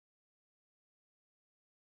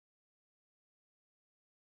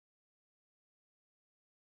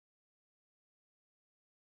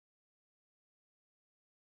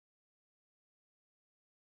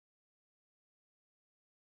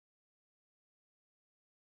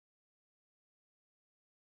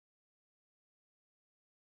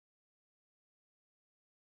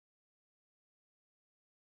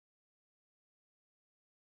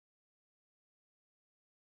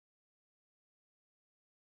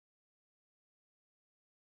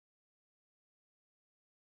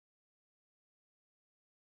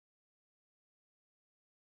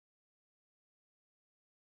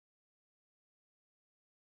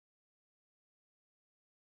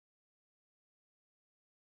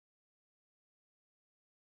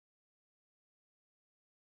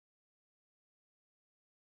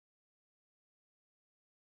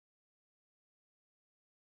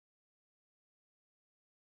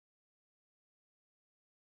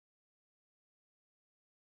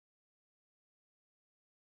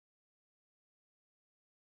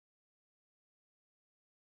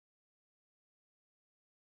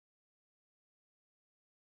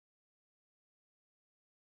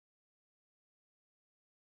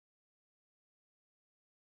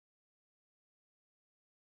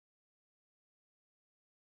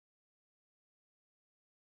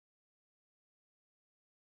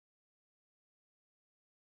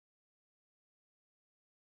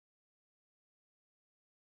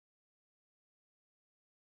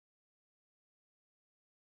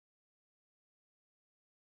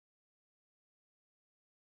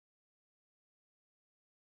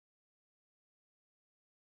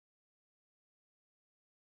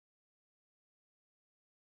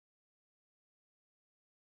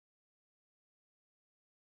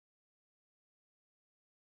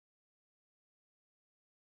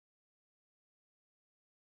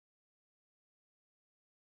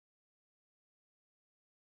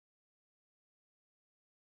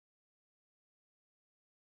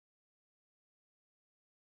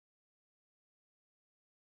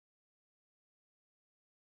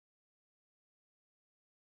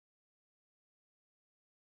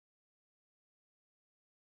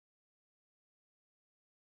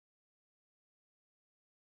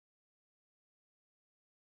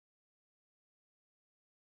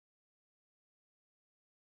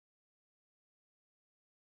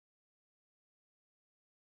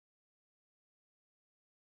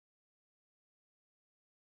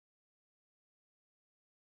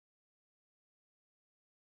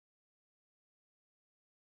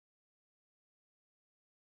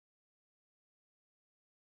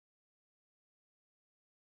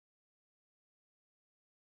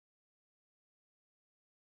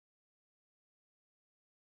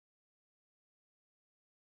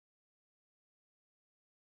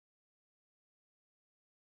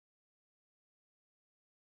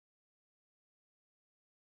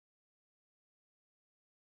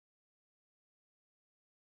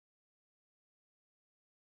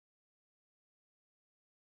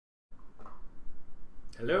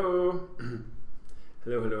Hello.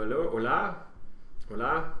 Hello, hello, hello. Hola.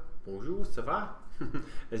 Hola. Bonjour, ça va?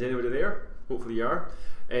 Is anybody there? Hopefully you are.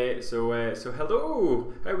 So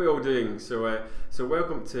hello. How are we all doing? So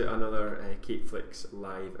welcome to another Cakeflix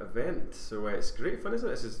live event. So it's great fun, isn't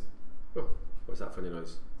it? This is. Oh, what's that funny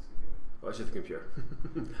noise? Oh, it's just the computer.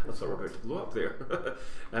 I thought we were about to blow up there.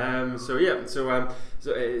 So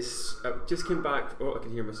it's just came back. Oh, I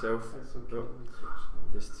can hear myself. Oh,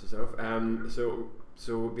 just yourself.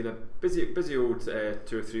 So been a busy old 2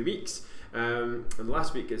 or 3 weeks. And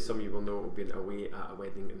last week, as some of you will know, we've been away at a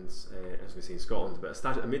wedding in, as we say, in Scotland. But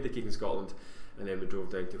I made the cake in Scotland, and then we drove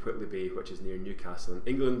down to Whitley Bay, which is near Newcastle in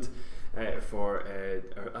England, for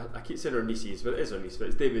I keep saying our nieces, but it is our niece, but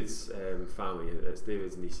it's David's family. It's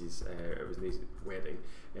David's niece's. It was niece's wedding.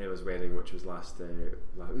 It was wedding, which was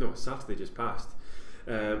Saturday just passed.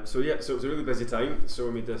 So it was a really busy time. So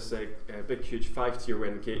we made this big, huge 5-tier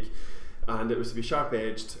wedding cake. And it was to be sharp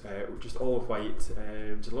edged, just all white,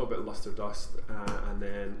 just a little bit of luster dust, and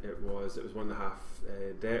then it was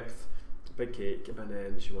 1.5 depth, big cake, and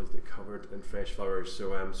then she wanted it covered in fresh flowers.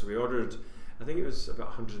 So we ordered, I think it was about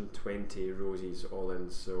 120 roses all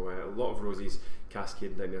in. So a lot of roses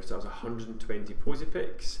cascading down there. So that was 120 posy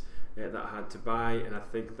picks that I had to buy, and I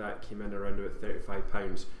think that came in around about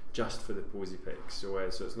 £35 just for the posy picks. So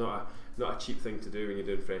it's not a cheap thing to do when you're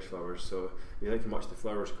doing fresh flowers. So you think how much the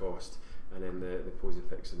flowers cost, and then the posy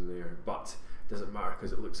picks in there, but it doesn't matter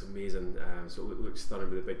because it looks amazing. So it looks stunning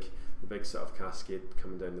with the big sort of cascade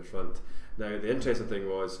coming down the front. Now the interesting thing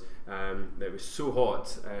was that it was so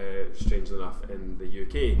hot, strangely enough, in the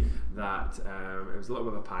UK that it was a little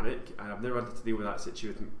bit of a panic, and I've never had to deal with that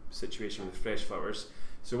situation with fresh flowers.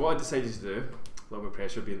 So what I decided to do, a little bit of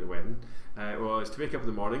pressure being at the wedding, was to wake up in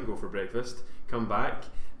the morning, go for breakfast, come back,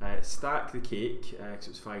 stack the cake, because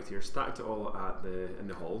it was 5 tiers, stacked it all in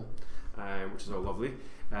the hall, which is all lovely,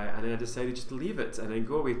 and then I decided just to leave it and then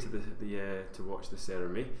go away to to watch the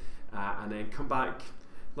ceremony, and then come back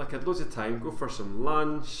like I had loads of time, go for some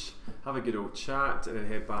lunch, have a good old chat, and then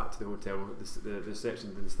head back to the hotel. The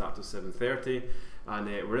reception didn't start till 7:30, and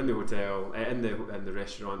we're in the hotel, in the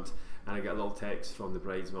restaurant. And I get a little text from the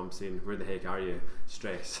bride's mum saying, "Where the heck are you?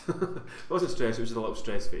 Stress." It wasn't stress, it was just a little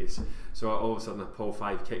stress face. So all of a sudden a Paul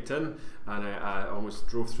 5 kicked in, and I almost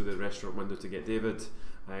drove through the restaurant window to get David.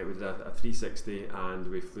 We did a 360, and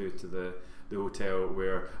we flew to the hotel,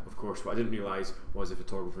 where of course what I didn't realise was the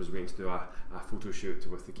photographer was going to do a photo shoot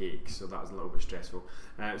with the cake, so that was a little bit stressful.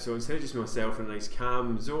 So instead of just myself in a nice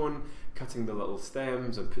calm zone, cutting the little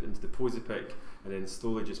stems and putting into the posy pick, and then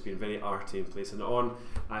slowly just being very arty and placing it on,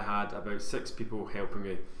 I had about 6 people helping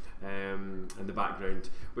me in the background,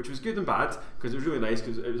 which was good and bad, because it was really nice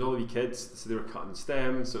because it was all wee kids, so they were cutting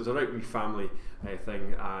stems, so it was a right wee family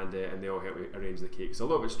thing, and they all helped me arrange the cake. So a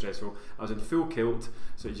little bit stressful. I was in full kilt,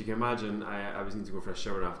 so as you can imagine, I was needing to go for a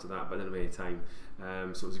shower after that, but I didn't have any time,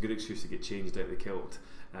 so it was a good excuse to get changed out of the kilt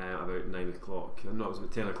about 9 o'clock. No, it was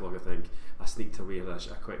about 10 o'clock I think. I sneaked away, had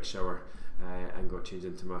a quick shower, and got changed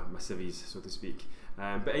into my civvies, so to speak.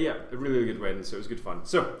 But yeah, a really good wedding, so it was good fun.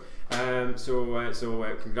 So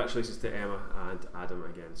congratulations to Emma and Adam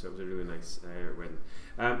again. So it was a really nice wedding.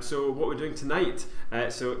 So what we're doing tonight?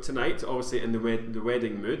 So tonight, obviously in the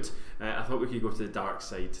wedding mood, I thought we could go to the dark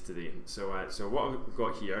side today. So what I've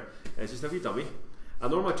got here is just a wee dummy. I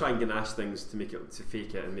normally try and ganache things to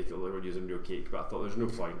fake it and make it look like we're using real cake, but I thought there's no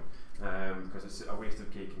point because it's a waste of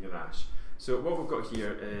cake and ganache. So what we've got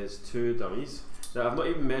here is 2 dummies. Now I've not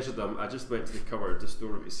even measured them, I just went to the cupboard to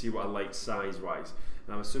store them to see what I liked size wise.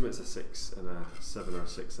 And I'm assuming it's a 6 and a 7 or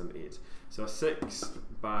 6 and 8. So a 6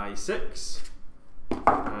 by 6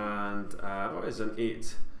 and what is an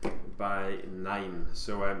 8 by 9.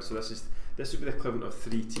 So this would be the equivalent of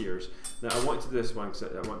 3 tiers. Now I wanted to do this one because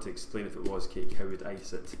I want to explain, if it was cake, how we'd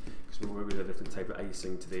ice it, because we're with a different type of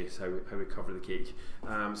icing today, so how we cover the cake. So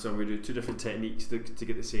I'm going to do 2 different techniques to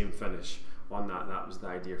get the same finish on that. That was the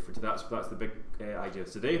idea for today. That's the big idea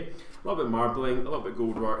of today. A little bit marbling, a little bit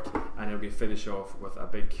gold work, and then we're going to finish off with a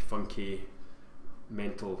big funky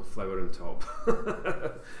mental flower on top.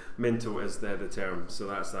 Mental is the term, so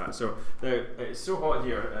that's that. So now it's so hot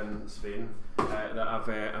here in Spain that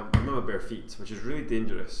I'm on my bare feet, which is really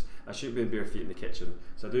dangerous. I shouldn't be in bare feet in the kitchen,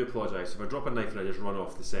 so I do apologise. If I drop a knife and I just run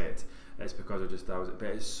off the set, it's because but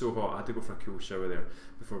it's so hot. I had to go for a cool shower there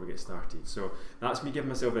before we get started. So that's me giving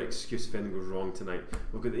myself an excuse if anything goes wrong tonight.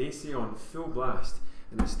 We've got the AC on full blast,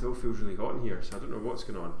 and it still feels really hot in here, so I don't know what's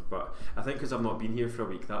going on, but I think because I've not been here for a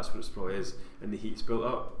week, that's what it probably is, and the heat's built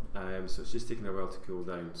up. so it's just taking a while to cool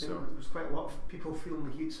down. So there's quite a lot of people feeling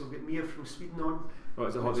the heat. So we've got Mia from Sweden on. Oh,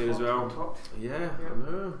 is it hot there as well? Yeah, I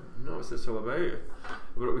know. What's this all about?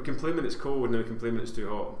 We complain when it's cold and then we complain when it's too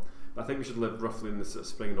hot. But I think we should live roughly in the sort of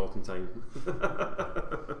spring and autumn time.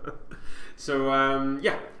 So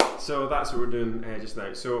yeah, so that's what we're doing just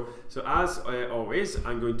now. So as always,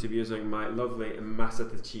 I'm going to be using my lovely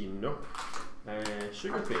Massaticino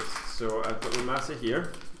sugar paste. So I've got my masa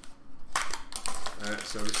here.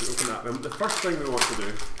 So I'm just going to open that. The first thing we want to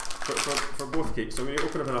do for both cakes, so I'm going to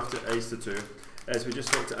open up enough to ice the two, is we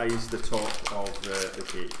just want to ice the top of the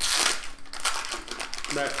cake.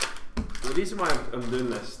 Now, the reason why I'm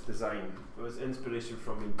doing this design was inspiration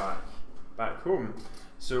from me back home.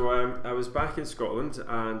 So I was back in Scotland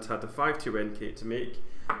and had a 5-2N cake to make,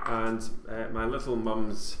 and my little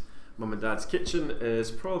mum and dad's kitchen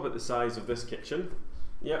is probably about the size of this kitchen.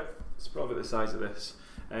 Yep, it's probably about the size of this,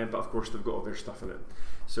 but of course they've got all their stuff in it.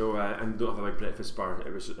 So and don't have a big breakfast bar.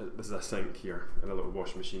 This is a sink here and a little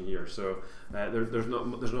washing machine here. So there's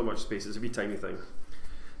not much space. It's a wee tiny thing.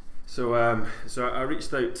 So I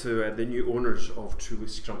reached out to the new owners of Truly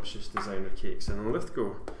Scrumptious Designer Cakes in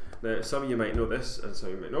Lithgow. Now, some of you might know this, and some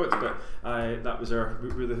of you might know it, but that was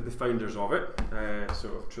we're the founders of it.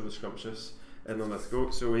 So Truly Scrumptious in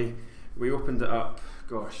Lithgow. So we opened it up.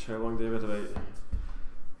 Gosh, how long did it about?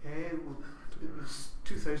 It was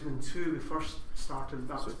 2002 we first started.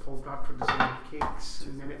 That was Paul Bradford Designer Cakes,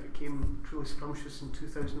 and then it became Truly Scrumptious in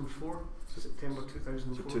 2004, September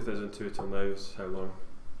 2004. So 2002 till now is how long?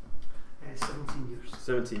 17 years.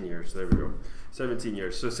 17 years, there we go. 17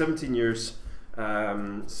 years. So 17 years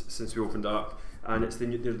since we opened up, and it's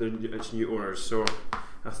it's new owners. So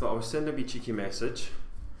I thought I would send a wee cheeky message,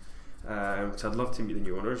 because I'd love to meet the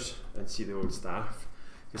new owners and see the old staff,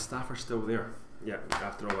 because staff are still there. Yeah,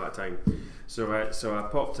 after all that time. So I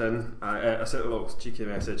popped in, I sent a little cheeky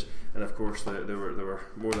message, and of course they were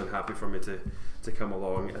more than happy for me to come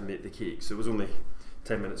along and make the cake. So it was only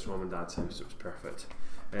 10 minutes from Mum and Dad's house, so it was perfect.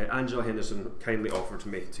 Angela Henderson kindly offered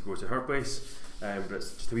me to go to her place, but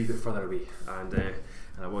it's just a wee bit further away, and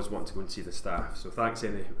I was wanting to go and see the staff. So thanks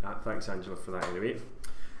Angela for that anyway.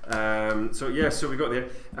 So yeah, so we got there,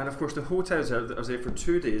 and of course the hotel I was there for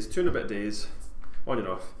 2 days, 2 and a bit days, on and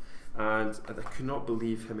off. And I could not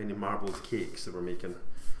believe how many marbled cakes they were making.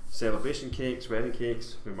 Celebration cakes, wedding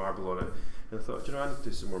cakes with marble on it. And I thought, you know, I need to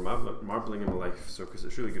do some more marbling in my life, so because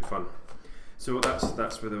it's really good fun. So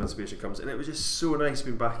that's where the inspiration comes, and it was just so nice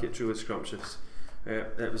being back at Truly Scrumptious.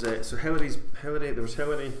 It was so Hilary. There was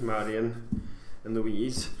Hilary, Marion, and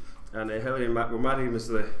Louise, and Hilary. Marion was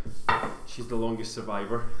she's the longest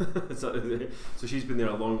survivor. So she's been there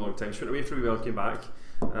a long time. She went away for a wee while and came back.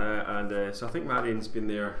 So I think Marion's been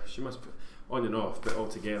there, she must be on and off, but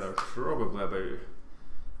altogether probably about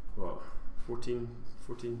what, 14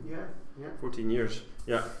 yeah 14 years,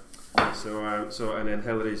 yeah. So and then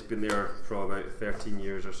Hilary's been there for about 13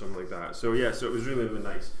 years or something like that. So yeah, so it was really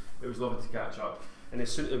nice. It was lovely to catch up, and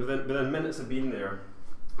as soon within minutes of being there,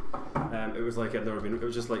 it was like I'd never been. It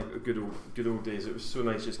was just like good old days. It was so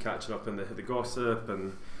nice just catching up and the gossip,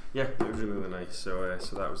 and yeah, it was really nice. So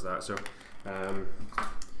that was that. So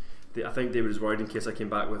I think David was worried in case I came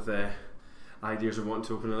back with ideas of wanting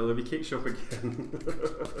to open another wee cake shop again.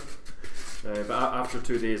 But after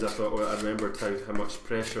 2 days, I thought, well, I remembered how much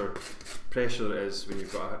pressure there is when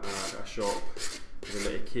you've got a shop with the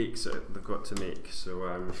amount of cakes that they've got to make.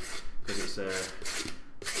 So because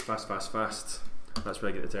it's fast. That's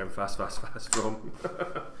where I get the term fast from.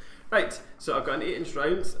 Right, so I've got an 8-inch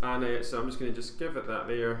round, and so I'm just going to give it that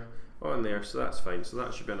there on there. So that's fine. So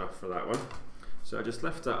that should be enough for that one. So I just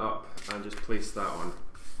lift that up and just place that on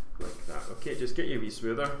like that. Okay, just get your wee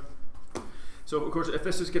smoother. So of course, if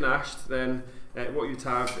this was ganached, then what you'd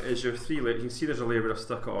have is your 3 layers. You can see there's a layer where I've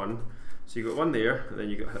stuck it on. So you got one there, and then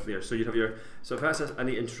you got there. So you'd have so if that's an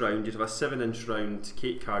 8-inch round, you'd have a 7-inch round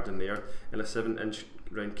cake card in there, and a 7-inch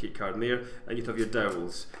round cake card in there, and you'd have your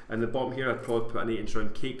dowels. And the bottom here, I'd probably put an 8-inch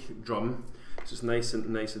round cake drum, so it's nice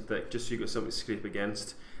and thick, just so you've got something to scrape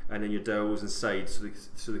against. And then your dowels inside,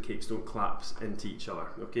 so the cakes don't collapse into each other.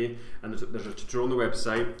 Okay, and there's a tutorial on the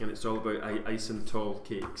website, and it's all about icing tall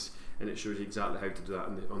cakes, and it shows you exactly how to do that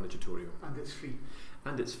on the tutorial. And it's free.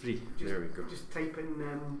 And it's free. There we go. Just type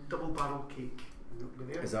in double barrel cake.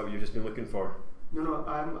 There. Is that what you've just been looking for? No,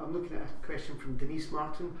 I'm looking at a question from Denise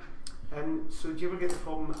Martin. So do you ever get the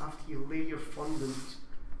problem after you lay your fondant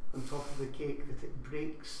on top of the cake that it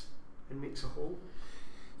breaks and makes a hole?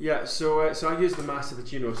 Yeah, so I use the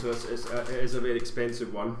Massaticino, so it is a very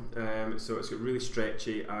expensive one. So it's got really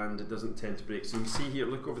stretchy and it doesn't tend to break. So you can see here,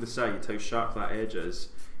 look over the side how sharp that edge is.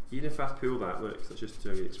 Even if I pull that, look, let's just do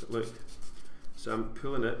it. Look. So I'm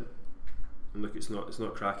pulling it, and look, it's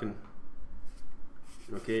not cracking.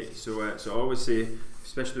 Okay, so so I always say,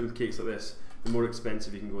 especially with cakes like this, the more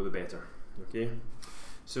expensive you can go, the better. Okay,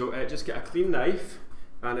 so just get a clean knife,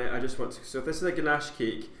 and I just want to. So if this is a ganache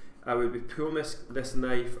cake, I would be pulling this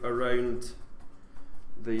knife around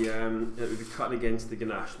the. It would be cutting against the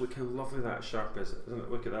ganache. Look how lovely that sharp is, isn't it?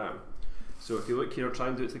 Look at that. So if you look here, try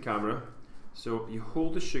and do it to the camera. So you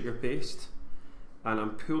hold the sugar paste, and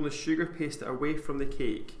I'm pulling the sugar paste away from the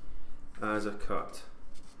cake as I cut.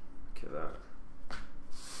 Look at that.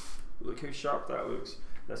 Look how sharp that looks.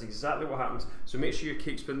 That's exactly what happens. So make sure your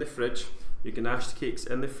cake's in the fridge, your ganache cake's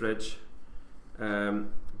in the fridge,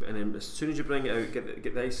 and then as soon as you bring it out,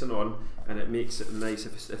 get the icing on, and it makes it nice.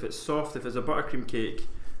 If it's soft, if it's a buttercream cake,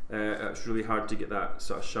 it's really hard to get that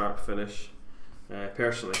sort of sharp finish.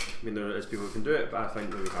 Personally, I mean, there is people who can do it, but I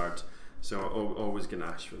find it really hard. So always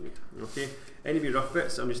ganache for me. Okay, any of your rough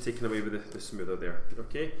bits, I'm just taking away with the smoother there.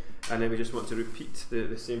 Okay, and then we just want to repeat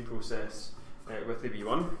the same process with the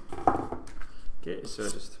V1. Okay, so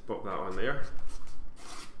just pop that on there.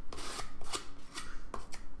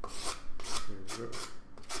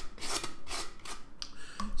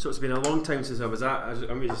 So it's been a long time since I was at.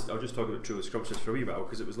 I'll just talk about Truly Scrumptious for a wee while,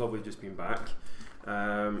 because it was lovely just being back.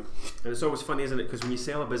 And it's always funny, isn't it? Because when you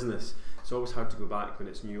sell a business, it's always hard to go back when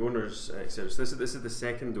it's new owners, etc. So this is the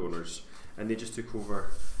second owners, and they just took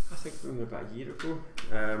over, I think, about a year ago.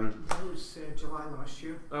 That was July last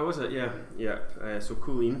year. Oh, was it? Yeah, yeah. So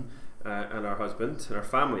Colleen and our husband and our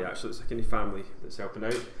family, actually, it's like any family that's helping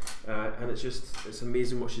out, and it's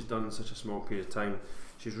amazing what she's done in such a small period of time.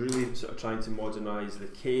 She's really sort of trying to modernise the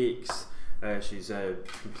cakes. She's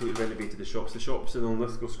completely renovated the shops. The shop's in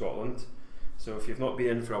Linlithgow, Scotland. So if you've not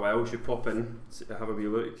been in for a while, you should pop in, have a wee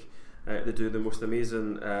look. They do the most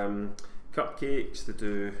amazing cupcakes. They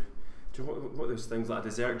do you know what those things, like a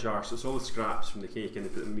dessert jar? So it's all the scraps from the cake, and they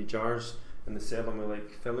put them in wee jars, and they sell them with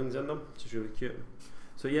like fillings in them, which is really cute.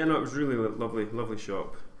 So yeah, no, it was really lovely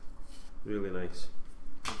shop, really nice.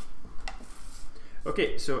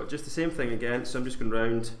 Okay, so just the same thing again. So I'm just going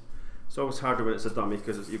round. It's always harder when it's a dummy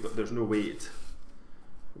because there's no weight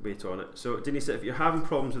on it. So Denise, if you're having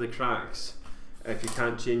problems with the cracks, if you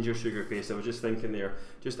can't change your sugar paste, I was just thinking there,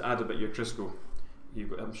 just add a bit of your Crisco.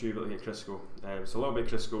 I'm sure you've got to get Crisco. So a little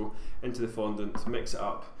bit of Crisco into the fondant, mix it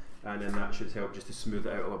up, and then that should help just to smooth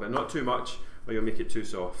it out a little bit. Not too much, or you'll make it too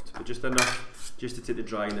soft, but just enough just to take the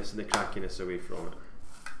dryness and the crackiness away from it.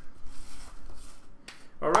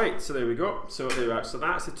 Alright, so there we go. So there we are. So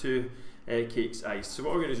that's the two cakes iced. So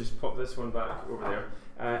what we're going to do is just pop this one back over there,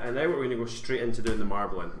 and now we're going to go straight into doing the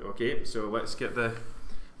marbling. Okay, so let's get that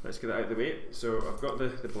out of the way. So I've got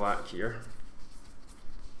the black here.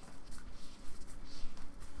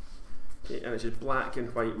 Okay, and it's just black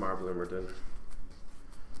and white marbling we're doing.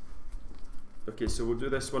 Okay, so we'll do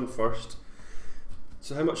this one first.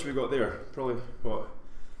 So how much have we got there? Probably, what?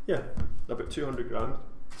 Yeah, about 200 grams.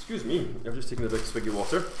 Excuse me, I've just taken a big swig of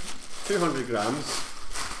water. 200 grams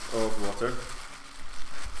of water.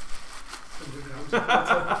 100 grams of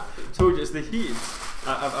water. Told you, it's the heat.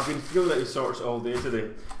 I've been feeling out of sorts all day today.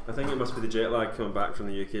 I think it must be the jet lag coming back from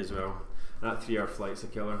the UK as well. That 3-hour flight's a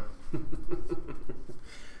killer.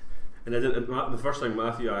 And the first thing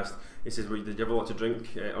Matthew asked, he says, well, did you ever want to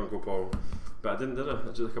drink, Uncle Paul? But I didn't, did I?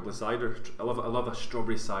 I did a couple of cider. I love a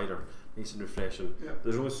strawberry cider, nice and refreshing. Yep.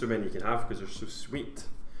 There's only so many you can have because they're so sweet.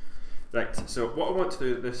 Right, so what I want to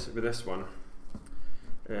do with this one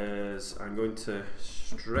is I'm going to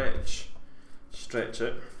stretch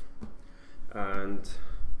it and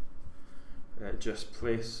just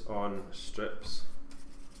place on strips.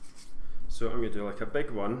 So I'm going to do like a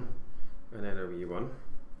big one and then a wee one.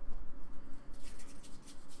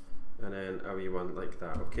 And then a wee one like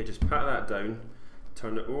that. Okay, just pat that down,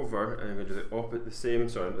 turn it over, and I'm going to do the same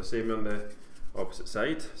on the opposite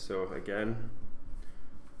side. So again,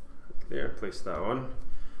 there, place that on,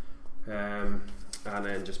 and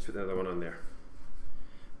then just put the other one on there.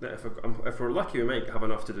 Now, if we're lucky, we might have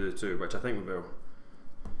enough to do the two, which I think we will.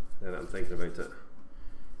 Now that I'm thinking about it.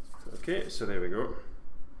 Okay, so there we go.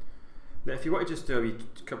 Now, if you want to just do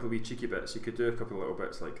a couple of wee cheeky bits, you could do a couple of little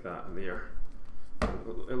bits like that and there.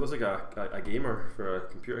 It looks like a gamer for a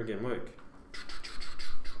computer game, look.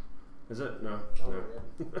 Is it? No. No.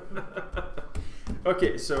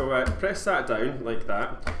 Okay, so press that down like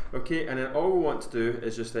that. Okay, and then all we want to do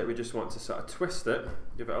is we just want to sort of twist it,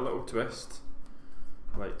 give it a little twist,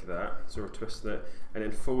 like that. So we're twisting it, and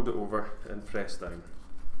then fold it over and press down.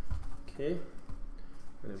 Okay,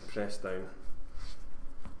 and then press down.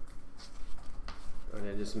 And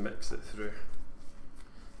then just mix it through.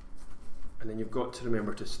 And then you've got to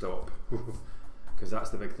remember to stop, because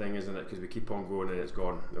that's the big thing, isn't it? Because we keep on going and it's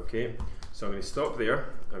gone. Okay, so I'm going to stop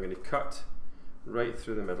there. I'm going to cut right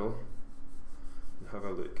through the middle and have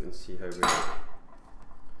a look and see how we.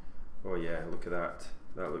 Oh yeah, look at that.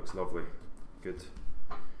 That looks lovely. Good.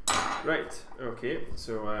 Right. Okay.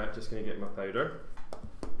 So just going to get my powder.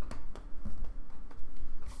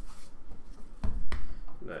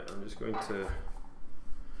 Right. I'm just going to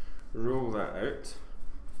roll that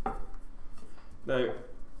out. Now,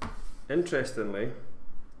 interestingly,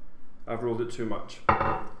 I've rolled it too much,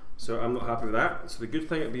 so I'm not happy with that. So the good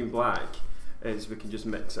thing at being black is we can just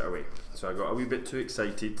mix it away. So I got a wee bit too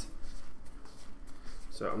excited,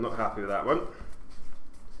 so I'm not happy with that one.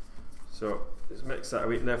 So let's mix that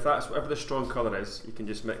away. Now if that's whatever the strong colour is, you can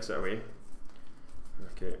just mix it away.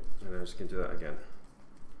 Okay, and I'm just going to do that again.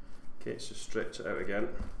 Okay, so stretch it out again.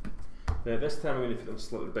 Now this time I'm going to put them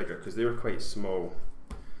slightly bigger because they were quite small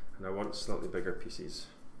and I want slightly bigger pieces.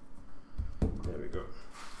 There we go.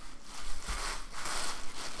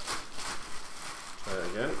 Try it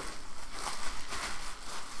again.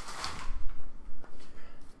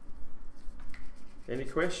 Any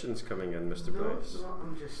questions coming in, Mr. Price? No,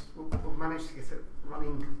 I'm just, we've managed to get it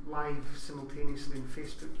running live simultaneously on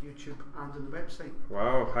Facebook, YouTube and on the website.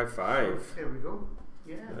 Wow, high five. So, there we go.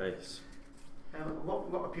 Yeah. Nice. A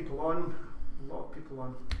lot of people on.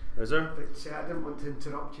 Is there? But I didn't want to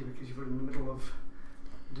interrupt you because you were in the middle of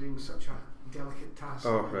doing such a delicate task.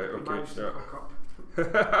 Oh, right, You okay. managed to cock up.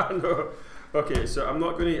 No. Okay, so I'm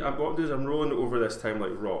not going to, what I'm doing is I'm rolling it over this time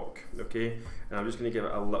like rock, okay? And I'm just going to give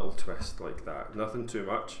it a little twist like that. Nothing too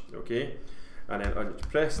much, okay? And then I'm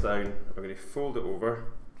press down, I'm going to fold it over,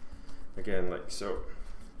 again like so.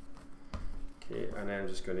 Okay, and then I'm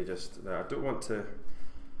just going to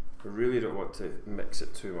I really don't want to mix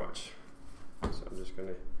it too much. So I'm just going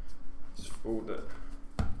to just fold it.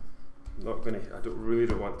 I really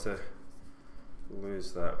don't want to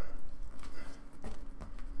lose that.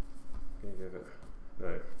 Okay, give it.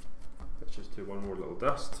 Right. Let's just do one more little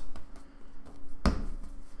dust.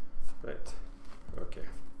 Right. Okay.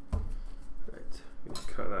 Right. I'm going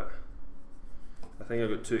to cut that. I think I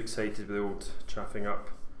got too excited with the old chaffing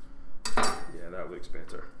up. Yeah, that looks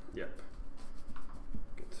better. Yep.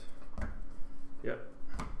 Good. Yep.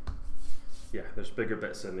 Yeah, there's bigger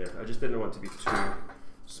bits in there. I just didn't want to be too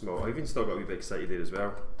small. I've even still got a wee bit excited there as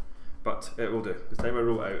well. But it will do. The time I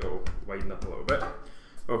roll it out, it'll widen up a little bit.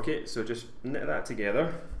 Okay, so just knit that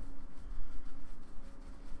together.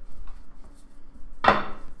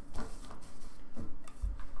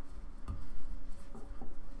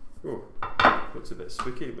 Oh, looks a bit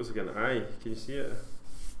spooky. It looks like an eye. Can you see it?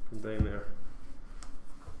 Come down there.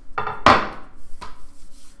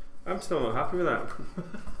 I'm still not happy with that.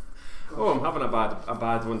 Oh, I'm having a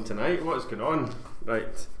bad one tonight. What is going on?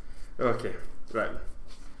 Right. Okay. Right.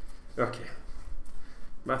 Okay.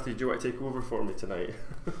 Matthew, do you want to take over for me tonight?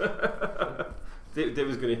 Dave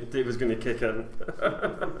was going to kick in.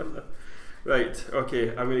 Right. Okay.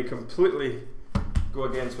 I'm going to completely go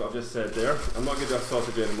against what I've just said there. I'm not going to do a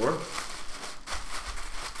sausage anymore.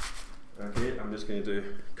 Okay. I'm just going to do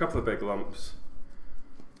a couple of big lumps.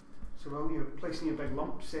 So while you're placing your big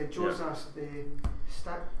lumps, Joe's asked the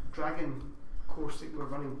Stack Dragon course that you're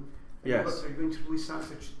running. Yes. Are you going to release that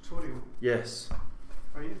as a tutorial? Yes.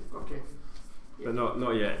 Are you? Okay. But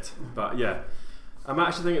not yet. But yeah, I'm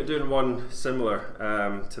actually thinking of doing one similar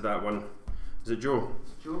to that one. Is it Joe?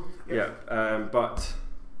 Joe? Yeah. But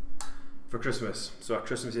for Christmas, so a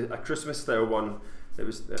Christmas style one. It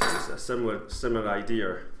was a similar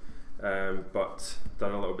idea, but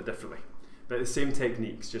done a little bit differently. But the same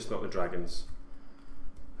techniques, just not the dragons.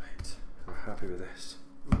 Right. I'm happy with this.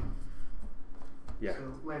 Yeah. So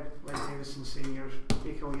Len Davison saying you're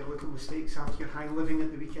making all your little mistakes after your high living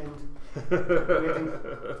at the weekend.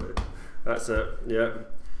 That's it. Yeah.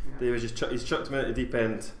 David he's chucked me at the deep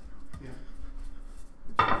end. Yeah.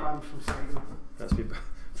 Man from cider. That's me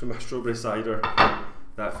from my strawberry cider.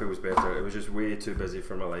 That feels better. It was just way too busy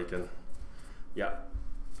for my liking. Yeah.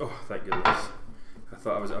 Oh, thank goodness. I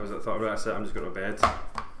thought right, that's it. I'm just going to bed.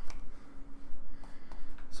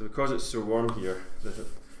 So because it's so warm here, the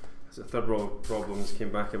third world problems came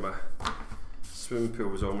back in my swimming pool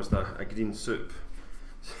was almost a green soup.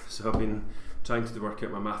 So I've been trying to work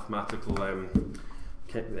out my mathematical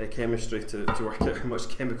chemistry to work out how much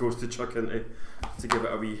chemicals to chuck into to give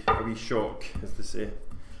it a wee shock, as they say.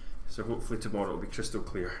 So hopefully tomorrow it'll be crystal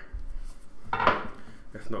clear.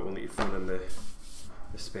 If not, we'll need to phone in the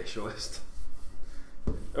specialist.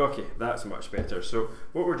 Okay, that's much better. So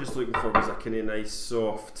what we're just looking for was a kind of nice,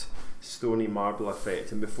 soft, stony marble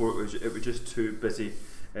effect, and before it was just too busy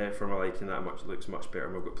for my liking. That looks much better,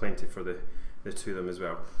 and we've got plenty for the two of them as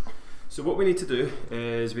well. So what we need to do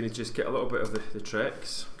is we need to just get a little bit of the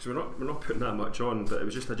Trex, because we're not putting that much on, but it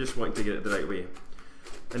was just I just wanted to get it the right way.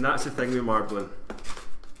 And that's the thing with marbling,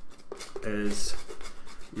 is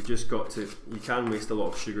you've just got to, you can waste a lot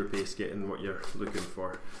of sugar paste getting what you're looking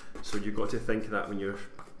for. So you've got to think of that when you're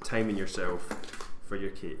timing yourself for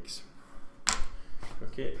your cakes.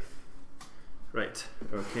 Okay, right,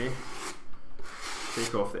 okay.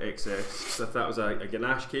 Take off the excess. So if that was a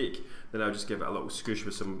ganache cake, then I'll just give it a little squish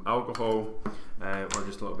with some alcohol or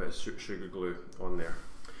just a little bit of sugar glue on there.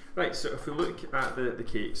 Right, so if we look at the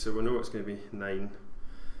cake, so we know it's going to be 9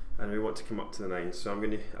 and we want to come up to the 9. So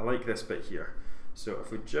I like this bit here. So if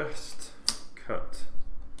we just cut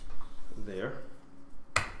there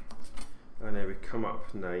and then we come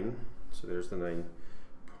up 9, so there's the 9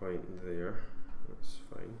 point there, that's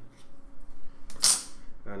fine.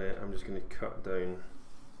 And then I'm just going to cut down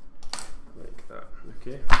like that,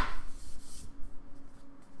 okay?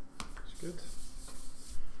 That's good.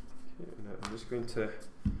 Okay, now I'm just going to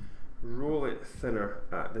roll it thinner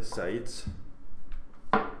at the sides.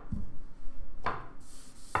 And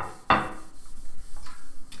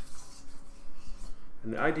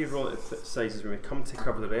the idea of rolling it at the sides is when we come to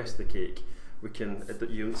cover the rest of the cake, you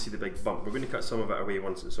don't see the big bump. We're going to cut some of it away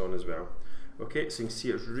once it's on as well. Okay, so you can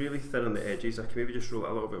see it's really thin on the edges. I can maybe just roll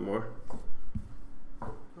it a little bit more.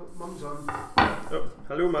 Oh, Mum's on. Oh,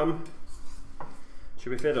 hello Mum.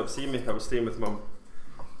 She'll be fed up seeing me. I was staying with Mum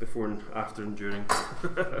before and after and during.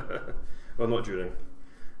 Well, not during.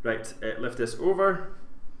 Right, lift this over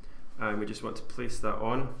and we just want to place that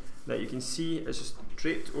on. Now you can see it's just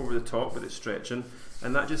draped over the top but it's stretching,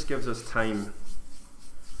 and that just gives us time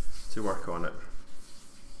to work on it.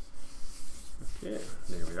 Okay,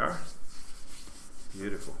 there we are.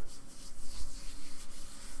 Beautiful.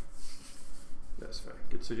 That's fine.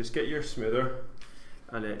 Good. So just get your smoother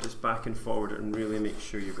and just back and forward and really make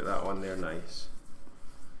sure you've got that on there nice.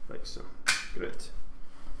 Like so. Great.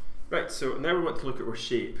 Right, so now we want to look at our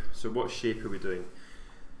shape. So what shape are we doing?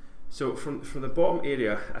 So from the bottom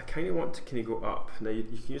area, I kind of want to go up. Now you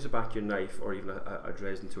can use the back of your knife or even a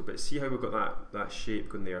Dresden tool, but see how we've got that shape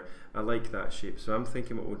going there? I like that shape. So I'm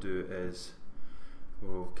thinking what we'll do is, I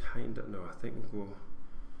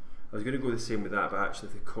was going to go the same with that, but actually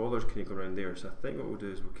the collars can go around there. So I think what we'll do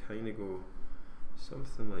is we'll kind of go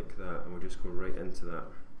something like that, and we'll just go right into that.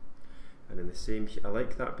 And then the same, I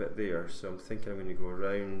like that bit there, so I'm thinking I'm going to go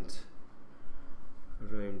around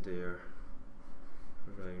there,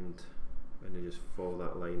 around, and then just follow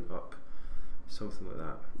that line up, something like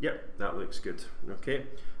that. Yep, that looks good. Okay,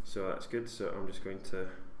 so that's good. So I'm just going to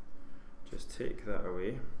just take that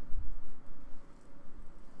away.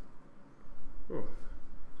 Oh,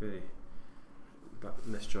 very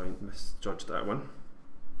misjudged that one.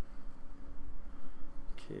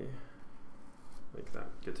 Okay, like that,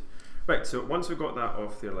 good. Right, so once we've got that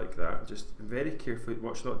off there like that, just very carefully,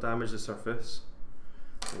 watch not damage the surface.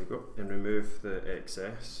 There we go, and remove the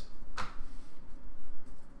excess.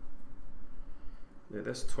 Now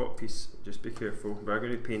this top piece, just be careful, we're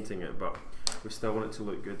going to be painting it, but we still want it to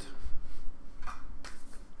look good.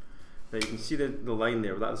 Now you can see the line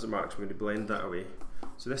there, that's the marks, we're going to blend that away.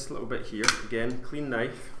 So this little bit here, again, clean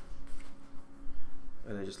knife,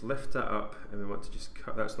 and then just lift that up, and we want to just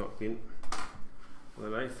cut, that's not clean, with a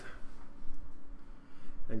knife,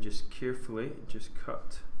 and just carefully just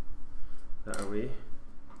cut that away,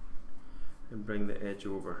 and bring the edge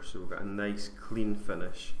over, so we've got a nice clean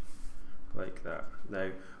finish, like that.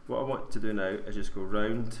 Now, what I want to do now is just go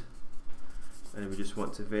round, and we just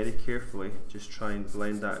want to very carefully just try and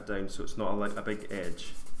blend that down so it's not a big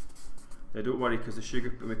edge. Now don't worry, because the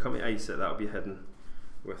sugar, when we come to ice it, that'll be hidden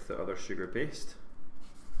with the other sugar paste.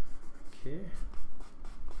 Okay.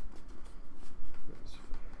 That's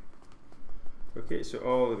fine. Okay, so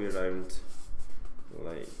all the way around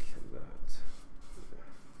like that.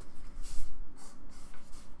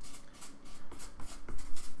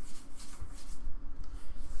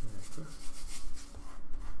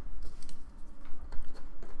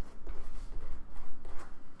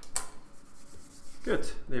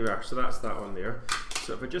 Good, there we are, so that's that one there.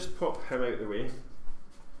 So if I just pop him out of the way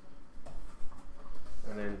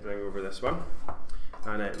and then bring over this one,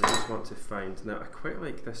 and we just want to find, now I quite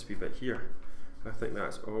like this wee bit here, I think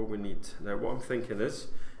that's all we need. Now what I'm thinking is,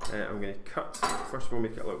 I'm going to cut, first of all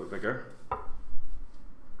make it a little bit bigger.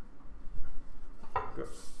 Go.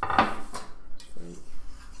 That's fine.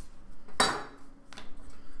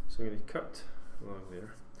 So I'm going to cut along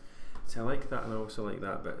there. See, I like that and I also like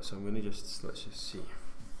that bit, so I'm going to just, let's just see.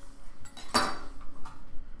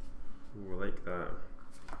 Ooh, I like that.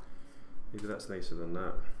 Maybe that's nicer than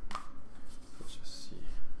that. Let's just see.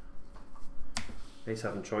 Nice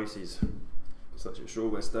having choices. So let's just roll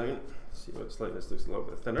this down, see what it's like. This looks a little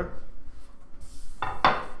bit thinner.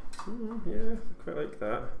 Yeah, quite like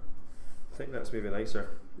that. I think that's maybe nicer.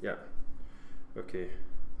 Yeah. Okay,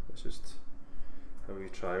 let's just have a wee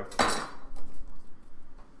trial.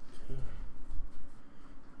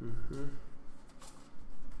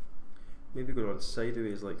 Maybe go on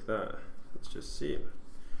sideways like that. Let's just see.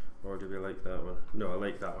 Or do we like that one? No, I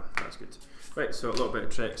like that one. That's good. Right, so a little bit of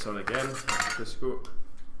Trex on again. Just go.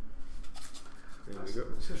 There we go.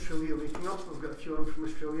 It's Australia waking up. We've got a few on from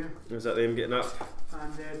Australia. Is that them getting up?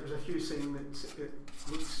 And there's a few saying that it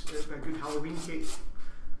looks a good Halloween cake.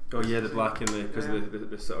 Oh yeah, the black and the, because of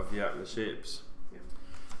the sort of, yeah, the shapes. Yeah.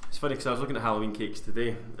 It's funny because I was looking at Halloween cakes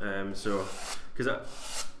today, so, because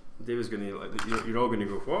Dave was going to, like, you're all going to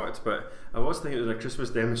go, what? But I was thinking it was a Christmas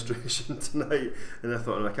demonstration tonight, and I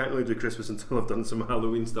thought, I can't really do Christmas until I've done some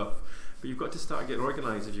Halloween stuff. But you've got to start getting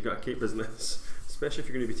organised if you've got a cake business, especially if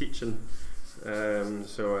you're going to be teaching.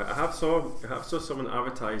 So I have saw someone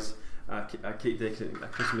advertise a cake decorating, a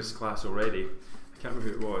Christmas class already. I can't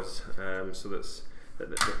remember who it was. So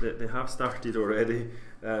they have started already,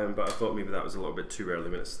 but I thought maybe that was a little bit too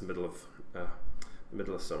early when it's the middle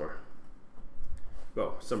of summer.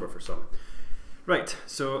 Well, summer for some. Right,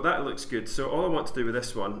 so that looks good. So all I want to do with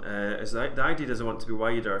this one is the idea is I want it to be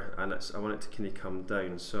wider, and I want it to kind of come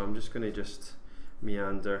down. So I'm just going to just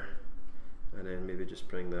meander, and then maybe just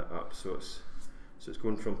bring that up. So it's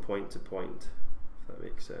going from point to point, if that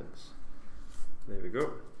makes sense. There we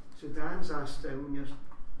go. So Dan's asked when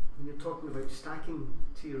you're talking about stacking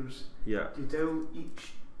tiers, yeah, do you dough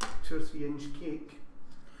each 2 or 3 inch cake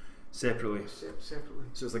separately? Separately.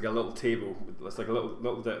 So it's like a little table. It's like a little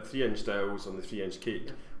 3-inch dowels on the 3-inch cake,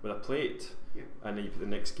 yeah, with a plate, yeah, and then you put the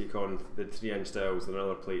next cake on the 3-inch dowels and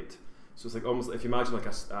another plate. So it's like almost, if you imagine like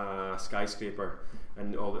a skyscraper,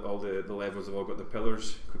 and all the levels have all got the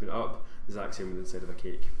pillars cooking up, the exact same with the inside of a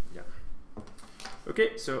cake. Yeah.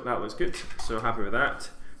 Okay, so that looks good. So happy with that.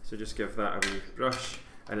 So just give that a wee brush,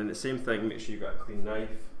 and then the same thing, make sure you've got a clean knife,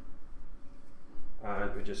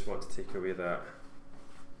 and we just want to take away that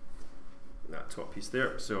top piece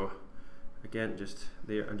there. So again, just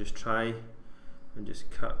there, and just try and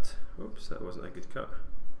just cut. Oops, that wasn't a good cut.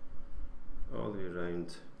 All the way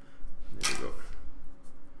around. There we go.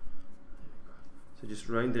 So just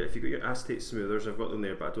round it. If you've got your acetate smoothers, I've got them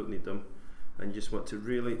there, but I don't need them. And you just want to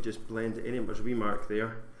really just blend it in. There's a wee mark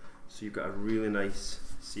there, so you've got a really nice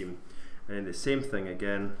seam. And then the same thing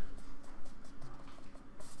again.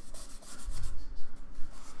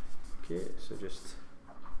 Okay, so just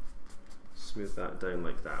smooth that down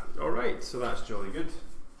like that. Alright, so that's jolly good.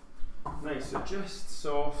 Nice, so just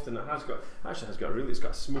soft, and it has got, actually has got a really, it's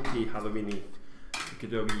got a smoky Halloweeny, you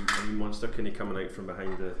could do a wee monster kind of coming out from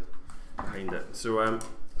behind it. So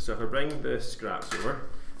so if I bring the scraps over,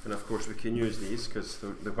 and of course we can use these because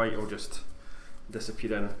the white will just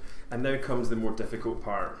disappear in. And now comes the more difficult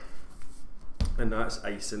part, and that's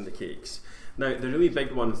icing the cakes. Now the really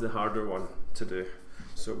big one is the harder one to do.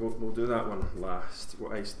 So we'll do that one last.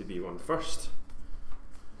 We'll ice the B1 first.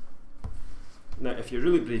 Now if you're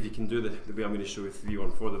really brave, you can do the way I'm going to show you the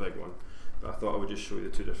B1 for the big one. But I thought I would just show you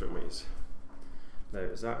the 2 different ways. Now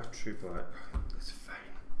is that a true black? It's fine.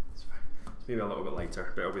 It's fine. It's maybe a little bit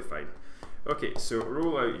lighter, but it'll be fine. Okay, so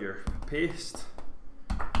roll out your paste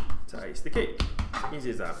to ice the cake.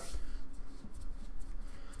 Easy as that.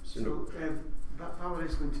 So Valerie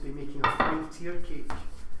is going to be making a 5-tier cake.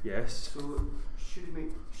 Yes. So she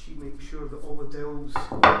make sure that all the dowels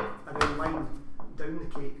are in line down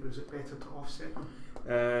the cake, or is it better to offset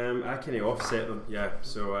them? I kind of offset them, yeah.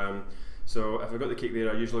 So so if I've got the cake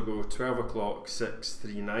there, I usually go 12 o'clock, 6,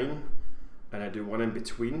 3, 9, and I do one in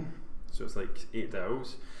between. So it's like 8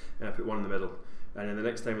 dowels, and I put one in the middle. And then the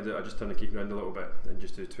next time I do it, I just turn the cake around a little bit and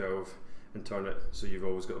just do 12 and turn it, so you've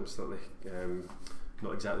always got them slightly,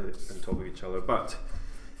 not exactly on top of each other. But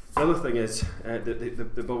the other thing is,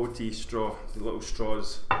 the bubble tea straw, the little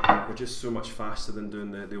straws, are just so much faster than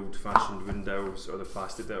doing the old fashioned wooden dowels or the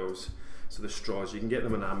plastic dowels. So the straws, you can get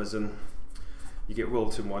them on Amazon, you get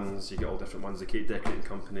Wilton ones, you get all different ones, the Cake Decorating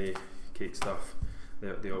Company, Cake Stuff,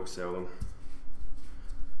 they all sell them.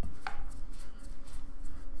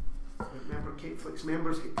 Remember, CakeFlix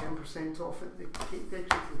members get 10% off at the Cake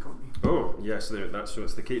Decorating Company. Oh yes, so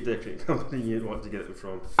it's the Cake Decorating Company you want to get it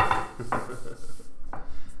from.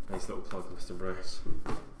 Nice little plug, Mr. Bryce.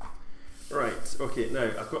 Right, okay, now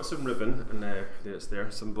I've got some ribbon, and now there it's there,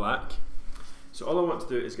 some black. So all I want to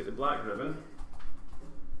do is get the black ribbon,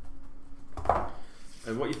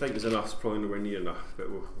 and what you think is enough is probably nowhere near enough, but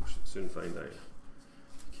we'll soon find out.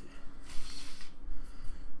 Okay.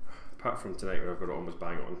 apart from tonight where I've got it almost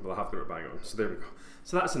bang on. Well, I have got it bang on, so there we go.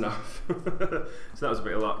 So that's enough. So that was a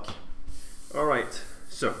bit of luck. Alright,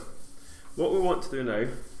 so what we want to do now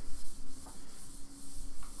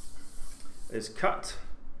is cut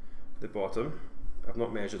the bottom. I've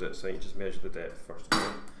not measured it, so I can just measure the depth first of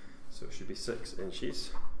all. So it should be 6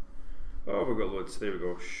 inches. Oh, we've got loads. There we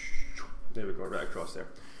go. There we go, right across there.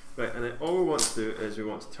 Right, and then all we want to do is we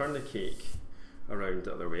want to turn the cake around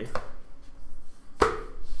the other way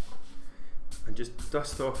and just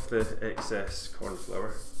dust off the excess corn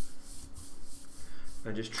flour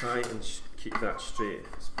and just try and keep that straight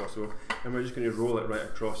as possible. And we're just going to roll it right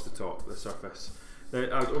across the top of the surface. Now,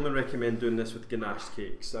 I would only recommend doing this with ganache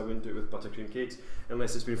cakes. I wouldn't do it with buttercream cakes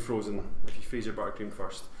unless it's been frozen. If you freeze your buttercream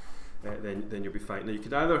first, then you'll be fine. Now you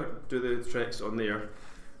could either do the Trex on there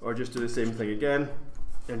or just do the same thing again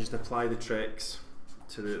and just apply the Trex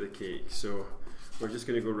to the cake. So we're just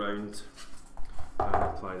going to go round and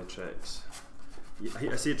apply the Trex.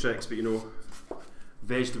 I say Trex, but you know,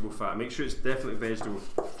 vegetable fat. Make sure it's definitely vegetable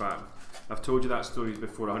fat. I've told you that story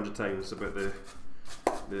before 100 times about the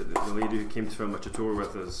lady who came to film a tutorial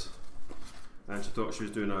with us, and she thought she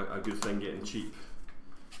was doing a good thing getting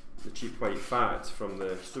the cheap white fat from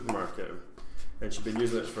the supermarket, and she'd been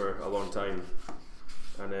using it for a long time,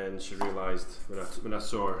 and then she realised when I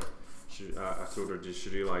saw her, I told her she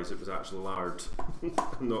realised it was actually lard,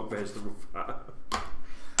 not vegetable fat.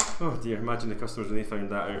 Oh dear, imagine the customers when they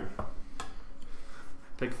found that out.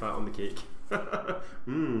 Pig fat on the cake.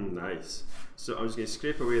 Nice. So I'm just going to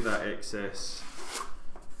scrape away that excess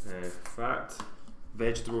fat,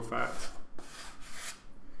 vegetable fat.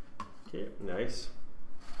 Okay, nice.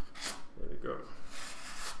 There we go.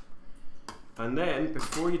 And then,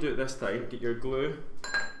 before you do it this time, get your glue,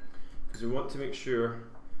 because we want to make sure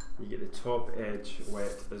you get the top edge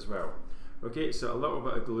wet as well. Okay, so a little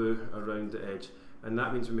bit of glue around the edge, and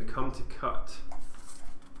that means when we come to cut,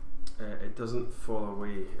 it doesn't fall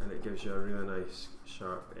away and it gives you a really nice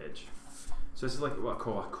sharp edge. So this is like what I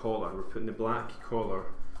call a collar. We're putting the black collar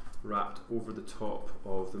wrapped over the top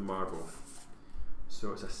of the marble.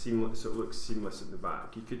 So it's a seamless, so it looks seamless at the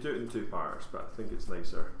back. You could do it in 2 parts, but I think it's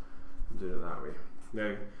nicer doing it that way.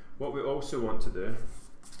 Now, what we also want to do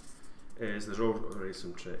is, there's already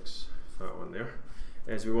some Trex fat on there,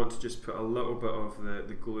 is we want to just put a little bit of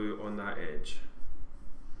the glue on that edge.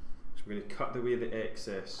 So we're going to cut away the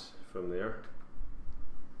excess from there.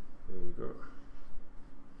 There we go.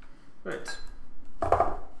 Right.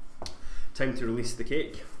 Time to release the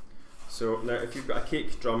cake. So now if you've got a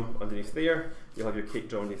cake drum underneath there, you'll have your cake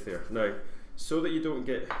drum underneath there. Now, so that you don't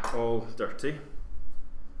get all dirty,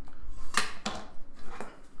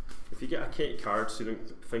 if you get a cake card so you don't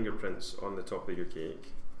put fingerprints on the top of your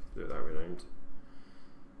cake, do it that way around.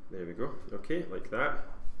 There we go. Okay, like that.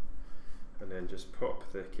 And then just pop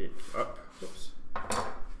the cake up. Oops.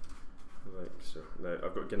 Like so. Now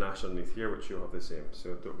I've got ganache underneath here, which you'll have the same,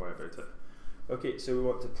 so don't worry about it. Okay, so we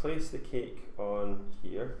want to place the cake on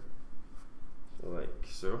here, like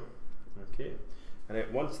so. Okay, and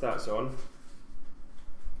then once that's on,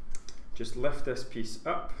 just lift this piece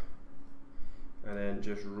up and then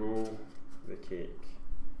just roll the cake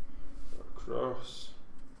across.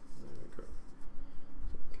 There we go.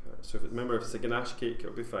 Okay. So remember, if it's a ganache cake,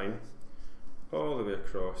 it'll be fine. All the way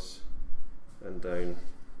across and down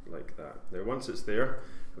like that. Now once it's there,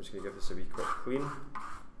 I'm just going to give this a wee quick clean. There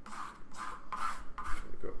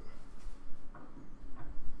we go.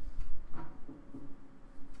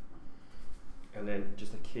 And then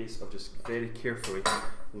just a case of just very carefully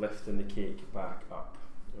lifting the cake back up.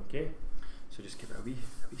 Okay, so just give it a wee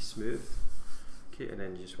smooth. Okay, and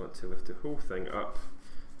then you just want to lift the whole thing up,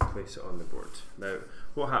 place it on the board. Now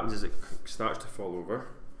what happens is it starts to fall over,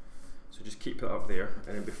 so just keep it up there,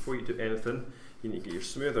 and then before you do anything, you need to get your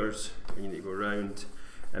smoothers and you need to go around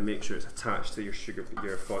and make sure it's attached to your sugar,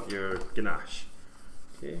 your ganache.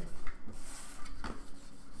 Okay,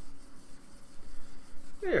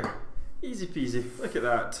 there, easy peasy. Look at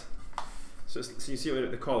that. So you see when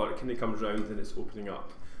the collar, it kind of comes round and it's opening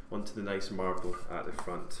up onto the nice marble at the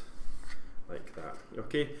front, like that.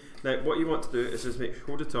 Okay. Now what you want to do is just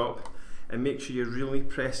hold the top and make sure you're really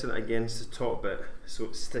pressing it against the top bit, so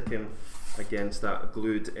it's sticking against that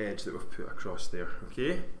glued edge that we've put across there.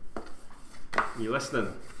 Okay. Are you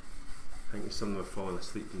listening? I think some of them are falling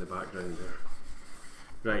asleep in the background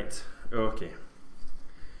there. Right. Okay.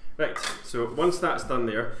 Right, so once that's done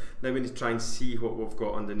there, then we need to try and see what we've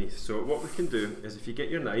got underneath. So what we can do is, if you get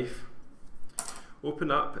your knife,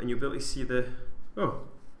 open up and you'll be able to see the, oh,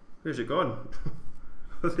 where's it gone?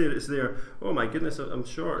 There it's there. Oh my goodness, I'm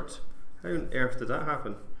short. How on earth did that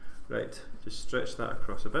happen? Right, just stretch that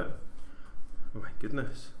across a bit. Oh my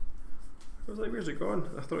goodness. I was like, where's it gone?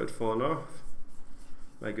 I thought it had fallen off.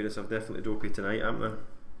 My goodness, I'm definitely dopey tonight, am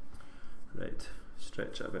I? Right,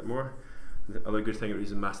 stretch it a bit more. The other good thing about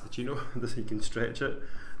using Mastachino is you can stretch it.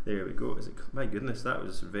 There we go. Is it? My goodness, that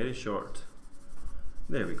was very short.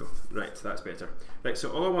 There we go. Right, that's better. Right,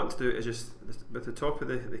 so all I want to do is just, with the top of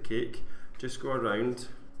the cake, just go around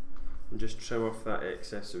and just trim off that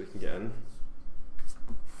excess so we can get in.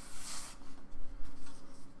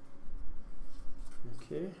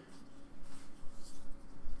 Okay.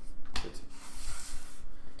 Good.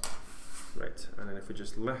 Right, and then if we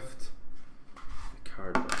just lift the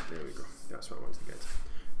card up, there we go. That's what I want to get.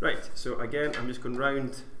 Right, so again, I'm just going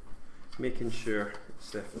round, making sure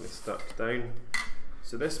it's definitely stuck down.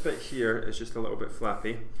 So this bit here is just a little bit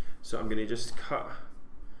flappy, so I'm going to just cut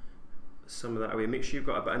some of that away. Make sure you've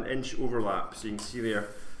got about an inch overlap, so you can see there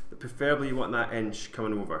that preferably you want that inch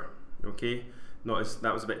coming over. Okay, not as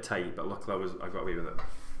that was a bit tight, but luckily I got away with it.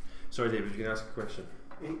 Sorry, David, you can ask a question.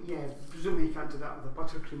 Yeah, presumably you can't do that with a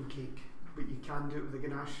buttercream cake, but you can do it with a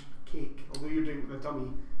ganache cake. Although you're doing it with a dummy,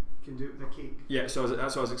 you can do it with a cake. Yeah, so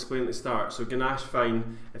that's what I was explaining at the start. So ganache,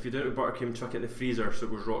 fine. If you're doing it with buttercream, chuck it in the freezer so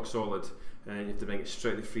it goes rock solid, and then you have to bring it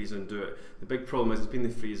straight to the freezer and do it. The big problem is it's been in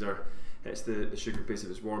the freezer. It's the sugar paste.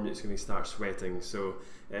 If it's warm, it's going to start sweating. So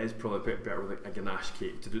it is probably a bit better with a ganache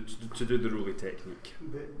cake to do the roly technique.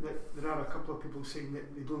 But there are a couple of people saying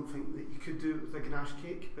that they don't think that you could do it with a ganache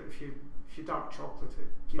cake, but if you dark chocolate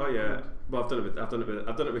it. Oh yeah, well I've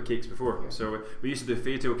done it with cakes before. Yeah. So we used to do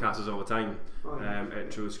fairy tale castles all the time.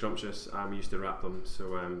 At Truly Scrumptious, and we used to wrap them.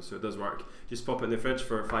 So so it does work. Just pop it in the fridge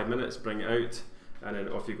for 5 minutes, bring it out, and then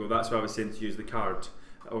off you go. That's why I was saying to use the card.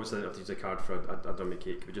 Obviously I don't have to use a card for a dummy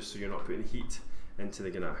cake, but just so you're not putting heat into the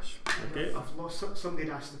ganache. Okay. I've lost. Somebody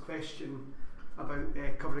had asked the question about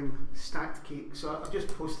covering stacked cake, so I've just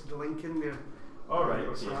posted the link in there. All right.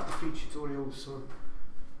 It's Okay. a free tutorial, so.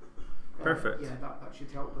 Perfect. Yeah, that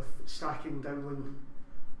should help with stacking downling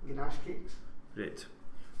ganache cakes. Great.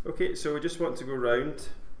 Okay, so we just want to go round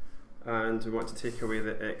and we want to take away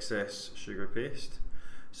the excess sugar paste.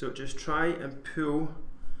 So just try and pull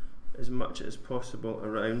as much as possible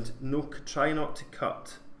around. Try not to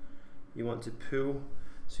cut. You want to pull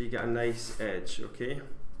so you get a nice edge, okay?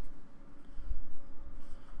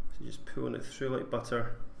 So just pulling it through like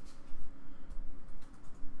butter.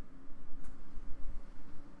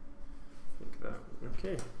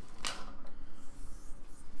 Okay.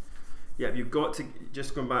 Yeah, you've got to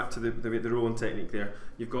just going back to the rolling technique there.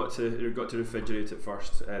 You've got to refrigerate it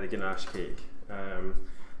first, the ganache cake.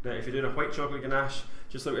 Now, if you're doing a white chocolate ganache,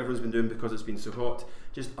 just like everyone's been doing because it's been so hot,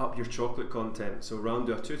 just up your chocolate content. So rather than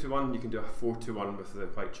do a 2 to 1, you can do a 4 to 1 with the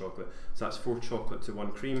white chocolate. So that's 4 chocolate to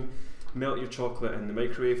 1 cream. Melt your chocolate in the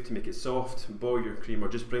microwave to make it soft, boil your cream, or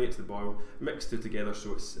just bring it to the boil, mix the two together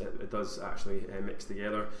so it does actually mix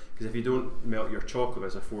together. Because if you don't melt your chocolate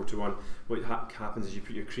as a 4 to 1, what happens is you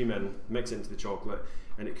put your cream in, mix it into the chocolate,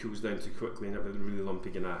 and it cools down too quickly and it will be really lumpy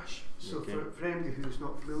ganache. So okay. for anybody who's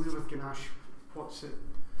not familiar with ganache, what's it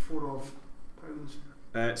 4 of pounds?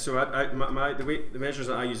 So the measures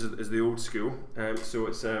that I use is the old school. So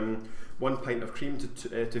it's 1 pint of cream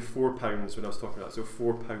to 4 pounds when I was talking about. So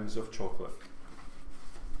 4 pounds of chocolate,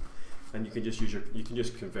 and you can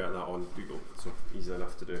just convert that on Google. So easy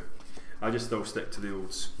enough to do. I just still stick to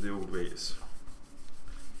the old weights,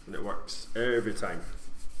 and it works every time.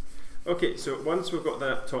 Okay, so once we've got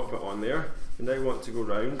that top bit on there, we now want to go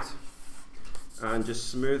round and just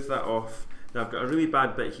smooth that off. Now I've got a really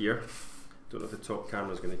bad bit here. Don't know if the top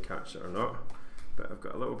camera is going to catch it or not, but I've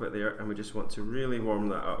got a little bit there, and we just want to really warm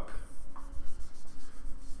that up.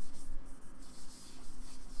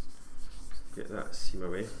 Get that seam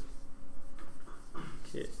away.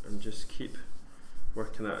 Okay, and just keep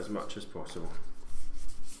working that as much as possible.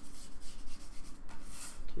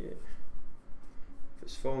 Okay. If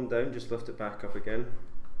it's fallen down, just lift it back up again.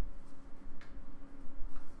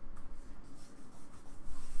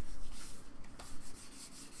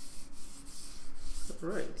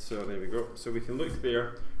 Right, so there we go. So we can look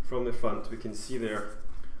there from the front. We can see there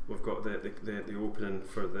we've got the opening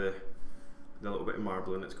for the little bit of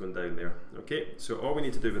marbling that's going down there. Okay, so all we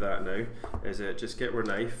need to do with that now is just get our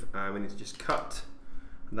knife, and we need to just cut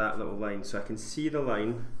that little line. So I can see the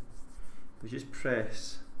line. We just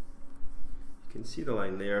press. You can see the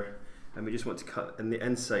line there, and we just want to cut in the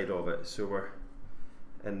inside of it, so we're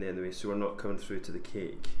in the anyway, so we're not coming through to the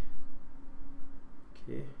cake.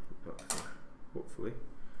 Okay, hopefully.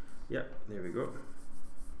 Yep, there we go.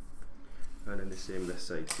 And then the same this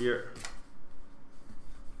side here.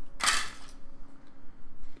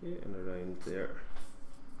 Okay, and around there.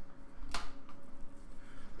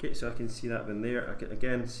 Okay, so I can see that in there. I can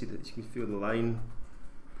again see that you can feel the line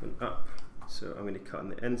going up So I'm going to cut on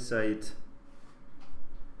the inside.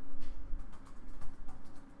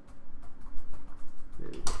 There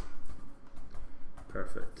we go.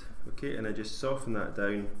 Perfect. Okay, and I just soften that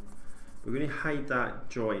down. We're going to hide that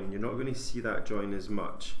join. You're not going to see that join as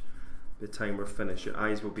much by the time we're finished. Your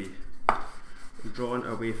eyes will be drawn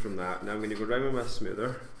away from that. Now I'm going to go round with my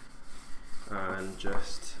smoother and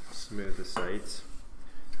just smooth the sides.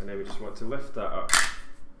 And then we just want to lift that up.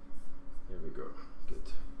 There we go.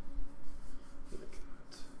 Good. Like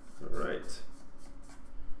that. Alright.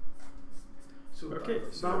 So okay,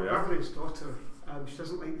 so there we are. Valerie's daughter, she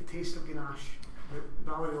doesn't like the taste of ganache, but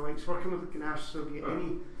Valerie likes working with ganache. So have you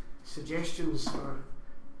any suggestions for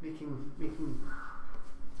making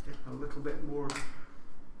it a little bit more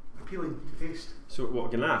appealing to taste? So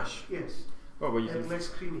what, ganache? Yes. Oh, well, you can less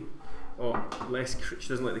creamy. Oh, she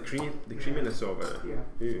doesn't like the creaminess of it.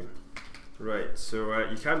 Yeah. Ooh. Right. So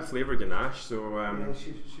you can flavour ganache. So yeah,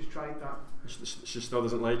 she's tried that. She still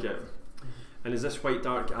doesn't like it. And is this white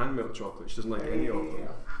dark and milk chocolate? She doesn't like any of them.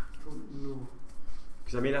 No.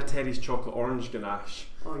 Because I made a Terry's chocolate orange ganache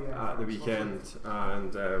at the weekend,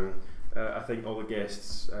 and I think all the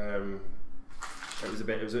guests it was a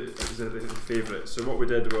favourite. So what we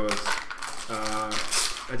did was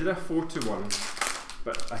I did a 4-to-1,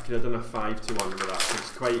 but I could have done a 5-to-1 with that.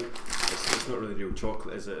 It's not really real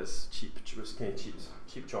chocolate, is it? It's cheap. It's kind of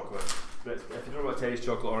cheap chocolate. But if you don't know what Terry's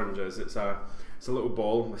chocolate orange is, it's a little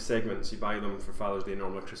ball with segments. You buy them for Father's Day,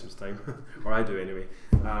 normally Christmas time, or I do anyway.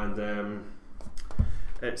 And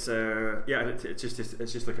it's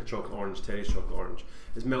just like a chocolate orange, Terry's chocolate orange.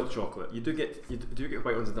 It's milk chocolate. You do get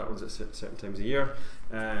white ones and dark ones at certain times of year.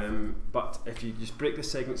 But if you just break the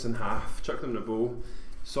segments in half, chuck them in a bowl,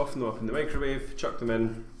 soften them up in the microwave, chuck them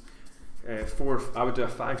in. I would do a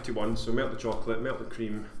 5-to-1. So melt the chocolate, melt the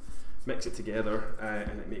cream, mix it together,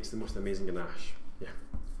 and it makes the most amazing ganache. Yeah.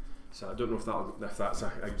 So I don't know if that's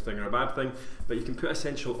a good thing or a bad thing, but you can put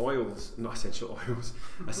essential oils, essential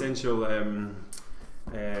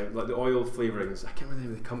like the oil flavourings. I can't remember the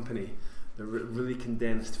name of the company. They're really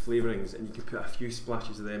condensed flavourings, and you can put a few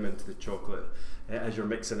splashes of them into the chocolate as you're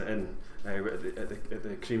mixing it in at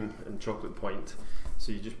the cream and chocolate point.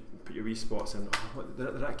 So you just put your wee spots in. Oh,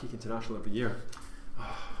 they're at Cake International every year.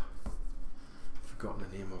 Oh, I've forgotten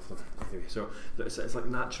the name of them. Anyway, so it's like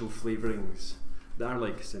natural flavourings. They are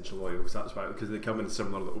like essential oils. That's why, because they come in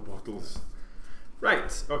similar little bottles.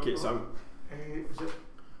 Right. Okay. So is it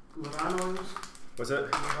Loran oils? Was it?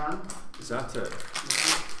 Loran. Is that it?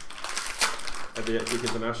 At the Cake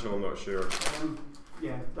International, I'm not sure.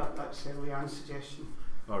 Yeah, that's Leanne's suggestion.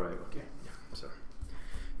 All right. Okay.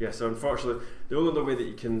 Yeah. So unfortunately, the only other way that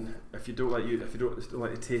you can, if you don't like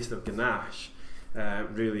the taste of ganache,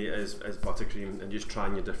 really is buttercream, and just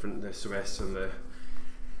trying your different the Swiss and the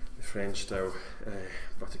French style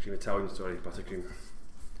buttercream, Italian buttercream.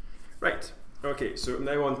 Right. Okay. So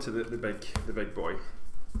now on to the big boy.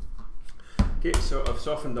 Okay. So I've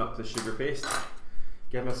softened up the sugar paste.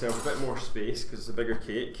 Give myself a bit more space because it's a bigger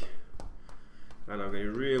cake, and I'm going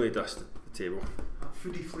to really dust the table.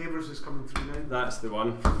 Foodie Flavours is coming through now. That's the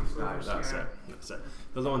one. Flavours, that's it.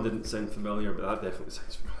 The other one didn't sound familiar, but that definitely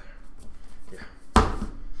sounds familiar. Yeah.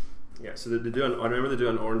 Yeah. So I remember they do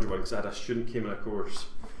an orange one because I had a student came in a course,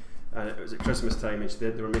 and it was at Christmas time, and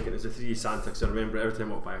they were making it as a 3D Santa. Because I remember every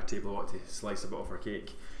time I walked by her table, I wanted to slice a bit off her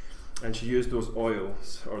cake, and she used those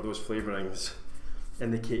oils or those flavourings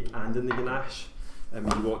in the cake and in the ganache. And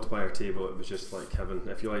when you walked by our table, it was just like heaven.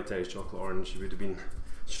 If you liked Terry's chocolate orange, you would have been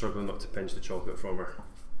struggling not to pinch the chocolate from her.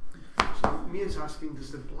 So Mia's asking, does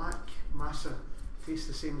the black masa taste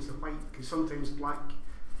the same as the white? Because sometimes black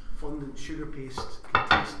fondant sugar paste can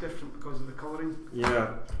taste different because of the colouring.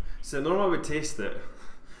 Yeah, so normally I would taste it,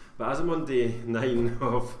 but as I'm on day 9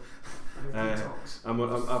 of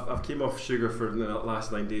I've came off sugar for the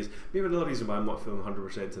last 9 days. Maybe another reason why I'm not feeling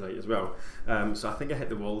 100% tonight as well. So I think I hit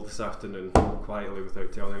the wall this afternoon quietly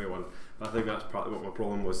without telling anyone. But I think that's partly what my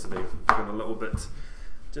problem was today. Feeling a little bit,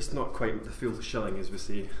 just not quite the full shilling, as we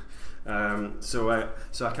say. So I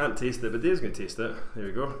can't taste it, but Dave's going to taste it. There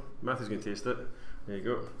we go. Matthew's going to taste it. There you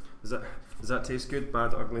go. Does that taste good,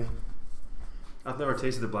 bad, ugly? I've never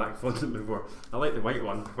tasted the black fondant before. I like the white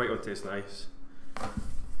one. The white one tastes nice.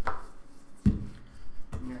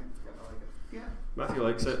 Yeah, I like it. Yeah. Matthew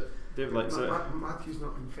likes it. Dave likes it. Matthew's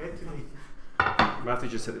not been fed today. Matthew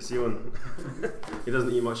just hit the ceiling. He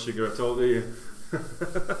doesn't eat much sugar at all, do you?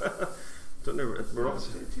 Don't know. It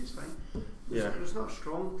tastes fine. There's not a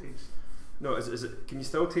strong taste. No, is it? Can you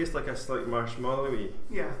still taste like a slight marshmallowy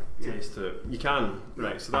taste to it? You can,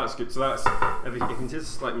 right? So that's good. So that's if you can taste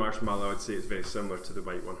a slight marshmallow, I'd say it's very similar to the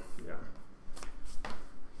white one. Yeah.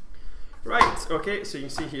 Right. Okay. So you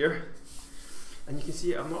can see here, And you can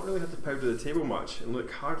see I've not really had to powder the table much, and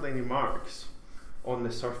look, hardly any marks on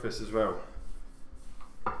the surface as well.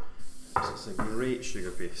 So it's a great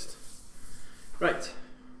sugar paste. Right,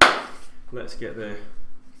 let's get the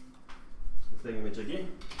thingamajiggy,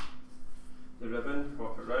 the ribbon,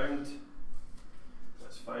 pop it round.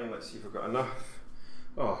 That's fine, let's see if we've got enough.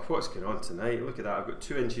 Oh, what's going on tonight? Look at that, I've got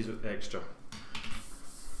 2 inches extra.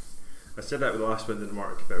 I said that with the last one didn't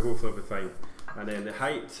work, but hopefully it'll be fine. And then the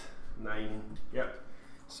height, 9, yep.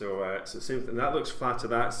 So it's the same thing, that looks flat to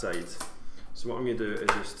that side. So what I'm going to do is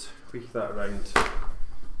just tweak that around.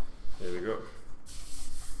 There we go.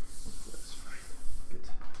 That's fine, good.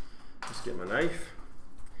 Just get my knife.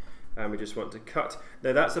 And we just want to cut.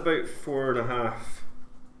 Now that's about 4.5.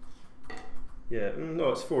 Yeah, no,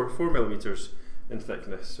 it's 4 millimeters in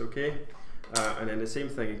thickness, okay? And then the same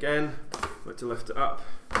thing again, want to lift it up.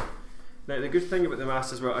 Now the good thing about the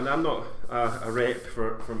Masa as well, and I'm not a rep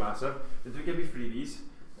for Masa, they do give me freebies,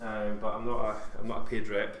 but I'm not a paid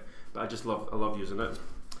rep, but I love using it.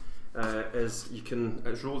 Is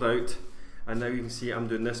it's rolled out, and now you can see I'm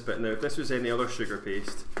doing this bit. Now if this was any other sugar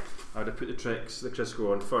paste, I would have put the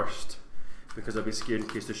Crisco on first, because I'd be scared in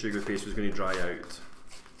case the sugar paste was going to dry out.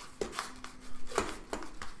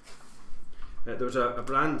 There was a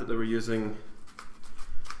brand that they were using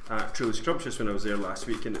at Truly Scrumptious when I was there last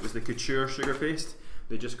week, and it was the Couture sugar paste.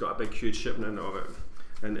 They just got a big huge shipment of it,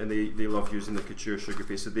 and they love using the Couture sugar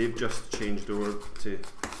paste, so they've just changed over to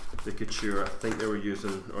the Couture. I think they were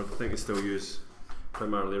using, or I think they still use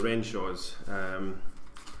primarily Renshaw's,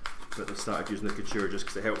 but they started using the Couture just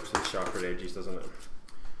because it helps with sharper edges, doesn't it?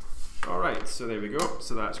 Alright, so there we go,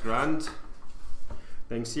 so that's grand.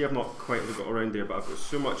 Now you can see I've not quite got around there, but I've got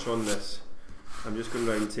so much on this. I'm just going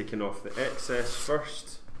around taking off the excess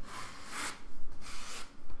first.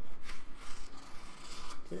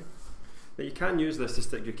 Okay. Now you can use this to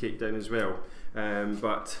stick your cake down as well,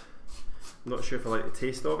 but I'm not sure if I like the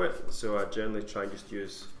taste of it, so I generally try and just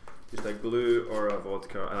use just a glue or a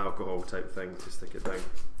vodka, an alcohol type thing to stick it down.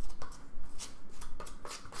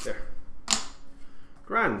 There.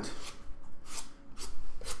 Grand.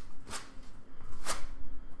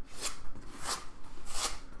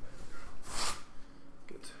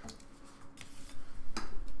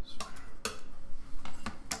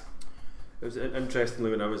 It was interestingly,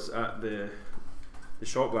 when I was at the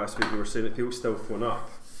shop last week, we were saying that people still phone up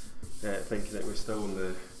thinking it was still in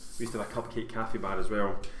the, we used to have a cupcake cafe bar as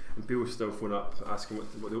well, and people still phone up asking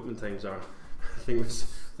what the opening times are. I think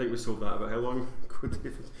we sold that about how long ago,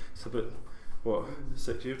 David? It's about, what,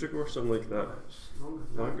 6 years ago or something like that?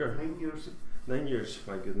 Longer? 9 years. 9 years,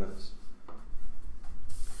 my goodness.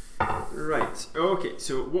 Right, okay,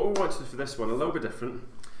 so what we want to do for this one, a little bit different,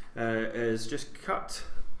 is just cut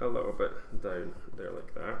a little bit down there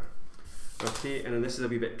like that. Okay, and then this is a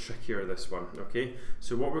wee bit trickier, this one, okay?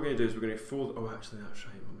 So what we're going to do is we're going to fold, oh actually that's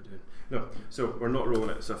right, what am I doing? No, so we're not rolling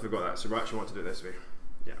it, so I forgot that, so we actually want to do it this way.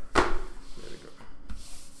 Yeah, there we go.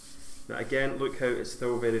 Now again, look how it's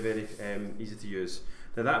still very, very easy to use.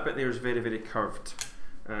 Now that bit there is very, very curved.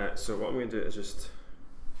 So what I'm going to do is just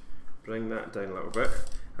bring that down a little bit.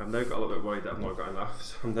 I've now got a little bit worried that I've not got enough,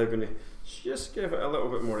 so I'm now going to just give it a little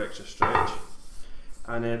bit more extra stretch.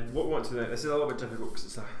 And then what we want to do, this is a little bit difficult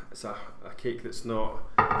because it's a cake that's not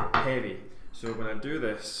heavy. So when I do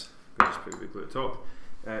this, I'll just put a big glue at the top,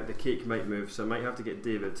 the cake might move, so I might have to get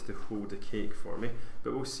David to hold the cake for me.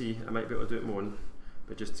 But we'll see, I might be able to do it more.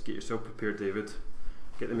 But just to get yourself prepared, David,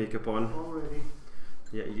 get the makeup on. Already.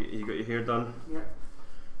 Yeah, you got your hair done? Yeah.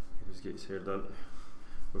 Just get his hair done.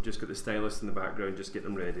 We've just got the stylist in the background, just get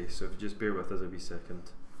them ready. So if you just bear with us a wee second.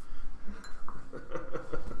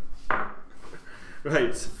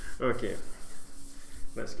 Right, okay,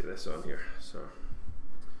 let's get this on here. So,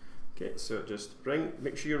 okay, so just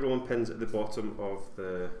make sure your rolling pin's at the bottom of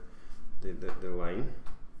the line,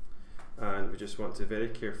 and we just want to very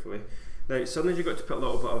carefully. Now, sometimes you've got to put a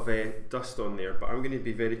little bit of dust on there, but I'm going to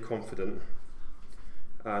be very confident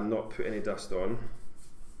and not put any dust on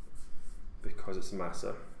because it's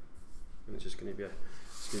Masa, and it's just going to be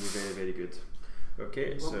very, very good.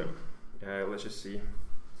 Okay, so let's just see.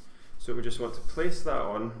 So we just want to place that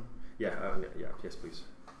on. Yeah, yes, please.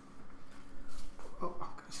 Oh,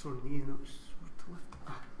 it's on me.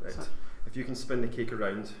 Right. If you can spin the cake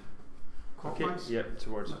around. Clockwise? Okay. Yeah,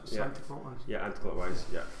 towards. Yeah. Anti-clockwise. Yeah, anti-clockwise.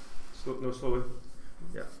 Yeah. Slowly.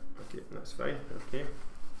 Yeah. Okay, that's fine. Okay,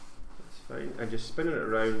 that's fine. And just spinning it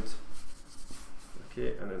around.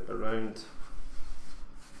 Okay, and then around.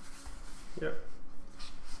 Yeah.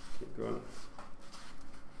 Keep going.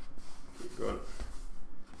 Keep going.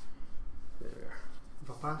 There we are.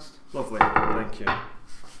 Have I passed? Lovely, thank you.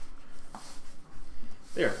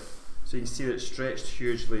 There. So you can see that it's stretched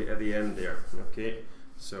hugely at the end there. Okay,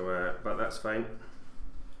 so but that's fine.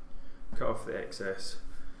 Cut off the excess.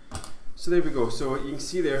 So there we go. So you can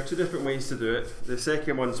see there are two different ways to do it. The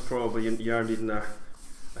second one's probably you are needing a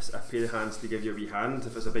pair of hands to give you a wee hand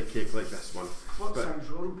if it's a big cake like this one. What size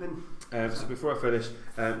rolling pin? So before I finish,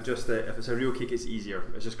 just if it's a real cake, it's easier.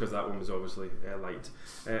 It's just because that one was obviously light.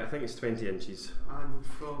 I think it's 20 inches. And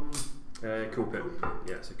from Coolpit.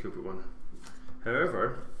 Yeah, it's a Coolpit one.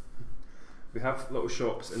 However, we have little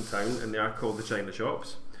shops in town, and they are called the China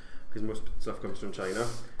shops because most stuff comes from China,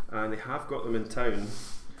 and they have got them in town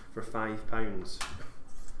for £5. £5,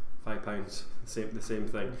 the same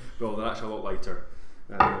thing. Well, they're actually a lot lighter,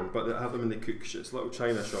 but they have them in the cook. It's little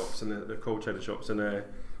China shops, and they're called China shops in their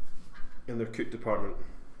cook department.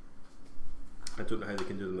 I don't know how they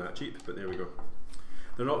can do them that cheap, but there we go.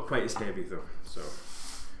 They're not quite as heavy though, so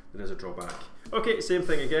there is a drawback. Okay, same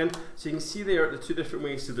thing again. So you can see there the two different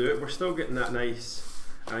ways to do it. We're still getting that nice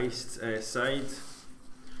iced side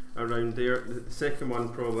around there. The second one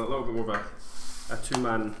probably a little bit more of a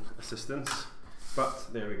two-man assistance,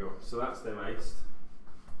 but there we go. So that's them iced.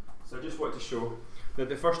 So I just wanted to show that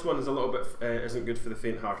the first one is a little bit isn't good for the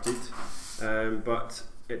faint-hearted, but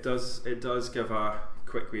it does give a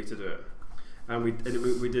quick way to do it, and we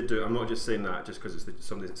did do it. I'm not just saying that just because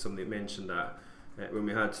it's somebody mentioned that when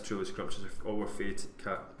we had Truly Scrumptious, all our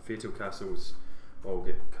fatal castles all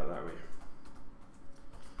get cut that way.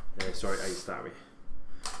 Sorry, iced that way.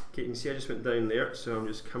 Okay, you can see I just went down there, so I'm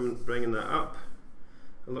just bringing that up,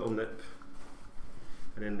 a little nip,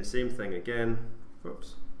 and then the same thing again.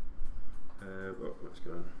 Whoops. What's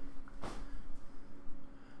going on?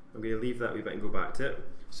 I'm going to leave that wee bit and go back to it.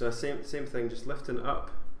 So same thing, just lifting it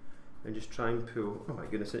up and just try and pull. Oh my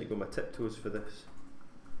goodness, I need to go my tiptoes for this.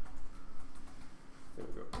 There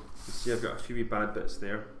we go. You see I've got a few wee bad bits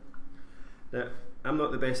there. Now, I'm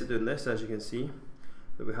not the best at doing this, as you can see,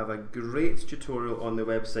 but we have a great tutorial on the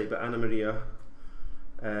website by Anna Maria,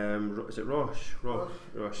 is it Roche?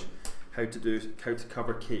 Roche. How to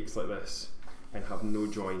cover cakes like this and have no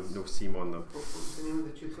join, no seam on them. What's the name of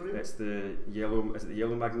the tutorial? It's the yellow, is it the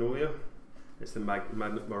yellow magnolia? It's the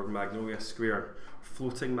magnolia square.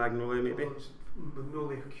 Floating magnolia maybe? Oh, it's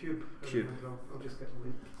magnolia cube. I'll just get the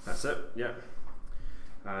link. That's it, yeah.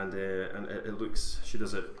 And it looks, she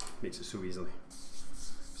does it, makes it so easily.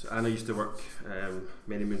 So Anna used to work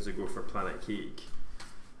many moons ago for Planet Cake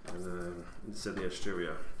in Sydney,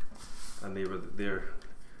 Australia, and they're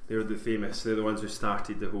the famous. They're the ones who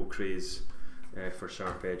started the whole craze for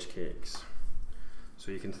sharp edge cakes.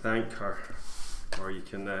 So you can thank her, or you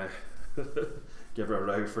can give her a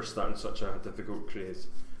row for starting such a difficult craze.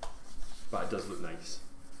 But it does look nice.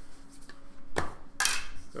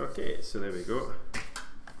 Okay, so there we go.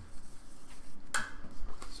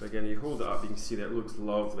 So again, you hold it up, you can see that it looks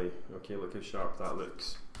lovely. Okay, look how sharp that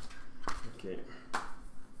looks. Okay,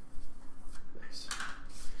 nice.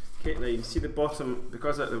 Okay, now you can see the bottom,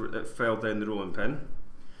 because it fell down the rolling pin,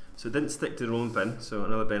 so it didn't stick to the rolling pin, so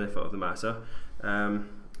another benefit of the masa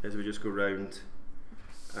is we just go round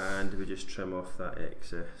and we just trim off that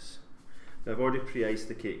excess. Now I've already pre-iced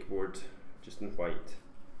the cake board, just in white.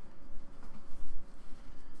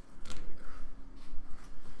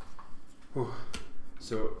 Whew.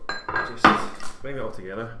 So just bring it all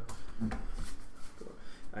together,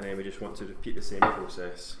 and then we just want to repeat the same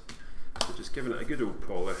process. So just giving it a good old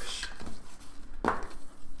polish. There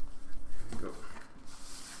we go.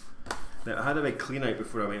 Now I had a big clean out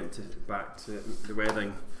before I went back to the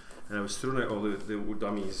wedding, and I was throwing out all the old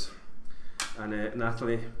dummies. And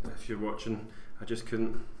Natalie, if you're watching, I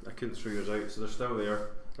couldn't throw yours out, so they're still there.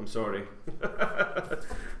 I'm sorry.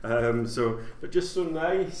 So they're just so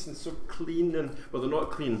nice and so clean, and well, they're not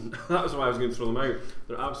clean. That was why I was going to throw them out.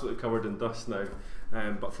 They're absolutely covered in dust now,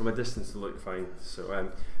 but from a distance they look fine. So,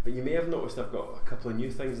 but you may have noticed I've got a couple of new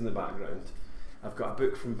things in the background. I've got a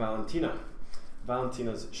book from Valentina.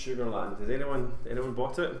 Valentina's Sugarland. Has anyone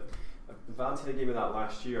bought it? Valentina gave me that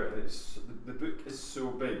last year, and the book is so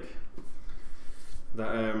big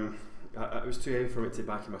that it was too heavy for me to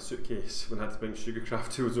back in my suitcase when I had to bring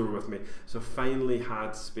Sugarcraft tools over with me. So I finally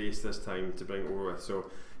had space this time to bring it over with.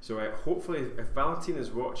 So hopefully, if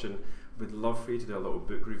Valentina's watching, we'd love for you to do a little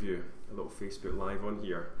book review, a little Facebook Live on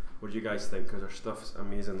here. What do you guys think? Because her stuff's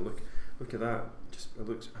amazing. Look at that. It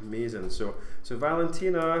looks amazing. So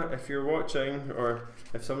Valentina, if you're watching, or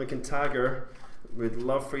if someone can tag her, we'd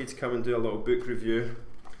love for you to come and do a little book review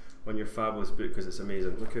on your fabulous book, because it's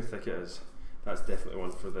amazing. Look how thick it is. That's definitely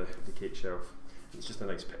one for the cake shelf. It's just a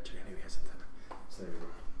nice picture anyway, isn't it? So there we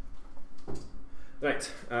go.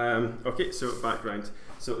 Right, okay, so background.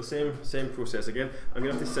 So the same process again. I'm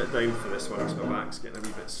going to have to sit down for this one because my back's getting a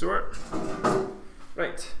wee bit sore.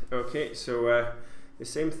 Right, okay, so the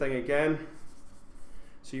same thing again.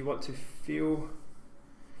 So you want to feel,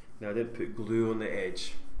 now I didn't put glue on the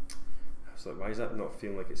edge. I was like, why is that not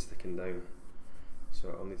feeling like it's sticking down?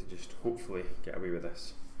 So I'll need to just hopefully get away with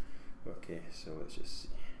this. Okay, so let's just see.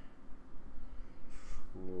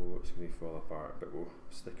 Oh, it's going to fall apart, but we'll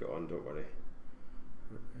stick it on, don't worry.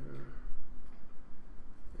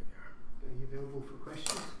 Are you available for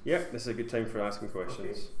questions? Yeah, this is a good time for asking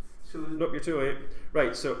questions. Okay. So Nope, you're too late.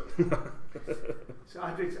 Right, so so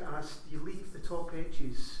I'd like to ask, do you leave the top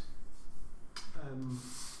edges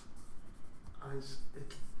as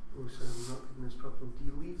it, oh sorry, I'm not getting this problem. Do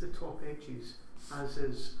you leave the top edges as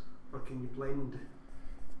is, or can you blend?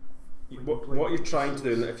 what you're trying to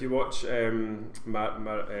do, and if you watch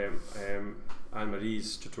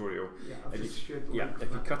Anne-Marie's tutorial, Yeah, I've just shared the link if for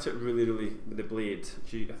you that. cut it really with the blade,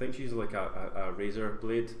 I think she uses like a razor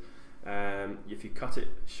blade. If you cut it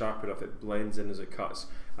sharp enough, it blends in as it cuts.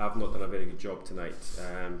 I've not done a very good job tonight,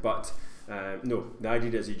 but no, the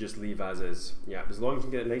idea is you just leave as is. Yeah, as long as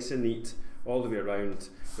you get it nice and neat all the way around.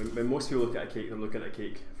 When most people look at a cake, they're looking at a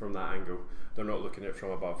cake from that angle. They're not looking at it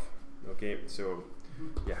from above. Okay, so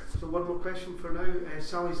yeah. So one more question for now.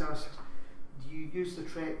 Sally's asked, do you use the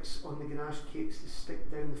Trex on the ganache cakes to stick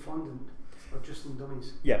down the fondant, or just in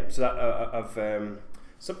dummies? Yeah, so that I've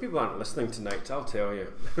some people aren't listening tonight, I'll tell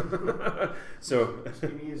you. So It must be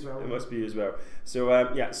me as well. it must be you as well. So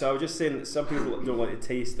yeah, so I was just saying that some people don't like the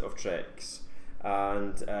taste of Trex,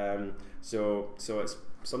 and so it's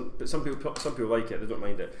but some people like it, they don't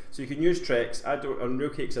mind it. So you can use Trex. I don't, on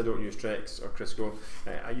real cakes I don't use Trex or Crisco.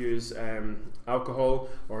 I use alcohol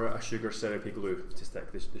or a sugar syrupy glue to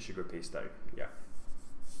stick the sugar paste down. Yeah.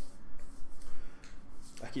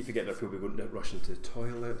 I keep forgetting that people going to rush into the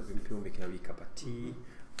toilet, people making a wee cup of tea.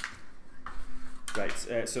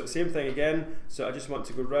 Right, so same thing again. So I just want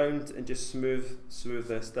to go round and just smooth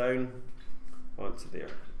this down onto there.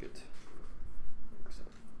 Good.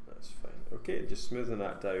 That's fine. Okay, just smoothing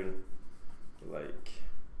that down like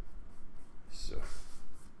so.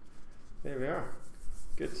 There we are.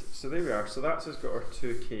 Good. So there we are. So that's just got our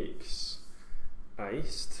two cakes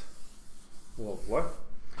iced. Lovely.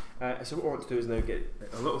 So what I want to do is now get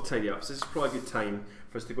a little tidy up. So this is probably a good time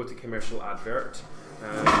for us to go to commercial advert.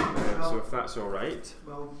 So if that's all right.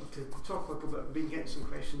 Well, to talk a little bit, I've been getting some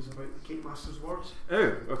questions about the Cake Masters Awards.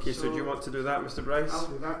 Oh, okay. So do you want to do that, Mr. Bryce? I'll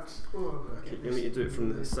do that. Oh, Okay, you need to do it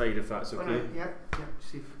from the side if that's okay. Right, yeah,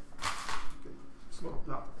 see if swap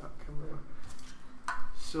that camera.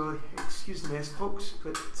 So, excuse the mess, folks,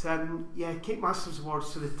 but yeah, Cake Masters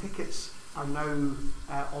Awards, so the tickets are now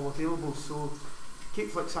all available. So,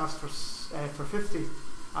 Cakeflix asked for 50,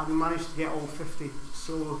 and we managed to get all 50.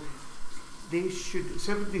 So,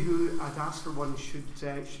 so everybody who had asked for one should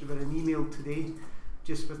have had an email today,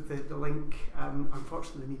 just with the link.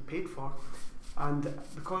 Unfortunately, they need paid for. And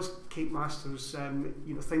because Cake Masters,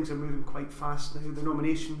 things are moving quite fast now. The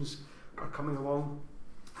nominations are coming along.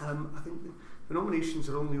 I think the nominations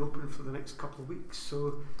are only open for the next couple of weeks,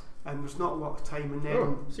 so there's not a lot of time. And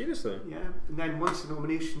then, seriously? Yeah, and then once the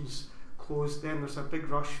nominations close, then there's a big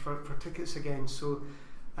rush for tickets again. So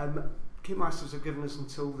Cake Masters have given us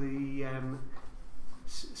until the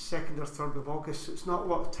 2nd or 3rd of August, so it's not a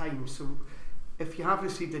lot of time. So if you have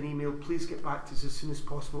received an email, please get back to us as soon as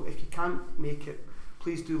possible. If you can't make it,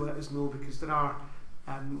 please do let us know, because there are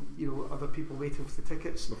other people waiting for the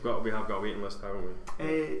tickets. We have got a waiting list, haven't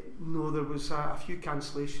we? No, there was a few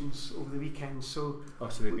cancellations over the weekend. So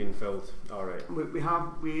so they've been filled. All right. We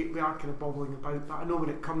are kind of bobbling about, but I know when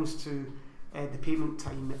it comes to the payment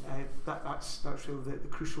time, that's really the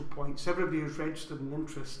crucial point. So everybody who's registered an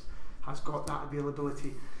interest has got that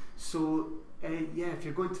availability. So yeah, if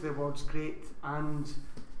you're going to the awards, great, and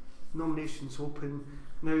nominations open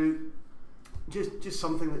now. Just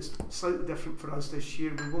something that's slightly different for us this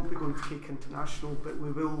year. We won't be going to Cake International, but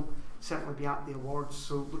we will certainly be at the awards.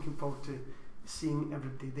 So looking forward to seeing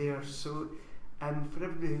everybody there. So for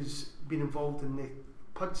everybody who's been involved in the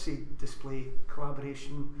Pudsey display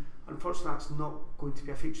collaboration, unfortunately that's not going to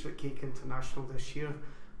be a feature at Cake International this year.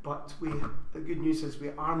 But the good news is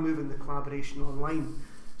we are moving the collaboration online.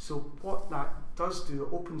 So what that does do,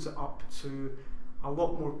 it opens it up to a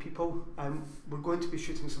lot more people. We're going to be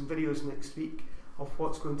shooting some videos next week of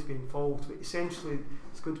what's going to be involved, but essentially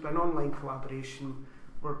it's going to be an online collaboration.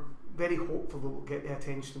 We're very hopeful that we'll get the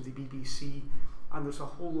attention of the BBC, and there's a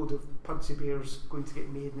whole load of Pudsey bears going to get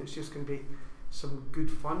made, and it's just going to be some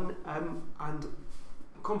good fun. And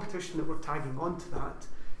the competition that we're tagging on to that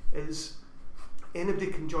is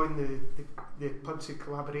anybody can join the Pudsey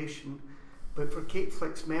collaboration, But for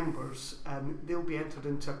Cakeflix members, they'll be entered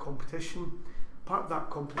into a competition. Part of that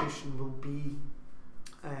competition will be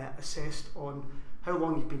assessed on how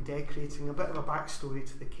long you've been decorating, a bit of a backstory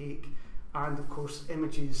to the cake, and of course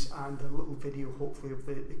images and a little video hopefully of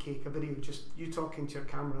the cake, a video just you talking to your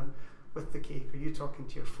camera with the cake or you talking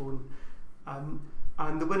to your phone.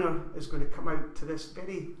 And the winner is going to come out to this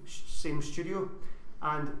very same studio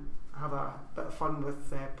and have a bit of fun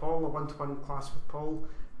with Paul, a one-to-one class with Paul,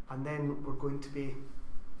 and then we're going to be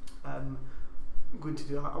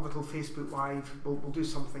do a little Facebook Live. We'll do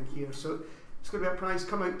something here. So it's going to be a prize.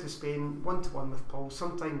 Come out to Spain, one-to-one with Paul,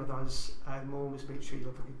 sometime with us, and we'll always make sure you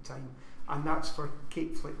have a good time. And that's for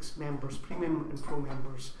Cakeflix members, Premium and Pro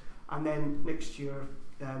members. And then next year,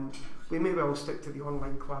 we may well stick to the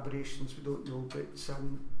online collaborations, we don't know, but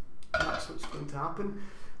that's what's going to happen.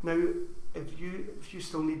 Now, if you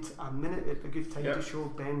still need a minute, it's a good time to show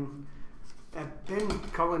Ben. Ben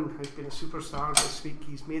Cullen has been a superstar this week.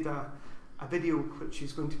 He's made a video which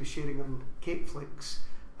he's going to be sharing on Cakeflix,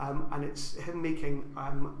 and it's him making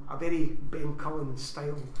a very Ben Cullen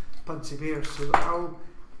style Pudsey Bear. So I'll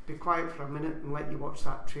be quiet for a minute and let you watch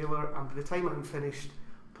that trailer, and by the time I'm finished,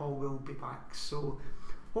 Paul will be back. So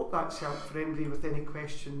hope that's helped for anybody with any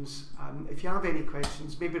questions. If you have any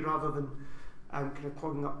questions, maybe rather than kind of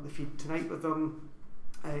clogging up the feed tonight with them,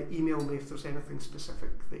 email me if there's anything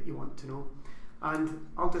specific that you want to know. And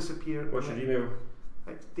I'll disappear. What's your email?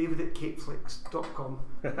 It's david@cakeflix.com.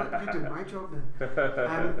 You're doing my job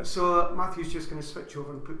now. So Matthew's just going to switch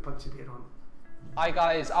over and put Pudsey Bear on. Hi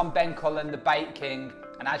guys, I'm Ben Cullen, the Bake King,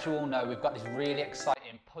 and as you all know, we've got this really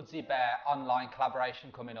exciting Pudsey Bear online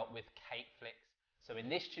collaboration coming up with Cakeflix. So in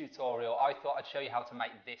this tutorial, I thought I'd show you how to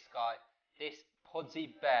make this guy, this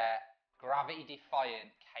Pudsey Bear gravity-defying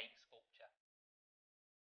cake sculpture.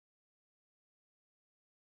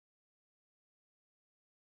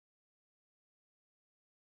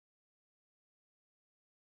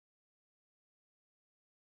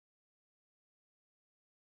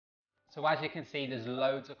 So as you can see, there's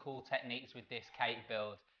loads of cool techniques with this cake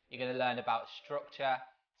build. You're going to learn about structure,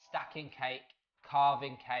 stacking cake,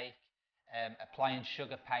 carving cake, applying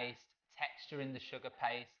sugar paste, texturing the sugar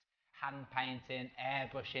paste, hand painting,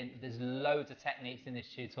 airbrushing. There's loads of techniques in this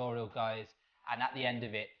tutorial, guys, and at the end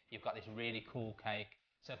of it you've got this really cool cake.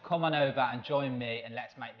 So come on over and join me and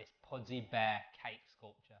let's make this Pudsey Bear cake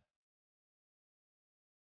sculpture.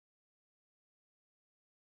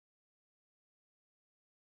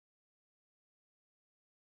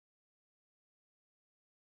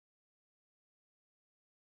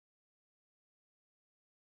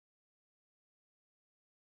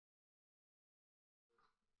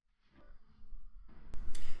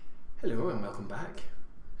 Hello and welcome back.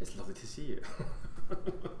 It's lovely to see you.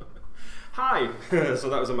 Hi! So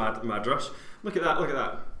that was a mad rush. Look at that, look at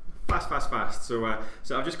that. Fast. So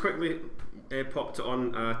I've just quickly popped it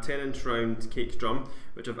on a 10-inch round cake drum,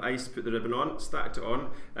 which I've iced, put the ribbon on, stacked it on.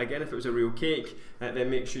 Again, if it was a real cake, then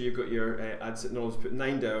make sure you've got your knowledge, put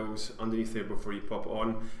 9 dowels underneath there before you pop it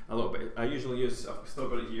on. A little bit, I usually use, I've still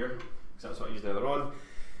got it here, because that's what I used earlier on.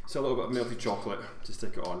 So a little bit of melted chocolate to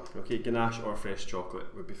stick it on. Okay, ganache or fresh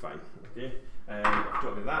chocolate would be fine. Okay, I've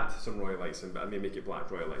got that, some royal icing, but I may make it black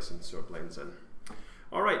royal icing so it blends in.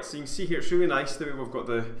 Alright, so you can see here it's really nice the way we've got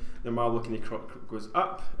the marble kind of goes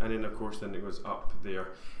up, and then of course then it goes up there.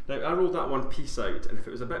 Now I rolled that one piece out, and if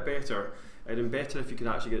it was a bit better, it'd been better if you could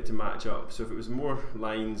actually get it to match up. So if it was more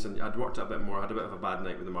lines and I'd worked it a bit more, I had a bit of a bad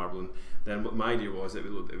night with the marbling, then what my idea was it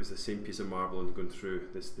was the same piece of marble and going through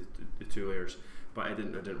the 2 layers. But it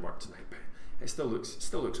didn't work tonight. But it still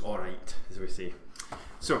looks all right, as we say.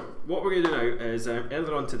 So what we're going to do now is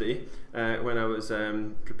earlier on today, when I was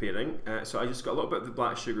preparing, so I just got a little bit of the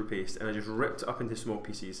black sugar paste and I just ripped it up into small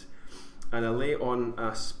pieces, and I lay it on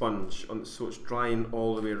a sponge so it's drying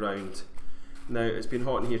all the way around. Now it's been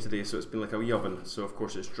hot in here today, so it's been like a wee oven. So of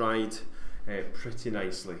course it's dried pretty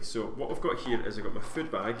nicely. So what we've got here is I've got my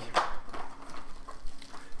food bag.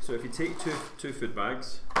 So if you take two food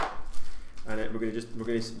bags. And we're going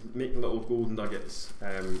to make little golden nuggets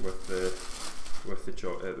with the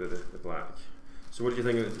black. So what do you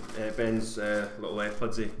think of Ben's little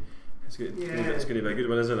Pudsey? It's going to be a good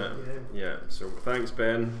one, isn't it? Yeah. So thanks,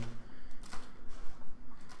 Ben.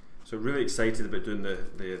 So really excited about doing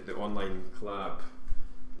the online collab.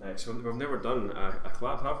 So we've never done a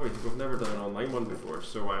collab, have we? We've never done an online one before.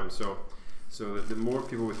 So the more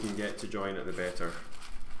people we can get to join it, the better.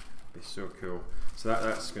 It'll be so cool. So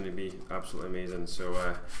that's going to be absolutely amazing. So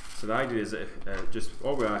the idea is that just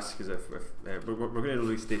all we ask is if we're going to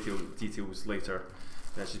release details later.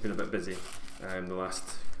 She's been a bit busy the last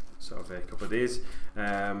sort of couple of days.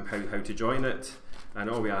 How to join it, and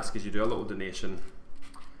all we ask is you do a little donation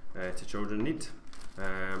to Children in Need,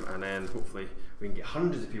 and then hopefully we can get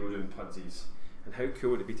hundreds of people doing Pudsies. And how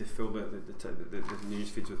cool would it be to fill the news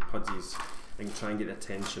feeds with Pudsies and try and get the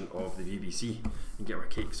attention of the BBC and get our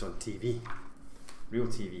cakes on TV, real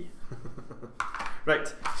TV.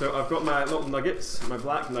 Right, so I've got my little nuggets, my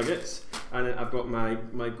black nuggets, and then I've got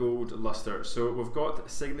my gold luster. So we've got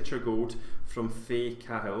signature gold from Faye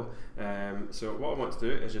Cahill. So what I want to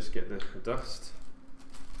do is just get the dust.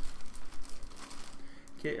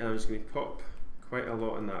 Okay, and I'm just going to pop quite a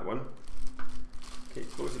lot in that one. Okay,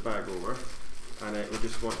 close the bag over, and we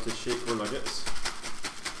just want to shake our nuggets.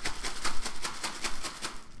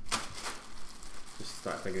 Just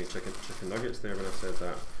start thinking of chicken nuggets there when I said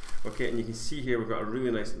that. Okay, and you can see here we've got a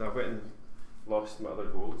really nice. I've went and lost my other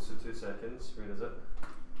gold, so 2 seconds. Where is it?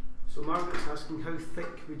 So Margaret's asking, how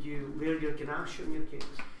thick would you layer your ganache on your cakes?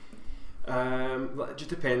 It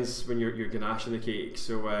just depends when you're ganaching the cake.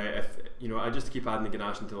 So if you know, I just keep adding the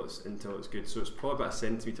ganache until it's good. So it's probably about 1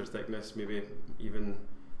 centimetre thickness, maybe even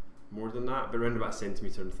more than that, but around about 1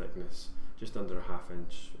 centimetre in thickness, just under a 1/2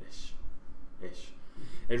 inch ish.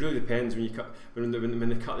 It really depends when you cut when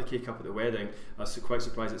they cut the cake up at the wedding. I was quite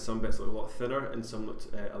surprised that some bits look a lot thinner and some looked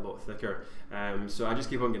a lot thicker. So I just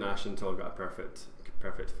keep on ganaching until I've got a perfect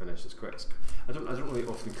finish. I don't really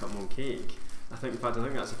often cut my own cake. I think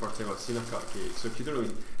that's the first time I've seen a cut cake. So if you don't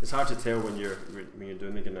really, it's hard to tell when you're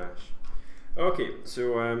doing the ganache. Okay,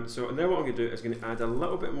 so now what I'm going to do is going to add a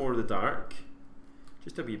little bit more of the dark,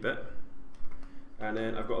 just a wee bit, and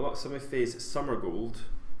then I've got some of Faye's Summer Gold.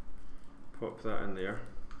 Pop that in there,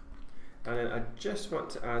 and then I just want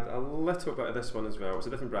to add a little bit of this one as well. It's a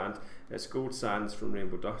different brand. It's Gold Sands from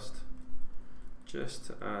Rainbow Dust. Just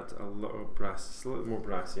to add a little more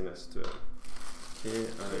brassiness to it. Okay,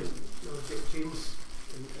 James,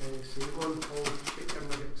 say one, Paul, shake your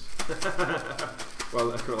nuggets.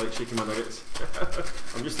 Well, I quite like shaking my nuggets.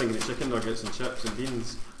 I'm just thinking of chicken nuggets and chips and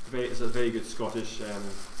beans. It's a very good Scottish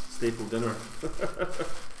staple dinner.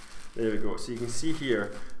 There we go. So you can see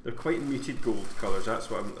here, they're quite muted gold colours. That's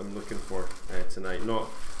what I'm looking for tonight. Not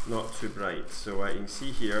too bright. So you can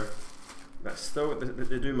see here, that's still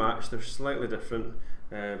they do match. They're slightly different,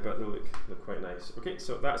 but they look quite nice. Okay,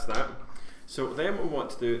 so that's that. So then what we want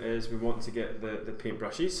to do is we want to get the paint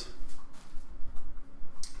brushes.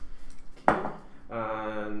 Okay,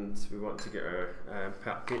 and we want to get our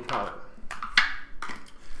paint palette.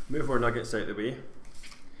 Move our nuggets out of the way,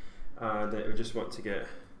 and we just want to get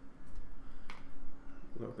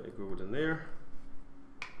a little bit of gold in there.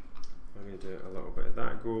 I'm going to do a little bit of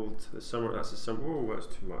that gold. That's the summer. Oh, that's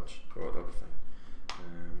too much. Oh, that'll be fine.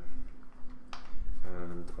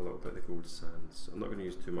 And a little bit of the Gold Sands. I'm not going to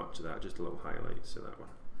use too much of that, just a little highlights of that one.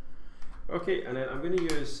 Okay, and then I'm going to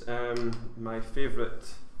use my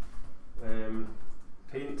favourite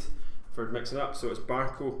paint for mixing up. So it's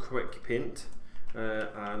Barco Quick Paint,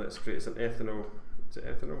 and it's great. It's an ethanol. Is it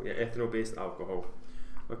ethanol? Yeah, ethanol-based alcohol.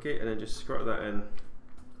 Okay, and then just squirt that in.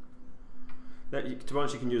 Now, to be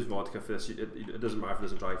honest, you can use vodka for this. It doesn't matter if it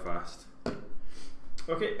doesn't dry fast.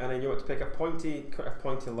 Okay, and then you want to pick a pointy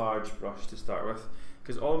large brush to start with,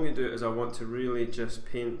 because all I'm going to do is I want to really just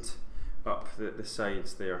paint up the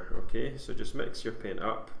sides there. Okay, so just mix your paint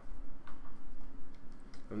up.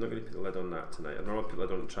 I'm not going to put the lid on that tonight. I normally put the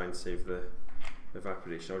lid on to try and save the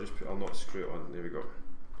evaporation. I'll not screw it on. There we go.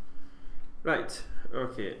 Right.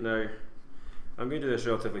 Okay. Now I'm going to do this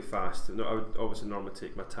relatively fast. I would obviously normally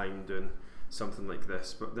take my time doing something like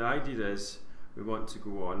this, but the idea is we want to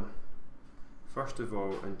go on first of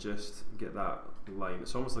all and just get that line.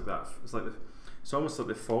 It's almost like that. It's almost like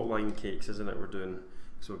the fault line cakes, isn't it? We're doing,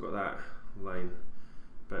 so we've got that line,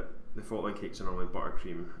 but the fault line cakes are normally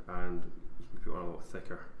buttercream, and you can put on a lot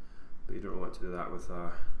thicker, but you don't want to do that with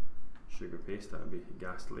a sugar paste. That would be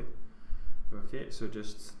ghastly. Okay, so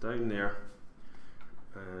just down there,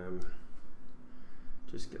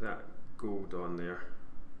 just get that gold on there.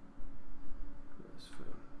 That's fine.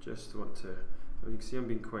 Just want to, you can see I'm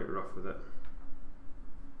being quite rough with it.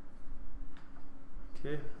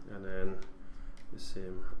 Okay, and then the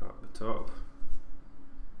same up the top.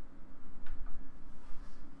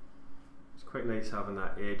 It's quite nice having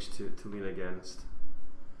that edge to lean against.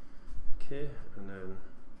 Okay, and then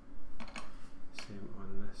same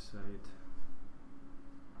on this side.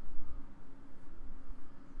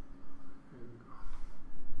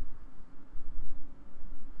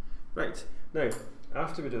 Right, now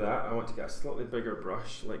after we do that, I want to get a slightly bigger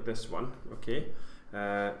brush like this one, okay,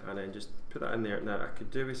 and then just put that in there. Now I could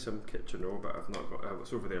do with some kitchen roll, but I've not got,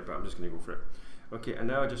 it's over there, but I'm just going to go for it. Okay, and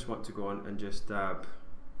now I just want to go on and just dab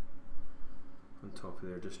on top of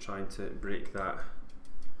there, just trying to break that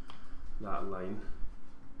line.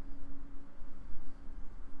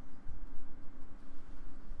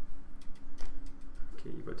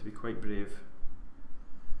 Okay, you've got to be quite brave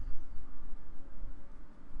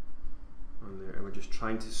on there, and we're just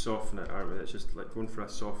trying to soften it, aren't we? It's just like going for a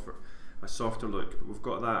softer look. But we've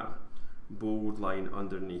got that bold line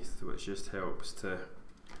underneath, which just helps to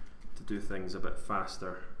do things a bit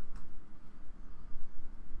faster.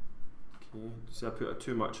 Okay, see I put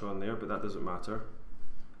too much on there, but that doesn't matter.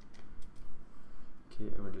 Okay,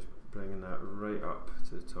 and we're just bringing that right up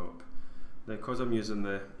to the top. Now, because I'm using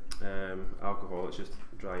the alcohol, it's just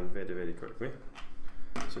drying very, very quickly.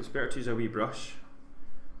 So it's better to use a wee brush,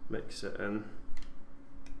 mix it in.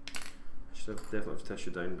 I should have definitely have tissue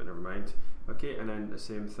down, but never mind. Okay, and then the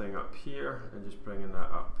same thing up here, and just bringing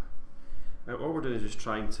that up. Now all we're doing is just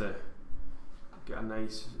trying to get a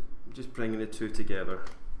nice, just bringing the two together.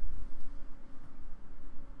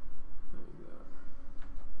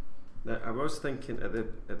 Now I was thinking at the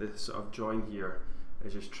sort of join here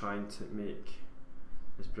is just trying to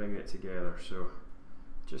bring it together. So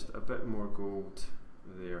just a bit more gold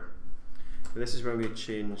there. And this is where I'm going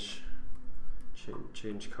to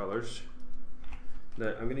change colours.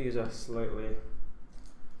 Now I'm going to use a slightly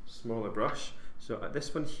smaller brush. So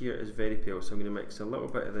this one here is very pale, so I'm going to mix a little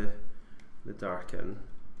bit of the dark in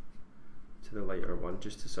to the lighter one,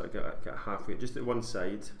 just to sort of get halfway, just at one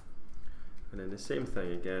side, and then the same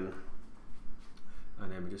thing again,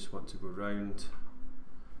 and then we just want to go round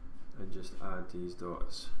and just add these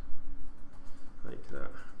dots like that.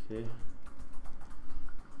 Okay.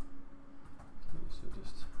 So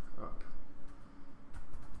just up.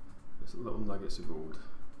 Just little nuggets of gold.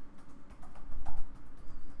 There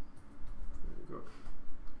we go.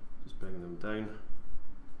 Just bringing them down.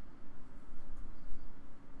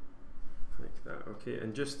 Like that. Okay,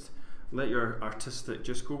 and just let your artistic,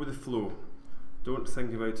 just go with the flow. Don't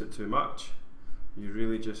think about it too much. You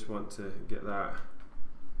really just want to get that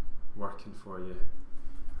working for you.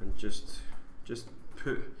 And just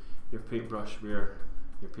put your paintbrush where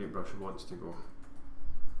your paintbrush wants to go,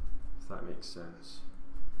 if that makes sense.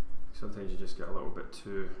 Sometimes you just get a little bit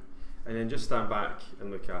too, and then just stand back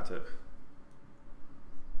and look at it.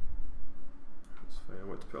 That's fine. I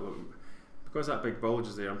want to put a little, because that big bulge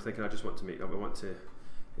is there, I'm thinking I just want to make up, I want to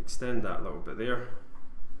extend that a little bit there.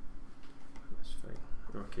 That's fine.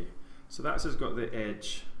 Okay, so that's just got the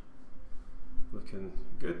edge looking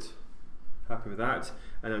good. Happy with that.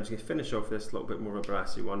 And I'm just going to finish off this little bit more of a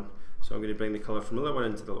brassy one. So I'm going to bring the colour from the little one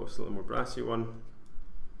into the little more brassy one.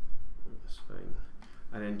 That's fine.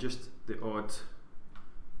 And then just the odd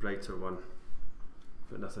brighter one,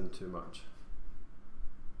 but nothing too much.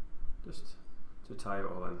 Just to tie it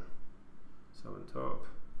all in. Some on top,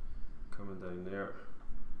 coming down there.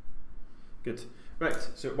 Good. Right,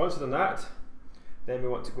 so once we've done that, then we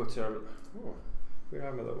want to go to our, oh, where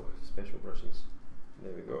are my little special brushes?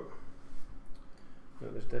 There we go. No,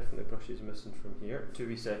 there's definitely brushes missing from here. 2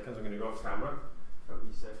 wee seconds, I'm going to go off camera. A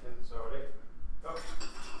wee second, sorry. Oh.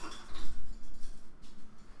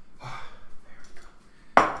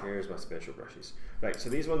 There we go. Here's my special brushes. Right, so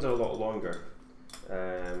these ones are a lot longer.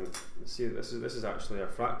 See, this is actually a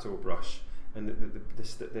fractal brush, and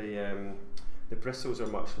the bristles are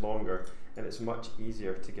much longer, and it's much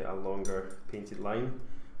easier to get a longer painted line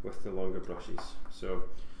with the longer brushes. So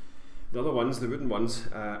the other ones, the wooden ones,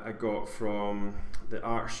 I got from the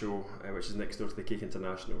art show, which is next door to the Cake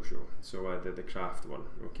International show. So the craft one,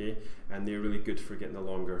 okay, and they're really good for getting the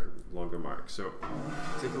longer marks. So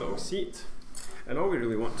take a little seat, and all we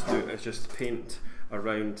really want to do is just paint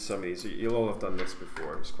around some of these. You'll all have done this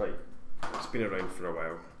before. It's been around for a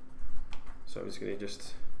while. So I'm just going to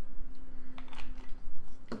just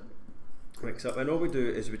mix up, and all we do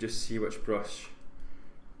is we just see which brush.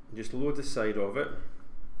 Just load the side of it.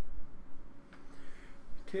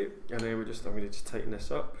 Okay, and then I'm going to just tighten this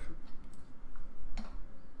up,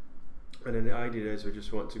 and then the idea is we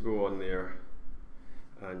just want to go on there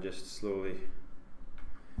and just slowly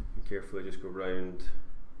and carefully just go round.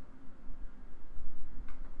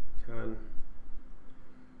 And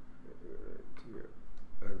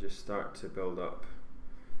just start to build up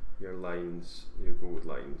your lines, your gold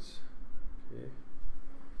lines. Okay,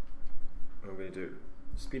 I'm going to do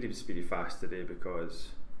speedy fast today because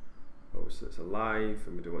obviously it's alive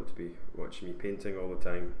and we don't want to be watching me painting all the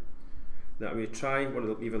time. Now I'm going to try one of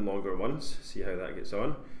the even longer ones, see how that gets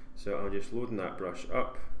on. So I'm just loading that brush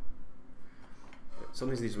up.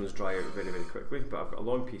 Sometimes these ones dry out very, very quickly, but I've got a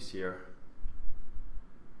long piece here.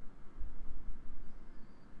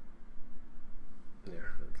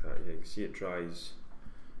 There, like that. Yeah, you can see it dries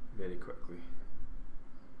very quickly.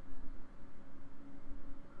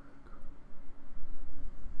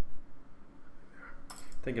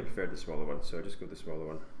 I think I preferred the smaller one, so I'll just go with the smaller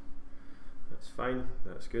one. That's fine,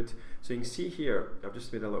 that's good. So you can see here, I've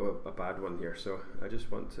just made a bad one here, so I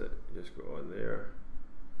just want to just go on there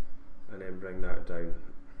and then bring that down.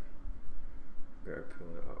 Better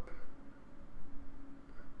pulling it up.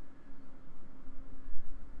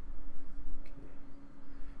 Okay.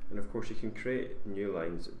 And of course you can create new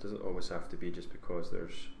lines. It doesn't always have to be just because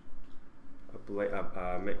there's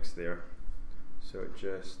a mix there. So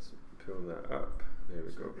just pulling that up. There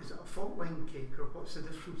we go. Is it a fault line cake, or what's the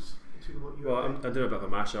difference between what you're Well, I'm doing a bit of a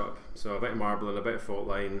mashup. So a bit of marbling, a bit of fault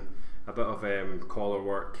line, a bit of collar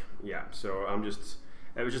work. Yeah. So I just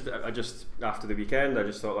after the weekend, I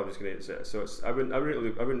just thought I was going to it. So I wouldn't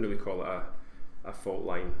really call it a fault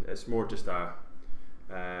line. It's more just a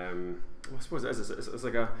well, I suppose it is. It's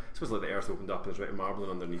like I suppose like the earth opened up and there's a bit of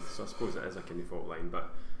marbling underneath. So I suppose it is a kind of fault line. But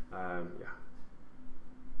yeah.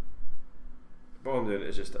 What I'm doing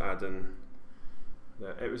is just adding.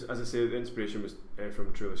 It was, as I say, the inspiration was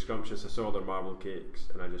from Truly Scrumptious. I saw their marble cakes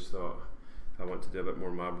and I just thought I want to do a bit more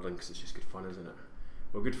marbling because it's just good fun, isn't it?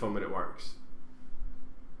 Well, good fun when it works.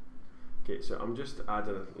 Okay, so I'm just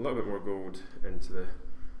adding a little bit more gold into the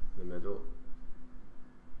middle.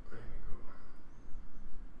 There we go.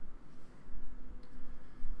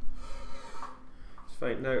 It's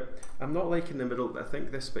fine. Now, I'm not liking the middle. I think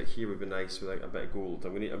this bit here would be nice with like a bit of gold.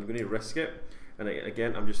 I'm going to risk it. And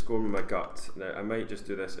again, I'm just going with my gut. Now, I might just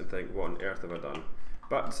do this and think, what on earth have I done?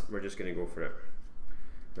 But we're just going to go for it.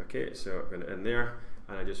 Okay, so I'm going to in there,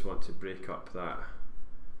 and I just want to break up that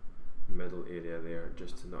middle area there,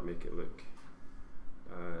 just to not make it look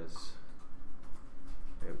as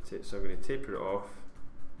empty. So I'm going to taper it off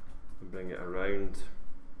and bring it around.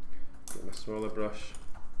 Get my smaller brush.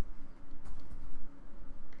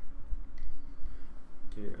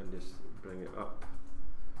 Okay, and just bring it up.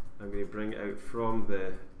 I'm going to bring it out from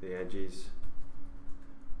the edges,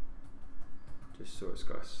 just so it's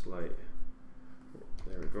got a slight,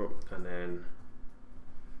 there we go, and then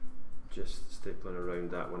just stapling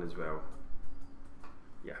around that one as well.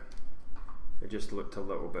 Yeah, it just looked a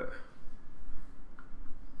little bit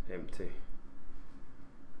empty,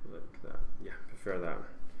 like that. Yeah, prefer that.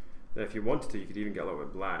 Now if you wanted to, you could even get a little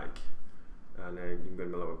bit black, and then you can go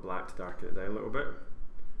in a little bit black to darken it down a little bit.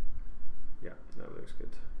 Yeah, that looks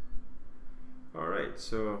good. Alright,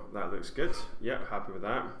 so that looks good. Yeah, happy with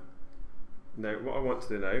that. Now what I want to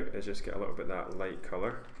do now is just get a little bit of that light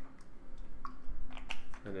colour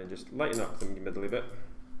and then just lighten up the middle bit.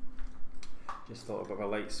 Just a little bit of a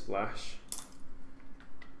light splash.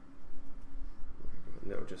 And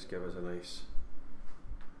that'll just give us a nice,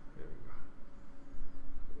 there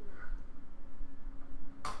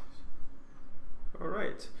we go.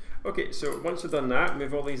 Alright, okay, so once we've done that,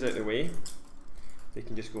 move all these out of the way. They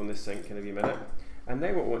can just go in the sink in a wee minute. And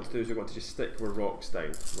now what we want to do is we want to just stick our rocks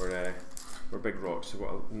down. We're big rocks. So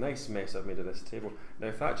what a nice mess I've made of this table. Now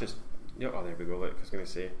if that just, you know, oh there we go, look, I was going to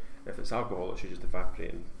say, if it's alcohol it should just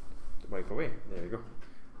evaporate and wipe away. There you go.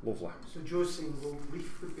 Lovely. So Joe's saying gold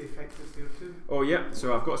leaf would be effective there too? Oh yeah,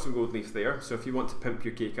 so I've got some gold leaf there. So if you want to pimp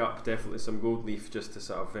your cake up, definitely some gold leaf just to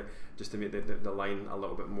sort of, just to make the line a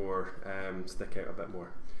little bit more, stick out a bit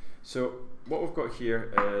more. So what we've got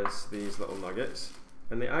here is these little nuggets.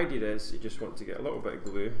 And the idea is you just want to get a little bit of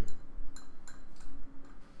glue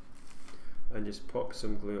and just pop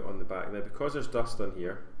some glue on the back. Now because there's dust on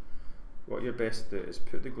here, what you're best to do is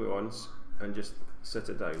put the glue on and just sit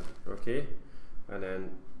it down, okay? And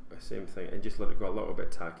then the same thing, and just let it go a little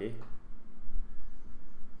bit tacky.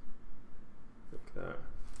 Like that.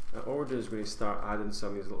 And all we're doing is going to start adding some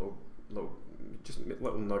of these little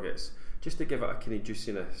nuggets, just to give it a kind of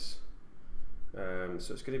juiciness.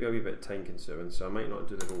 So it's going to be a wee bit time consuming, so I might not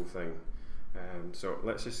do the whole thing. So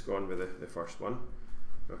let's just go on with the first one.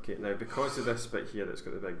 Okay, now because of this bit here that's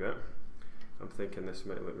got the big bit, I'm thinking this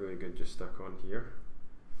might look really good just stuck on here.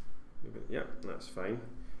 Maybe, yeah, that's fine.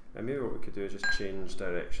 And maybe what we could do is just change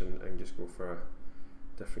direction and just go for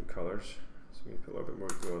different colours. So maybe put a little bit more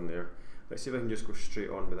glue on there. Let's see if I can just go straight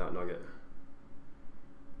on with that nugget.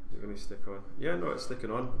 Is it going to stick on? Yeah, no, it's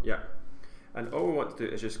sticking on. Yeah. And all we want to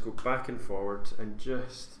do is just go back and forward and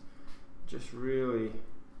just really,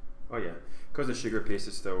 oh yeah, because the sugar paste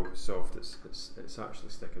is still soft, it's actually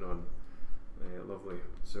sticking on. Lovely.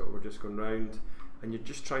 So we're just going round, and you're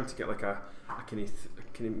just trying to get like a kind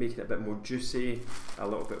of make it a bit more juicy, a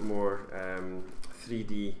little bit more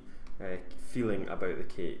 3D feeling about the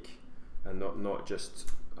cake, and not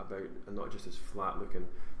just as flat looking.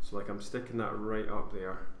 So like I'm sticking that right up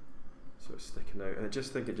there. So it's sticking out, and I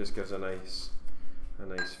just think it just gives a nice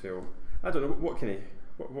feel. I don't know what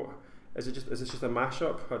is it? Is this just a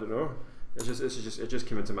mashup? I don't know. It just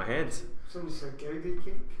came into my head. Somebody said Gaudi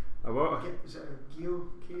cake. A what? Is it a geo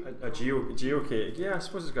cake? A geo cake. Yeah, I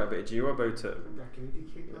suppose it's got a bit of geo about it. Maybe a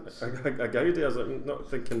Gaudi cake. That's A Gaudi. I was like, not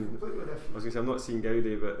thinking. completely I was different. going to say I'm not seeing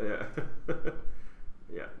Gaudi, but yeah.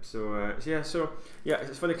 Yeah. So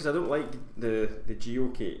it's funny because I don't like the geo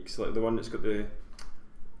cakes, like the one that's got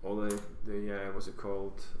all the what's it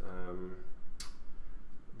called,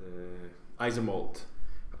 the isomalt.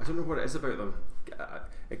 I don't know what it is about them.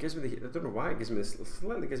 It gives me I don't know why it gives me this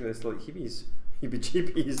slightly heebie-jeebies.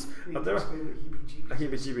 I've never a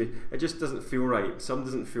heebie-jeebie. It just doesn't feel right. Something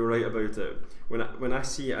doesn't feel right about it. When I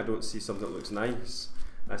see it, I don't see something that looks nice.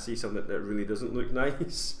 I see something that really doesn't look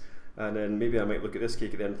nice. And then maybe I might look at this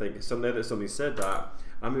cake and then think, now that somebody said that,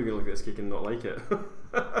 I'm maybe going to look at this cake and not like it.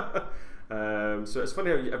 So it's funny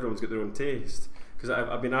how everyone's got their own taste. Because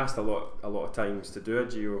I've been asked a lot of times to do a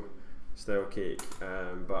geo style cake,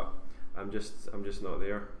 but I'm just not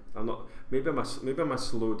there. I'm not. Maybe I'm a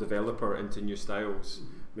slow developer into new styles.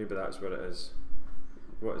 Maybe that's what it is.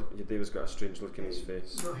 David's got a strange look in his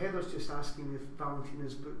face. No, Heather's just asking if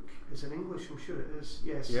Valentina's book is in English. I'm sure it is.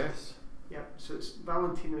 Yes. Yes. Yep. So it's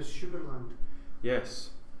Valentina's Sugarland. Yes.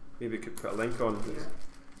 Maybe we could put a link on. Yeah.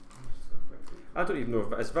 I don't even know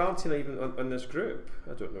if is Valentina even on this group.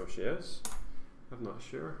 I don't know if she is. I'm not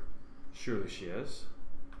sure. Surely she is.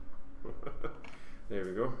 There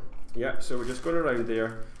we go. Yeah, so we're just going around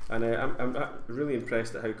there, and I'm really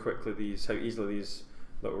impressed at how easily these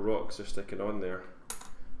little rocks are sticking on there.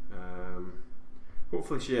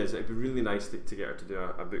 Hopefully she is. It'd be really nice to get her to do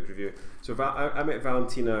a book review. So I met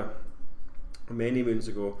Valentina many moons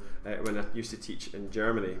ago when I used to teach in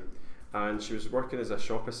Germany, and she was working as a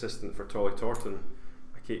shop assistant for Tolly Torton,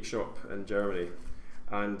 a cake shop in Germany.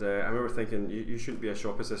 And I remember thinking, you shouldn't be a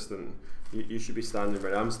shop assistant. You should be standing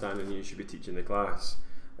where I'm standing. You should be teaching the class.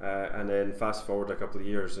 And then fast forward a couple of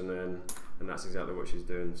years, and that's exactly what she's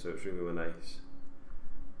doing. So it's really, really nice.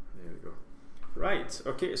 There we go. Right.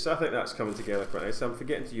 Okay. So I think that's coming together quite nice. I'm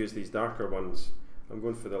forgetting to use these darker ones. I'm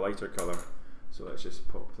going for the lighter colour. So let's just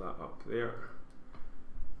pop that up there.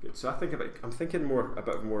 Good. So I'm thinking a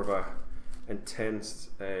bit more of a intense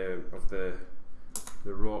of the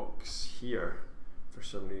rocks here. For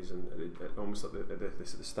some reason, almost like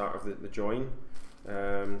the start of the join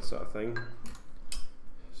sort of thing.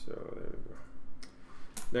 So there we go.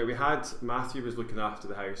 Now we had Matthew was looking after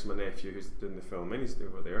the house, my nephew who's doing the filming, he's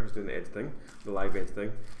over there, he's doing the editing, the live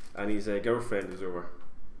editing, and his girlfriend is over.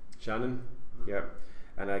 Shannon, yeah.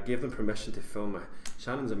 And I gave them permission to film it.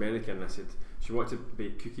 Shannon's American, and I said she wanted to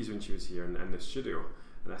bake cookies when she was here in the studio.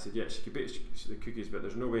 And I said, yeah, she could bake the cookies, but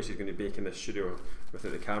there's no way she's going to bake in this studio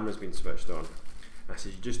without the cameras being switched on. I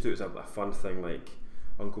said, you just do it as a fun thing, like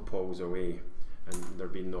Uncle Paul's away and they're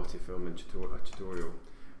being naughty filming a tutorial.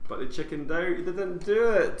 But the chicken dough, he didn't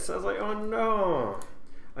do it. So I was like, oh no.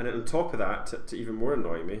 And then on top of that, to even more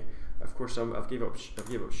annoy me, of course I've gave up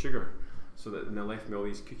sugar, so that and they left me all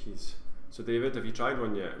these cookies. So David, have you tried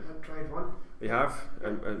one yet? I've tried one. You have?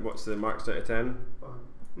 And what's the marks out of 10?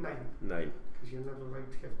 9. 9. Because you're never allowed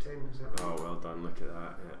to give 10, is that right? Oh, well done, look at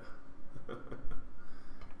that, yeah.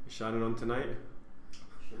 Is Shannon on tonight?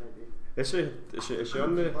 Is she on is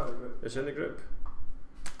she in the group?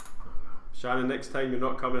 Shannon, next time you're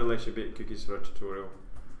not coming unless you bake cookies for a tutorial.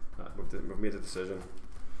 We've made a decision.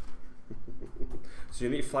 So you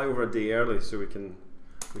need to fly over a day early so we can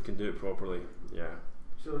do it properly. Yeah.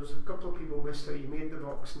 So there's a couple of people missed out. You made the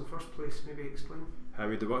rocks in the first place. Maybe explain. How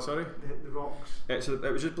we did what? Sorry. The rocks. So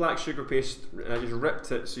it was just black sugar paste, and I just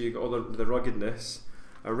ripped it so you got all the ruggedness.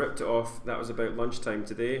 I ripped it off. That was about lunchtime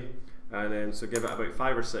today. And then so give it about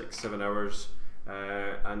 5 or 6, 7 hours,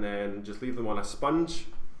 and then just leave them on a sponge.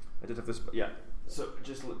 I did have this, yeah. So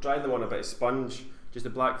just dry them on a bit of sponge, just a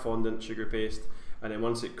black fondant sugar paste, and then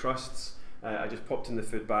once it crusts, I just popped in the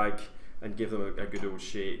food bag and give them a good old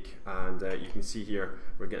shake. And you can see here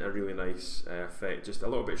we're getting a really nice effect. Just a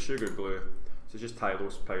little bit of sugar glue, so just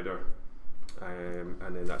Tylose powder,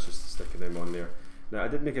 and then that's just sticking them on there. Now I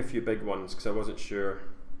did make a few big ones because I wasn't sure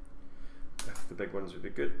if the big ones would be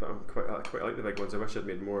good, but I quite like the big ones. I wish I'd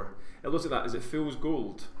made more. It looks like that. Is it Fool's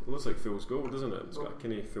Gold? It looks like Fool's Gold, doesn't it? It's got a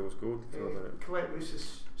kind of Fool's Gold feel in it. Colette was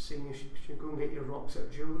just saying you should go and get your rocks at a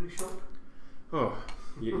jewellery shop. Oh,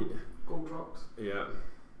 Gold rocks. Yeah.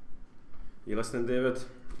 You listening, David?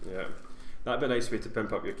 Yeah. That'd be a nice way to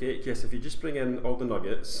pimp up your cake. Yes, if you just bring in all the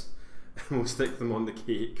nuggets, we'll stick them on the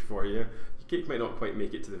cake for you. Your cake might not quite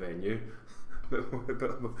make it to the venue, but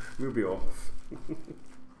we'll be off.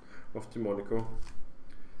 Off to Monaco.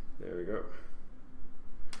 There we go.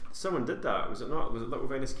 Someone did that, was it not? Was it Little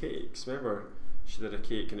Venice Cakes? Remember, she did a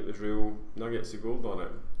cake and it was real nuggets of gold on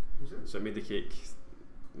it. Was it? So it made the cake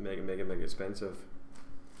mega expensive.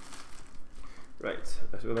 Right,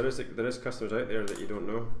 so there is customers out there that you don't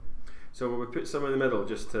know. So we'll put some in the middle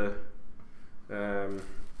just to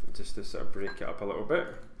sort of break it up a little bit,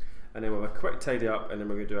 and then we'll have a quick tidy up, and then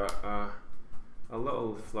we're going to do a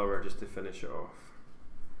little flower just to finish it off.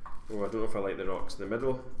 Oh, I don't know if I like the rocks in the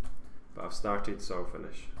middle, but I've started, so I'll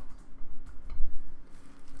finish.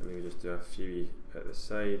 And then we just do a few at the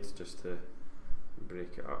side just to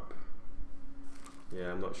break it up.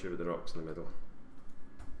 Yeah, I'm not sure with the rocks in the middle.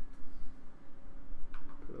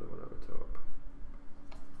 Put the other one at the top.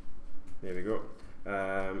 There we go.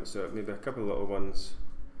 So maybe a couple of little ones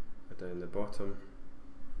down the bottom.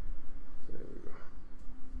 There we go.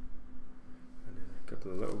 And then a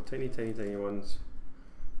couple of little tiny ones.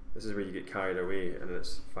 This is where you get carried away, and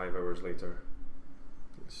it's 5 hours later.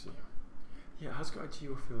 Let's see. Yeah, it has got a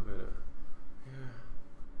geo feel about it. Yeah.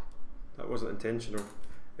 That wasn't intentional.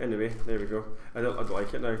 Anyway, there we go. I don't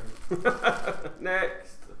like it now.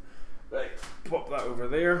 Next. Right, pop that over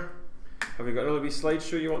there. Have we got another wee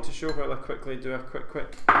slideshow you want to show while I quickly do a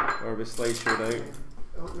quick, or we slideshowed out?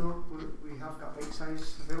 Oh no, we have got bite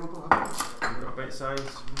size available, have we? You've got bite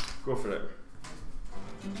size? Go for it.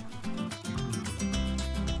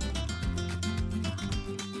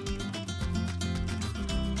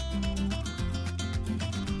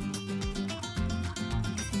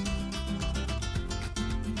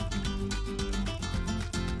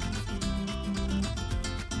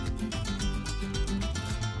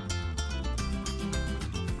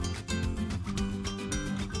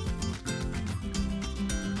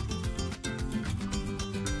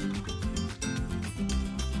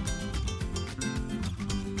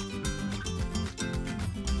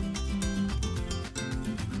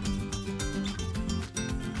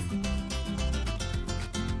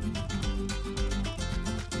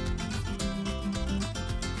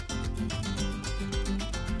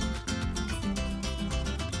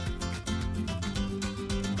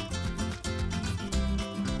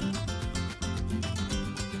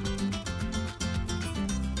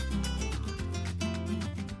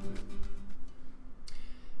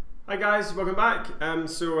 Hi guys, welcome back.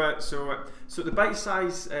 So the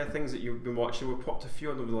bite-size things that you've been watching, we've popped a few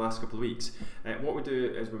on over the last couple of weeks. What we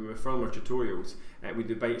do is when we film our tutorials, we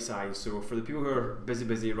do bite-size. So for the people who are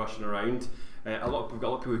busy rushing around, we've got a lot of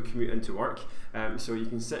people who commute into work. So you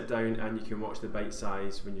can sit down and you can watch the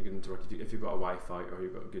bite-size when you get into work if you've got a Wi-Fi or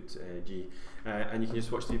you've got a good G, and you can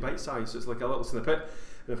just watch the bite-size. So it's like a little snippet.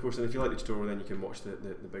 And of course, if you like the tutorial, then you can watch the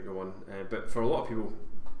bigger one. But for a lot of people,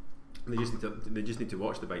 they just need to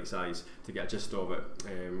watch the bite size to get a gist of it,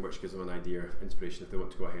 which gives them an idea, inspiration if they want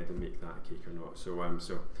to go ahead and make that cake or not. So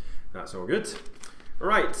that's all good. All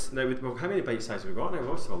right, now how many bite sizes have we got now? We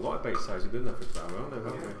must have a lot of bite sizes. We're doing that for quite a while now,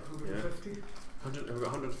 haven't we? 150. We've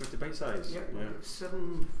got 150 bite sizes. Yeah.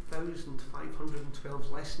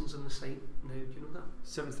 7,512 lessons on the site now. Do you know that?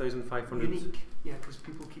 7,500. Unique. Yeah, because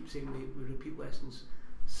people keep saying we repeat lessons.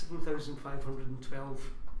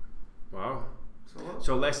 7,512. Wow.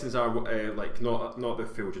 So lessons are like not the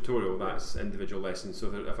full tutorial. That's individual lessons.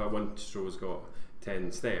 So if one tutorial's got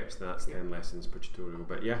 10 steps, that's 10 lessons per tutorial.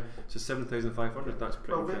 But yeah, so 7,500. That's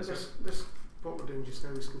pretty impressive. This what we're doing just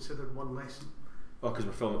now is considered one lesson. Oh, because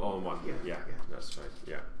we're filming it all in one. Yeah. That's right.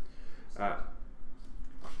 Yeah.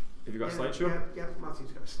 Have you got a slideshow? Yeah,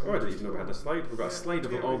 Matthew's got a slide. Oh, I didn't even know we had a slide. We've got a slide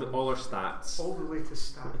of all our stats. All the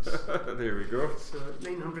latest stats. There we go. So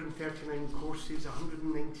 939 courses,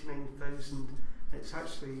 199,000. It's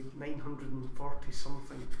actually 940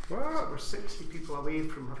 something. Wow. So we're 60 people away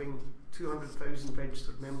from having 200,000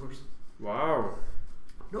 registered members. Wow.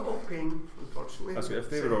 Not all paying, unfortunately. That's good. If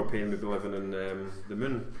they were all paying, we'd be living in the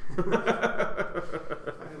moon. And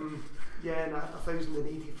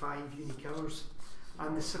 1,085 unique hours.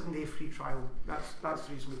 And the 7-day free trial. That's the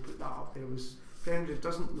reason we put that up there. Was for anyone who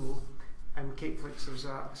doesn't know, Cakeflix, there's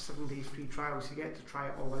a 7-day free trial, so you get to try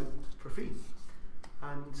it all out for free.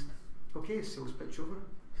 And okay, sales pitch over.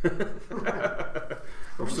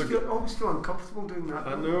 always feel uncomfortable doing that.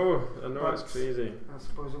 I know, it's crazy. I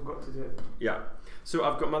suppose I've got to do it. Yeah. So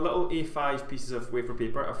I've got my little A5 pieces of wafer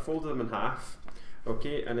paper. I've folded them in half.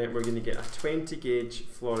 Okay, and then we're going to get a 20 gauge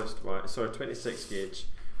florist wire. Sorry, 26 gauge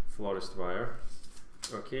florist wire.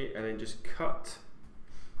 Okay, and then just cut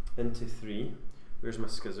into 3. Where's my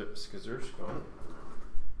scissors gone?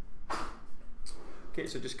 Okay,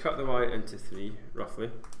 so just cut the wire into 3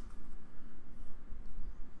 roughly.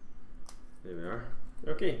 There we are.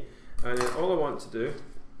 Okay, and then all I want to do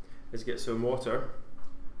is get some water.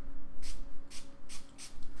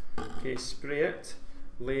 Okay, spray it,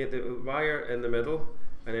 lay the wire in the middle,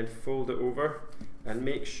 and then fold it over, and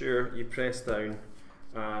make sure you press down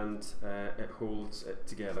and it holds it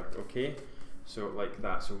together. Okay, So like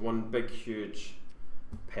that. So one big huge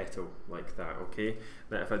petal like that. Okay.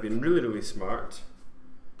 Now if I'd been really smart,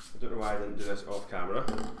 I don't know why I didn't do this off camera,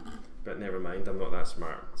 but never mind. I'm not that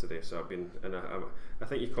smart today. So I've been in I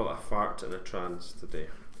think you call it a fart in a trance today.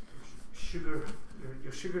 Sugar,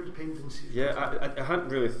 your sugar dependency. Yeah, I hadn't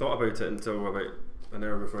really thought about it until about an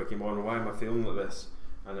hour before I came on. Why am I feeling like this?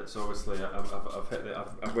 And it's obviously I've hit the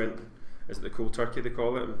I went. Is it the cold turkey they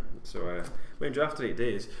call it? So went after 8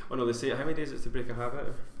 days. Oh no, they say how many days it's to break a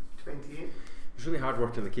habit? 28. It's really hard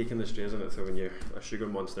work in the cake industry, isn't it? So when you're a sugar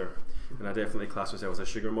monster, and I definitely class myself as a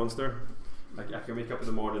sugar monster. I can wake up in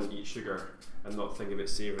the morning and eat sugar and not think of it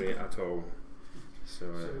savoury at all. So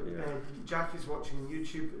yeah. Jackie's watching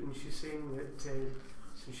YouTube and she's saying that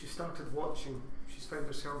since she started watching, she's found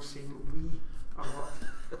herself saying "we" a lot,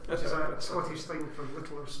 which is a Scottish thing for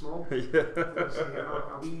little or small. Yeah.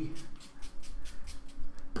 A wee.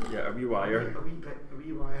 Yeah, a wee wire. A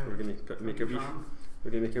wee wire. We're gonna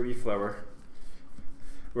make a wee flower.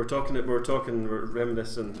 We're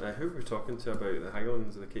reminiscing. Who were we talking to about the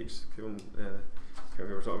Highlands, the cakes? We were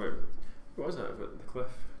talking about. What was it? About the cliff?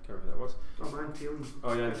 I can't remember who that was. Oh man, Taylor.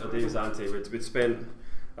 Oh yeah, David's auntie. We'd spent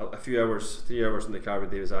a few hours, 3 hours in the car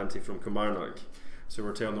with David's auntie from Kilmarnock. So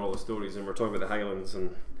we're telling her all the stories, and we're talking about the Highlands,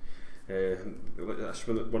 and one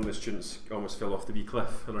of the students almost fell off the wee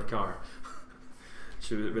cliff in her car.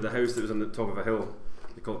 She was with a house that was on the top of a hill.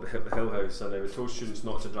 They call it the hill house, and we told students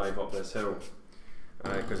not to drive up this hill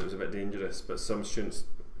because it was a bit dangerous. But some students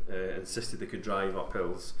insisted they could drive up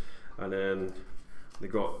hills, and then they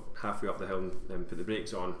got halfway up the hill and then put the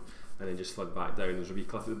brakes on, and then just slid back down. There's a wee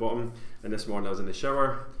cliff at the bottom. And this morning I was in the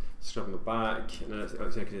shower, scrubbing my back, and then all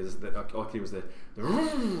I was the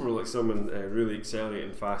like someone really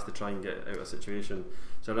accelerating fast to try and get out of a situation.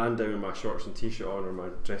 So I ran down with my shorts and t-shirt on, or my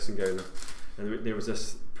dressing gown, and there was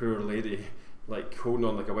this poor lady like holding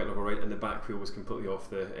on like I went over right, and the back wheel was completely off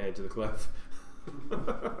the edge of the cliff.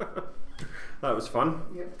 That was fun.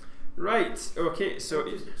 Yeah. Right, okay, so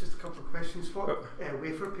just a couple of questions. What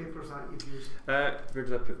wafer papers that you've used? Where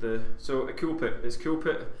did I put Coolpit. It's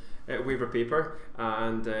Coolpit wafer paper,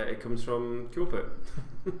 and it comes from Coolpit.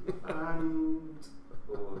 And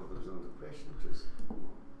there's another question.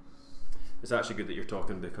 It's actually good that you're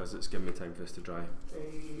talking because it's giving me time for this to dry.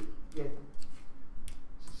 Yeah.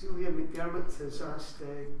 Cecilia McDermott has asked,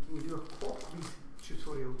 can you do a clockweed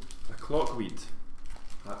tutorial? A clockweed?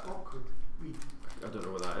 Clockweed. I don't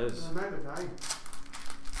know what that is. Neither would I.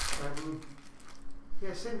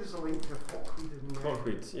 Yeah, send us a link to clockweed.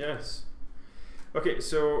 Clockweed, yes. Okay,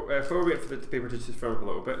 so before we wait for the paper to just firm up a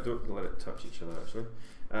little bit, don't let it touch each other actually.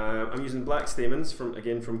 I'm using black stamens from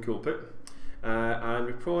Coolpit, and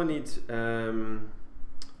we probably need.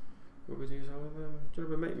 What would we use all of them? Do you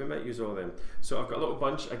know, we might use all of them. So I've got a little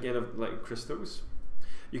bunch again of like crystals.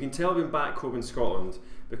 You can tell I've been back home in Scotland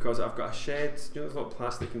because I've got a shed. You know those little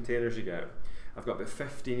plastic containers you get? I've got about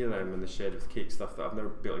 15 of them in the shed with cake stuff that I've never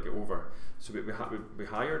been able to get over. So we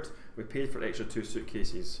paid for an extra 2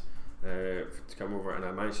 suitcases to come over, and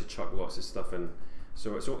I managed to chuck lots of stuff in.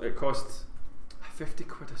 So it cost 50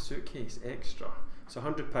 quid a suitcase extra. So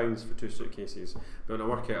 £100 for 2 suitcases. But when I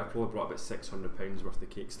work out, I probably brought about £600 worth of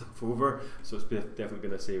cake stuff over. So it's definitely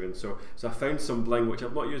been a saving. So I found some bling, which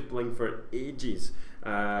I've not used bling for ages.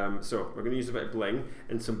 So we're going to use a bit of bling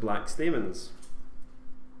and some black stamens.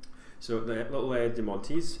 So the little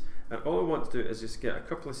Demontes. And all I want to do is just get a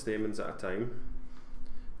couple of stamens at a time.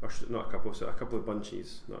 Or not a couple, so a couple of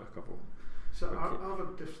bunches, not a couple. So okay. Are there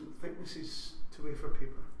different thicknesses to wafer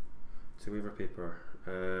paper? To wafer paper.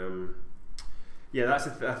 Yeah, I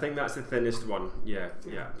think that's the thinnest one. Yeah.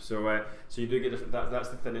 So you do get different. That's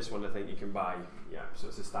the thinnest one I think you can buy. Yeah, so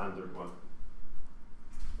it's the standard one.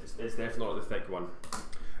 It's definitely not the thick one.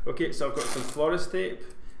 Okay, so I've got some florist tape.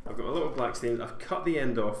 I've got a little black stamens. I've cut the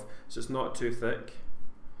end off so it's not too thick.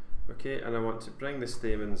 Okay, and I want to bring the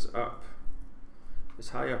stamens up as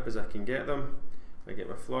high up as I can get them. I get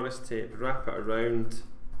my florist tape, wrap it around,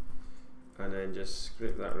 and then just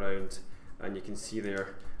scrape that around, and you can see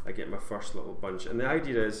there I get my first little bunch. And the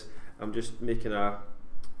idea is I'm just making a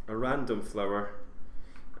random flower.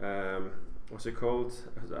 What's it called?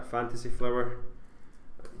 Is it a fantasy flower?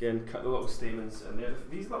 Again, cut the little stamens, and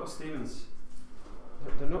these little stamens,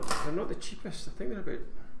 they're not the cheapest. I think they're about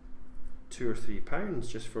 £2 or £3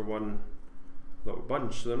 just for one little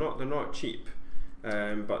bunch. So they're not cheap,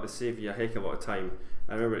 but they save you a heck of a lot of time.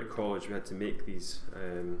 I remember at college we had to make these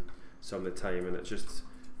some of the time, and it's just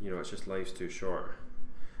life's too short.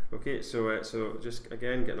 Okay, so just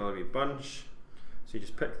again get another wee bunch. So you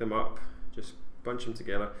just pick them up, just bunch them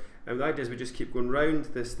together, and the idea is we just keep going round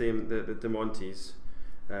this the Demontes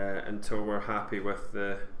until we're happy with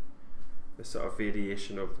the sort of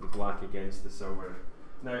variation of the black against the silver.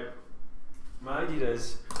 Now, my idea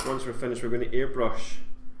is, once we're finished, we're going to airbrush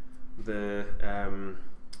the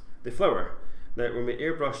flower. Now, when we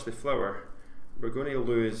airbrush the flower, we're going to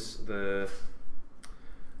lose the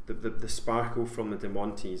sparkle from the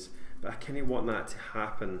Diamantes, but I kind of want that to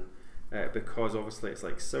happen because obviously it's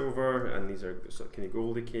like silver and these are sort of kind of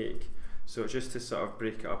goldy cake, so just to sort of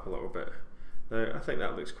break it up a little bit. Now, I think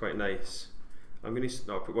that looks quite nice. I'm going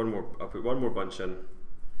to I'll put one more bunch in,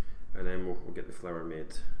 and then we'll get the flower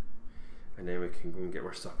made, and then we can go and get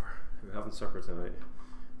our supper. We're having supper tonight.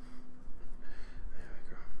 There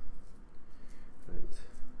we go. Right.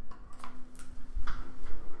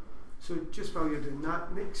 So just while you're doing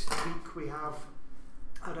that, next week we have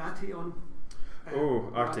Arati on.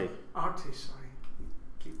 Arti. Arti, sorry.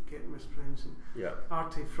 Keep getting mispronouncing. Yeah.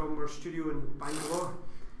 Arti from our studio in Bangalore.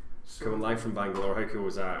 So coming live from Bangalore, how cool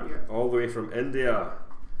was that? Yeah. All the way from India.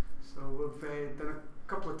 So we've done a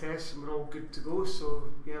couple of tests and we're all good to go. So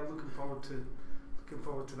yeah, looking forward to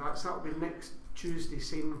that. So that'll be next Tuesday,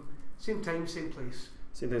 same time, same place.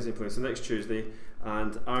 Same time, same place. So next Tuesday,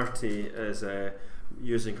 and Arti is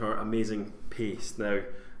using her amazing paste. Now,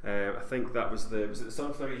 I think that was it the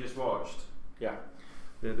sunflower you just watched? Yeah.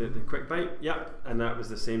 The quick bite, yeah, and that was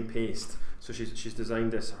the same paste. So she's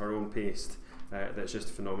designed this her own paste. That's just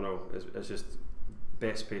phenomenal. It's just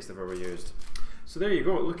best paste I've ever used. So there you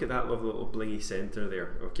go. Look at that lovely little blingy centre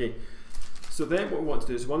there. Okay. So then what we want to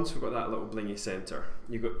do is, once we've got that little blingy centre,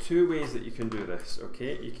 you've got two ways that you can do this.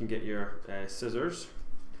 Okay. You can get your scissors,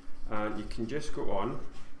 and you can just go on.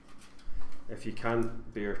 If you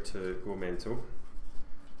can't bear to go mental,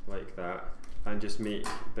 like that, and just make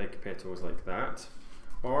big petals like that,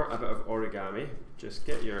 or a bit of origami. Just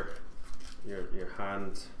get your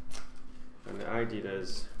hand. And the idea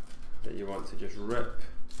is that you want to just rip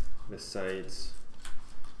the sides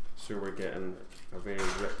so we're getting a very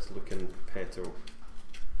ripped looking petal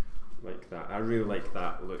like that. I really like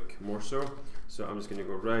that look more so. So I'm just going to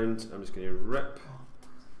go round, I'm just going to rip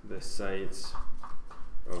the sides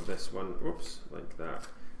of this one, oops, like that.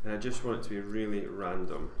 And I just want it to be really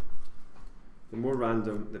random. The more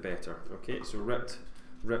random, the better. Okay, so ripped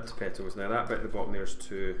petals. Now that bit at the bottom there is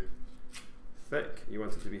too thick. You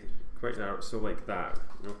want it to be quite narrow, so like that.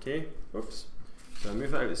 Okay, oops. So I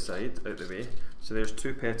move that out the way. So there's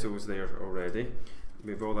two petals there already.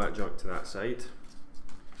 Move all that junk to that side.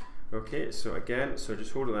 Okay, so again, so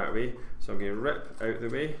just hold it that way. So I'm going to rip out the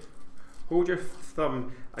way. Hold your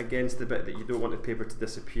thumb against the bit that you don't want the paper to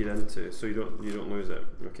disappear into, so you don't lose it.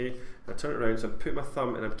 Okay, I turn it around, so I'm putting my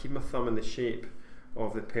thumb, and I'm keeping my thumb in the shape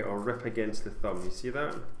of the petal. Rip against the thumb. You see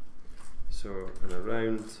that? So and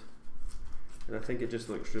around. And I think it just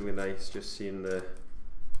looks really nice, just seeing that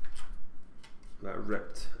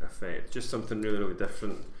ripped effect. Just something really, really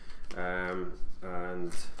different.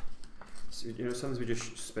 And so, you know, sometimes we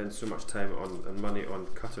just spend so much time and money on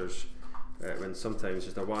cutters, when sometimes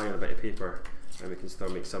just a wire and a bit of paper, and we can still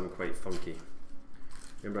make something quite funky.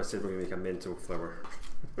 Remember I said we're going to make a mental flower.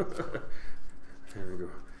 There we go.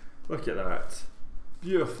 Look at that.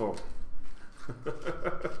 Beautiful.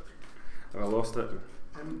 Have I lost it?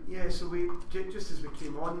 Yeah, so we just as we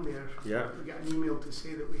came on there, yeah, we got an email to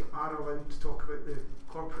say that we are allowed to talk about the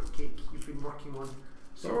corporate cake you've been working on.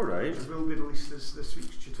 So all right. it will be released as this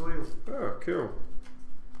week's tutorial. Oh, cool.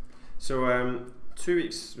 So 2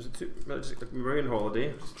 weeks, was it we were on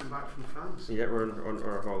holiday. Just came back from France. Yeah, we're on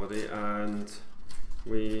our holiday, and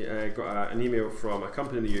we got an email from a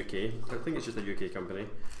company in the UK. I think it's just a UK company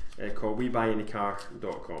called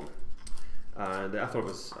WeBuyAnyCar.com. And I thought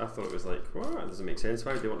it was like, well, that doesn't make sense.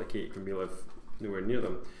 Why would they want a cake when we live nowhere near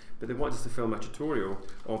them? But they wanted us to film a tutorial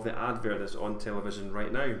of the advert that's on television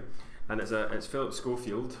right now, and it's Philip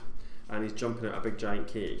Schofield, and he's jumping out a big giant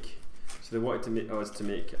cake. So they wanted us to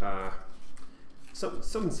make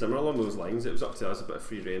something similar along those lines. It was up to us, a bit of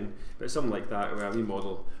free rein, but something like that, where a wee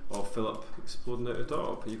model of Philip exploding out the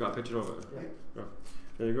top. You got a picture of it? Yeah. Oh,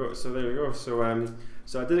 there you go. So there you go. So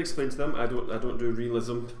I did explain to them I don't do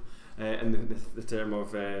realism. In the term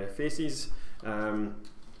of faces, yeah,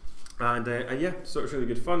 so it was really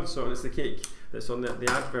good fun. So it's the cake that's on the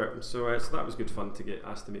advert. So that was good fun to get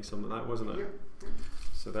asked to make something like that, wasn't it? Yeah.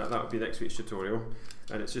 So that would be next week's tutorial,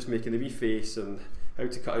 and it's just making the wee face and how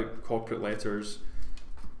to cut out corporate letters.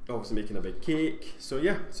 Obviously making a big cake. So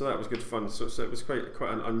yeah, so that was good fun. So it was quite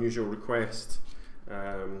an unusual request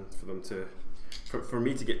for them for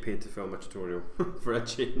me to get paid to film a tutorial for a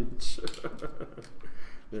change.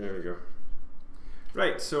 There we go.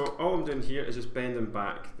 Right, so all I'm doing here is just bending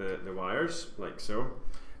back the wires, like so.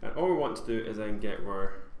 And all we want to do is then get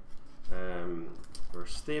our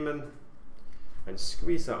stamen and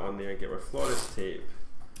squeeze that on there and get our florist tape,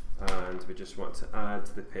 and we just want to add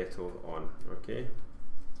the petal on, okay?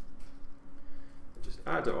 Just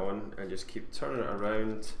add it on and just keep turning it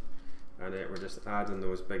around, and we're just adding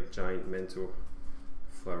those big giant mental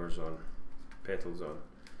flowers on, petals on.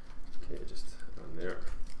 Okay, just on there.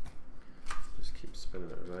 Just keep spinning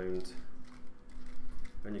it around.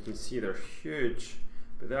 And you can see they're huge,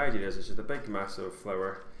 but the idea is it's just a big massive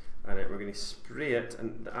flower, and we're going to spray it,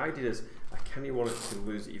 and the idea is I kind of want it to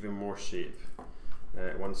lose even more shape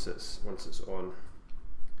once it's on.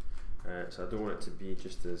 So I don't want it to be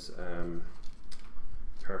just as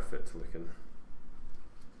perfect looking.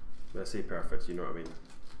 When I say perfect, you know what I mean.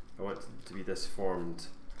 I want it to be this formed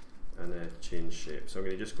and change shape. So I'm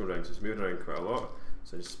going to just go around, so it's moving around quite a lot.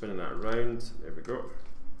 So just spinning that around, there we go.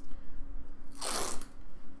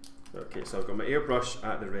 Okay, so I've got my airbrush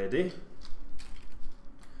at the ready.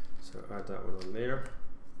 So add that one on there.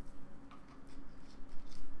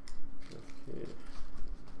 Okay,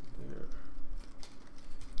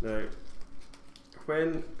 there. Now,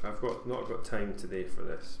 when I've not got time today for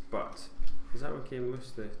this, but is that one came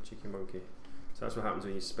loose, the cheeky monkey? So that's what happens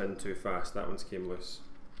when you spin too fast. That one's came loose.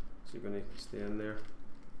 So you're going to stay in there.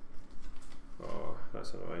 Oh,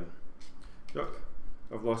 that's annoying. Nope,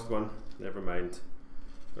 I've lost one. Never mind.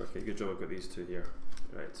 Okay, good job I've got these two here.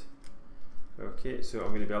 Right. Okay, so I'm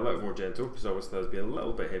going to be a little more gentle because obviously I was being a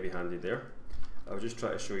little bit heavy-handed there. I was just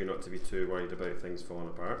trying to show you not to be too worried about things falling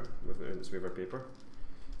apart with the smoother paper.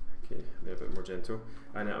 Okay, be a bit more gentle.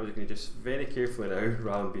 And I'm just going to just very carefully now,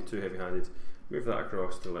 rather than be too heavy-handed, move that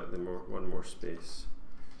across to let them one more space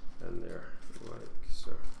in there, like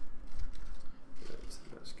so. Right,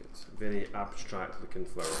 that's good. Very abstract looking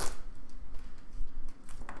flower.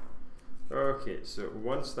 Okay, so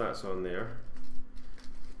once that's on there,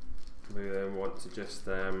 we then want to just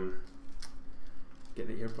get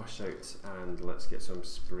the airbrush out and let's get some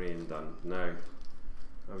spraying done. Now,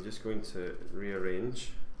 I'm just going to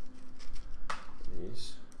rearrange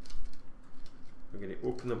these. We're going to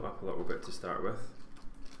open them up a little bit to start with.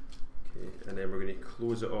 Okay, and then we're going to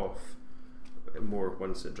close it off more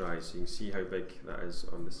once it dries, so you can see how big that is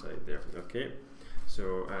on the side there. Okay.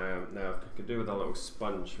 So now I could do with a little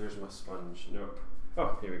sponge. Where's my sponge? Nope.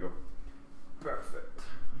 Oh, here we go. Perfect.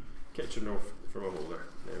 Kitchen roll from a holder.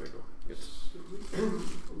 There we go. Good.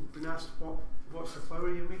 I've been asked what's the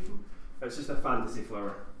flower you're making? It's just a fantasy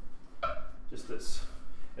flower. Just it's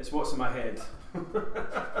what's in my head.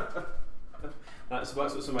 That's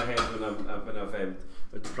what's in my head when I've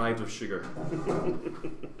deprived of sugar.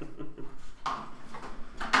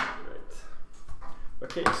 Right.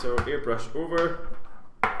 Okay, so airbrush over.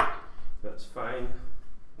 That's fine.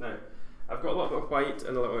 Now, I've got a little bit of white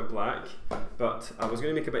and a little bit of black, but I was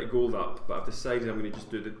going to make a bit of gold up, but I've decided I'm going to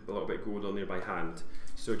just do a little bit of gold on there by hand.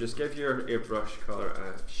 So just give your airbrush colour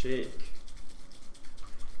a shake.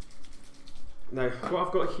 Now, what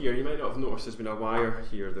I've got here, you might not have noticed there's been a wire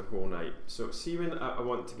here the whole night. So see when I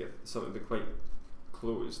want to get something to be quite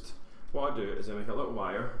closed, what I do is I make a little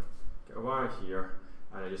wire, get a wire here,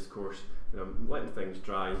 and I just, of course, I'm letting things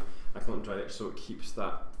dry. I can let them dry there so it keeps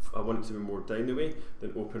that. I want it to be more down the way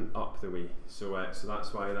than open up the way. So so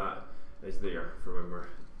that's why that is there for when we're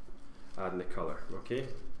adding the colour. Okay.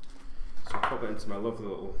 So I'll pop it into my lovely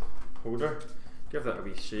little holder, give that a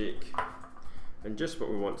wee shake, and just what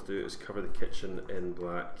we want to do is cover the kitchen in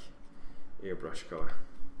black airbrush colour.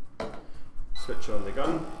 Switch on the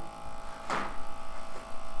gun.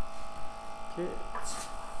 Okay.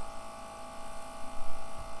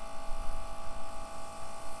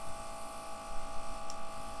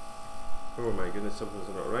 Oh my goodness, something's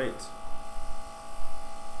not right.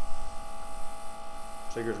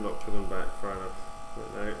 Trigger's not pulling back far enough.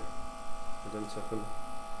 Wait out. I've done something.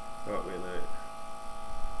 Oh, wait out.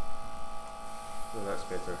 Oh, that's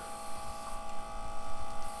better.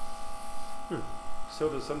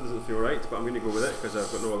 Some doesn't feel right, but I'm going to go with it because I've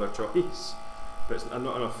got no other choice. But it's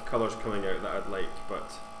not enough colours coming out that I'd like,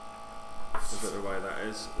 but I don't know why that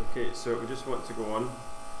is. Okay, so we just want to go on.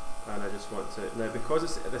 And I just want to, now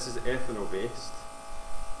because this is ethanol based,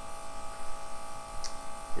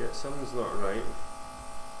 yeah, something's not right.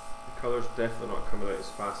 The colour's definitely not coming out as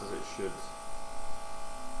fast as it should.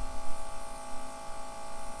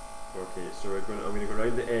 Okay, so I'm going to go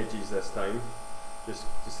around the edges this time, just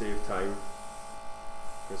to save time,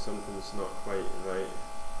 because something's not quite right.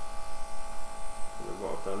 I don't know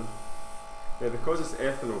what I've done. Now because it's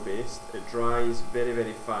ethanol based, it dries very,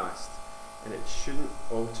 very fast. And it shouldn't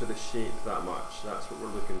alter the shape that much. That's what we're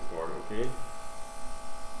looking for, okay?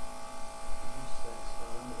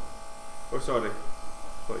 Oh, sorry. I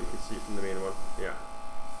thought you could see it from the main one. Yeah.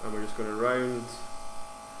 And we're just going to round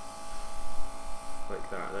like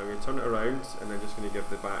that. Now I'm going to turn it around and I'm just going to give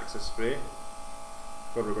the backs a spray.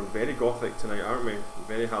 God, we're going very gothic tonight, aren't we?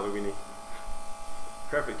 Very Halloweeny.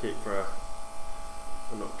 Perfect cake for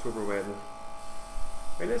an October wedding.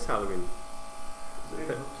 When is Halloween?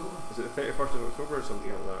 Is it the 31st of October or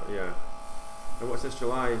something like that? Yeah. And what's this,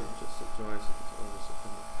 July? Just July,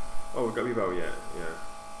 September. Oh, we've got a wee while yet,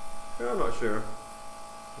 yeah. I'm not sure.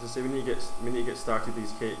 As I say, we need to get started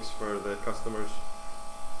these cakes for the customers.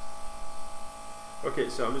 Okay,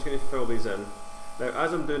 so I'm just going to fill these in. Now,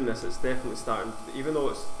 as I'm doing this, it's definitely starting, even though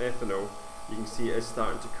it's ethanol, you can see it is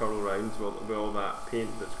starting to curl around with all that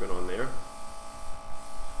paint that's going on there.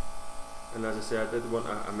 And as I say, I did want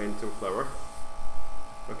a mental flower.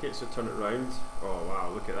 Okay, so turn it round. Oh wow,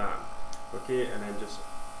 look at that. Okay, and then just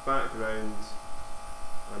back round,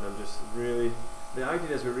 and I'm just really, the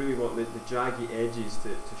idea is we really want the jaggy edges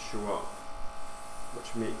to show up,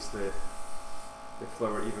 which makes the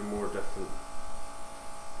flower even more different.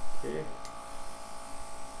 Okay.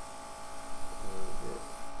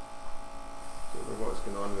 Don't know what's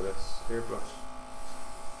going on with this hairbrush.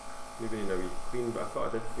 Maybe in a wee clean, but I thought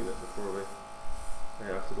I did clean it before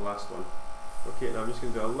after the last one. Okay, now I'm just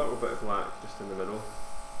going to do a little bit of black just in the middle.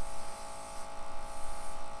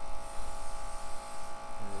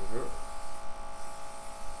 There we go.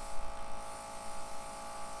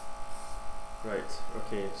 Right,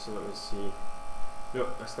 okay, so let me see.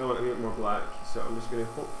 Nope, I still want a bit more black, so I'm just going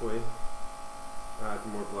to hopefully add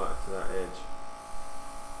more black to that edge.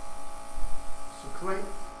 So Colette,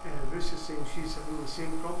 Ruth is saying she's having the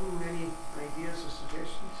same problem. Any ideas or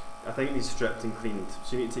suggestions? I think it needs stripped and cleaned.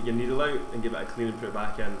 So you need to take your needle out and give it a clean and put it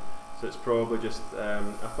back in. So it's probably just, I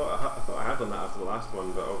thought I had done that after the last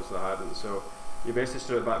one, but obviously I hadn't. So you're best to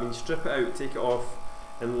strip it back. I mean, strip it out, take it off,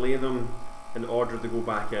 and lay them in order to go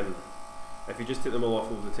back in. If you just take them all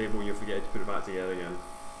off over the table, you'll forget to put it back together again.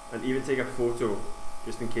 And even take a photo,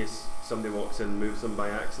 just in case somebody walks in and moves them by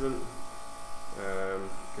accident,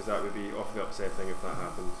 because that would be awfully upsetting if that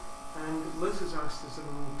happened. And Liz has asked, is there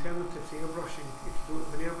an alternative to airbrushing if you don't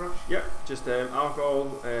have an airbrush? Yep, just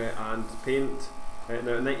alcohol and paint.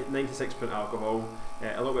 Now 96% alcohol,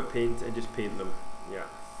 a little bit of paint, and just paint them. Yeah.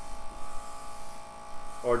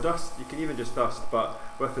 Or dust, you can even just dust, but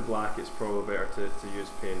with the black it's probably better to use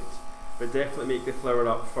paint. But definitely make the flower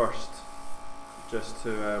up first, just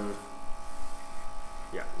to,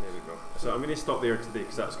 yeah, there we go. So I'm going to stop there today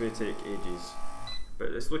because that's going to take ages.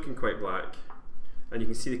 But it's looking quite black. And you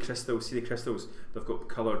can see the crystals, they've got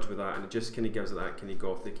coloured with that, and it just kind of gives it that kind of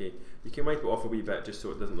gothic-y. You can wipe it off a wee bit just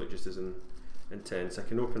so it doesn't look just as intense. I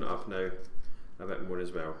can open it up now a bit more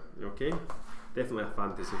as well. Okay? Definitely a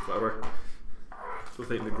fantasy flower. So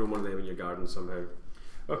think they grow one of them in your garden somehow.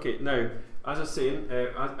 Okay, now, as I was saying,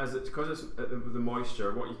 because it's the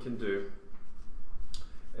moisture, what you can do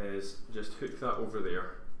is just hook that over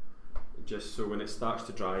there, just so when it starts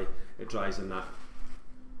to dry, it dries in that.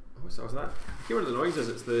 What's that? I hear what the noise is.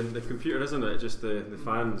 It's the computer, isn't it? Just the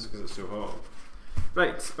fans because it's so hot.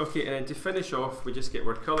 Right, okay, and then to finish off, we just get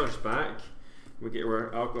our colours back, we get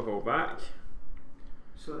our alcohol back.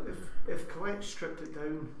 So if Colette stripped it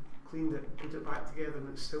down, cleaned it, put it back together, and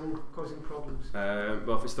it's still causing problems?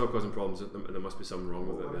 Well, if it's still causing problems, there must be something wrong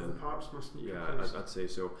with it then. The parts must be I'd say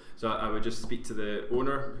so. So I would just speak to the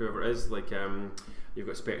owner, whoever it is, like you've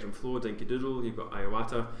got Spectrum Flow, Dinky Doodle, you've got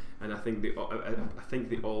Iwata, and I think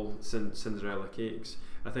they all Cinderella cakes.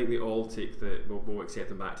 I think they all take we'll accept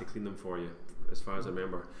them back to clean them for you, as far as I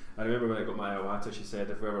remember. I remember when I got my Iwata, she said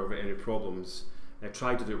if we ever have any problems,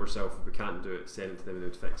 try to do it yourself. If we can't do it, send it to them and they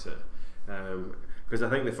would fix it. Because I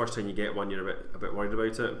think the first time you get one, you're a bit worried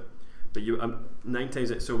about it. But 9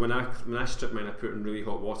 times so when I strip mine, I put it in really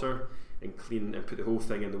hot water and clean and put the whole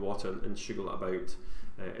thing in the water and sugar it about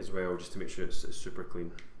as well, just to make sure it's super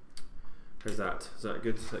clean. How's that? Is that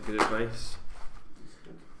good? Is that good advice?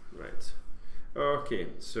 Right. Okay,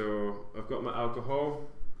 so I've got my alcohol.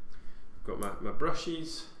 I've got my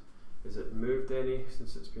brushes. Is it moved any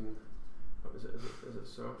since it's been? Is it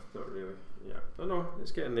soft? Not really. Yeah. Oh no,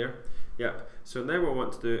 it's getting there. Yeah. So now what we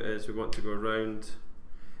want to do is we want to go around,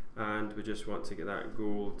 and we just want to get that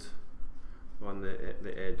gold on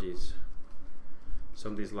the edges.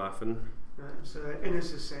 Somebody's laughing. So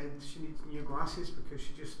Ines has said she needs new glasses because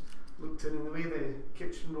she just looked in, and the way the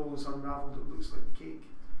kitchen roll is unravelled, it looks like the cake.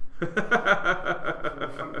 From the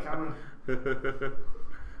front camera.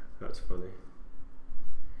 That's funny.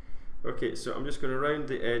 Okay, so I'm just going to round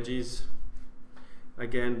the edges.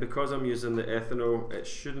 Again, because I'm using the ethanol, it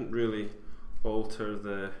shouldn't really alter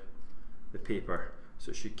the paper. So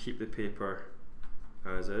it should keep the paper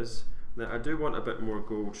as is. Now I do want a bit more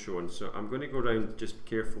gold shown, so I'm going to go round, just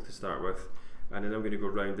careful to start with, and then I'm going to go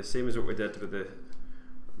round the same as what we did with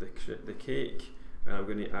the cake, and I'm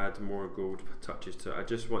going to add more gold touches to it. I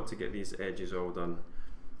just want to get these edges all done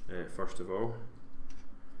first of all.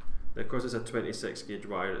 Now, because it's a 26 gauge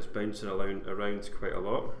wire, it's bouncing around quite a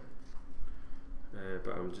lot,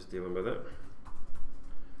 but I'm just dealing with it.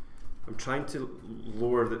 I'm trying to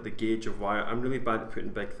lower the gauge of wire. I'm really bad at putting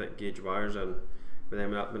big thick gauge wires in, but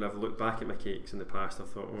then when I've looked back at my cakes in the past, I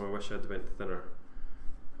thought, oh, I wish I'd went thinner.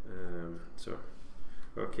 So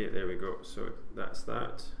okay, there we go. So that's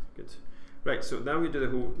that. Good. Right, so now we do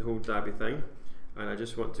the whole dabby thing, and I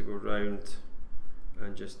just want to go round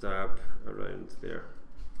and just dab around there.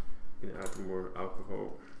 I'm going to add more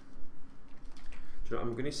alcohol. Do you know,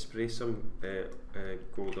 I'm going to spray some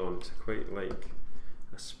gold on, because I quite like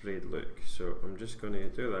a sprayed look. So I'm just going to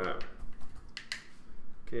do that.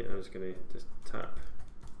 Okay, I'm just going to just tap.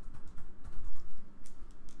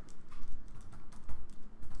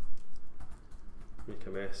 Make a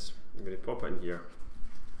mess. I'm going to pop it in here.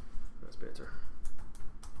 That's better.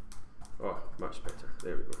 Oh, much better.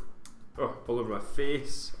 There we go. Oh, all over my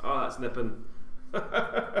face. Oh, that's nipping.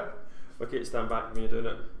 Okay, stand back when you're doing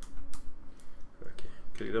it. Okay,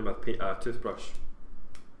 could you do it with a toothbrush?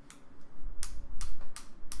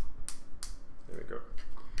 There we go.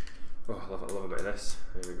 Oh, I love a bit of this.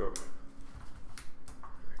 There we go.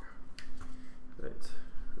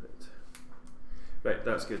 Right,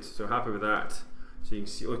 that's good. So happy with that. So you can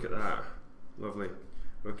see, look at that. Lovely.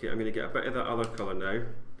 Okay, I'm going to get a bit of that other colour now,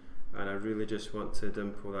 and I really just want to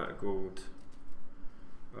dimple that gold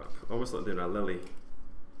up, almost like doing a lily.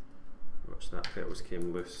 Watch, that petals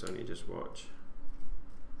came loose, so I need to just watch.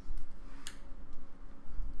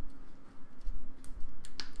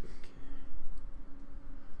 Okay.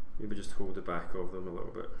 Maybe just hold the back of them a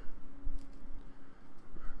little bit.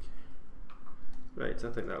 Okay. Right, I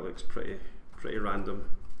think that looks pretty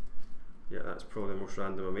random. Yeah, that's probably the most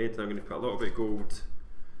random I made. Now I'm going to put a little bit of gold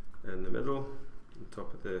in the middle, on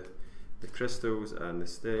top of the crystals and the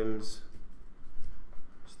stamens.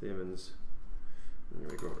 There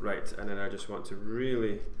we go. Right, and then I just want to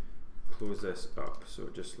really close this up so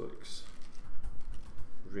it just looks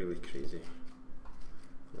really crazy.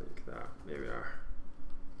 Like that. There we are.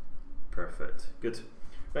 Perfect. Good.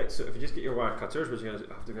 Right, so if you just get your wire cutters, we're just going to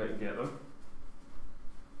have to go out and get them.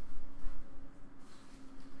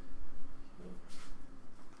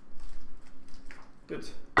 Good.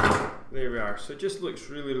 There we are. So it just looks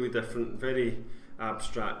really different, very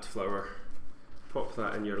abstract flower. Pop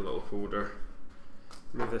that in your little holder.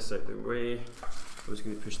 Move this out the way. I'm just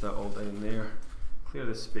going to push that all down there. Clear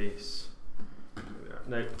the space. There we are.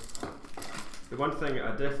 Now, the one thing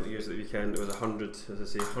I definitely used at the weekend was 100, as I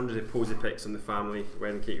say, 100 of Posy Picks on the family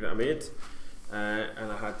wedding cake that I made.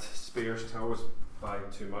 And I had spares because I always buy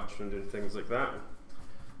too much when doing things like that.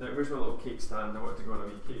 Now, where's my little cake stand? I wanted to go on a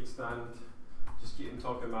wee cake stand. Just keep them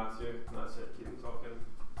talking, Matthew. That's it, keep them talking.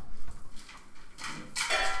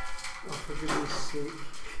 Oh, for goodness sake.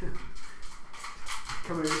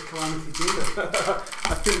 Coming out with Calamity Jane.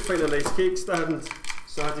 I couldn't find a nice cake stand,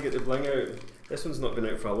 so I had to get the bling out. This one's not been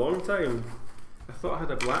out for a long time. I thought I had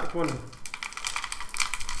a black one.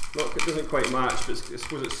 Not, it doesn't quite match, but I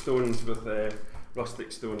suppose it's stones with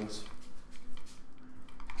rustic stones.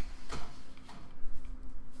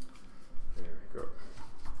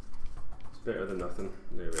 Better than nothing.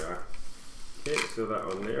 There we are. Okay, so that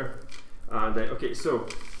on there. And okay, so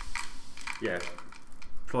yeah,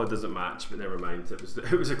 probably doesn't match, but never mind. It was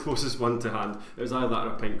the closest one to hand. It was either that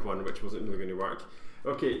or a pink one, which wasn't really going to work.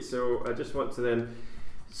 Okay, so I just want to then,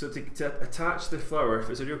 so to attach the flower, if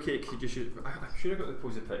it's a real cake, you just should. I'm sure I got the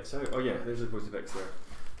Posy Picks out. Oh yeah, there's the Posy Picks there.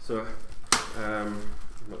 So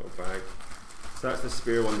little bag. So that's the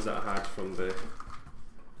spare ones that I had from the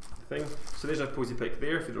thing. So there's a Posy Pick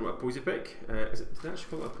there, if you don't know what a Posy Pick. Did I actually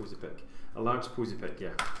call it a Posy Pick? A large Posy Pick,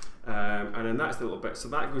 yeah. And then that's the little bit, so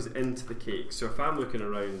that goes into the cake. So if I'm looking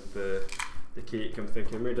around the cake, I'm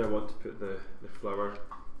thinking, where do I want to put the flower?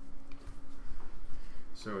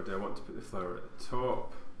 So do I want to put the flower at the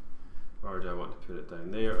top, or do I want to put it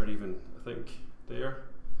down there, or even, I think, there,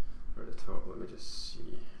 or at the top? Let me just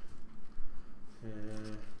see.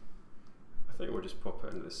 I think we'll just pop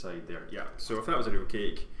it into the side there. Yeah, so if that was a real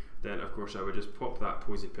cake, then of course I would just pop that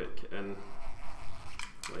Posy Pick in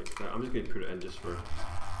like that. I'm just going to put it in just for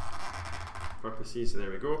purposes. So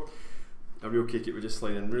there we go. A real cake, it would just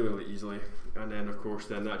slide in really easily, and then of course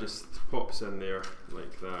then that just pops in there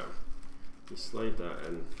like that. You slide that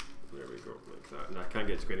in, there we go, like that. And I can't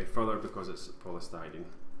get to go any further because it's polystyrene.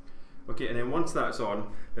 Okay, and then once that's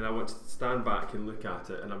on, then I want to stand back and look at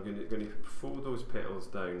it, and I'm going to fold those petals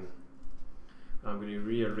down. I'm going to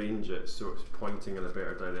rearrange it so it's pointing in a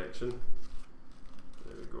better direction.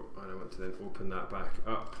 There we go. And I want to then open that back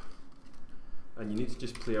up. And you need to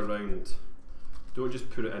just play around. Don't just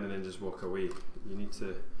put it in and then just walk away. You need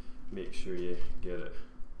to make sure you get it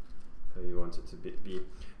how you want it to be.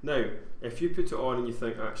 Now, if you put it on and you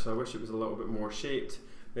think, actually I wish it was a little bit more shaped,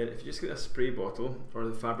 then if you just get a spray bottle or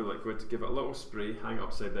the fabric liquid, give it a little spray, hang it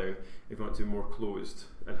upside down. If you want to be more closed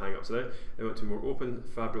and hang it upside down, if you want to be more open,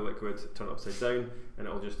 fabric liquid, turn it upside down, and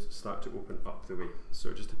it'll just start to open up the way. So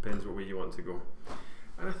it just depends what way you want to go.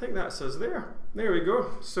 And I think that's us there. There we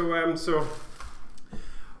go. So so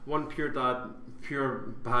one pure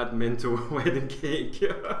bad mental wedding cake.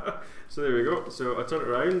 So there we go. So I turn it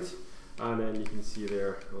around, and then you can see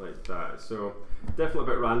there like that. So definitely a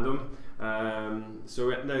bit random. So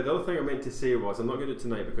now the other thing I meant to say was, I'm not going to do it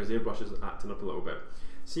tonight because the airbrush is acting up a little bit.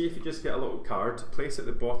 See if you just get a little card, place it at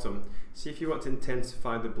the bottom, see if you want to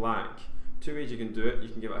intensify the black. Two ways you can do it. You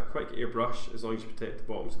can give it a quick airbrush as long as you protect the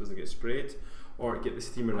bottom so it doesn't get sprayed, or get the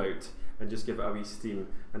steamer out and just give it a wee steam,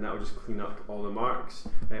 and that will just clean up all the marks.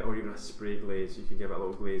 Or even a spray glaze, you can give it a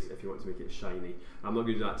little glaze if you want to make it shiny. I'm not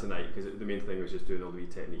going to do that tonight because the main thing was just doing all the wee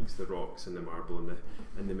techniques, the rocks and the marble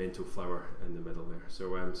and the mental flower in the middle there.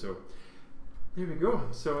 So so there we go.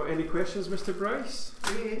 So any questions, Mr. Bryce?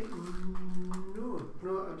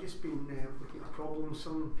 No, I've just been looking at problems.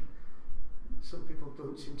 Some people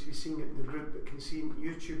don't seem to be seeing it in the group but can see it on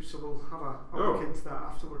YouTube, so we'll have a look into that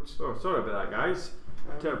afterwards. Oh, sorry about that, guys.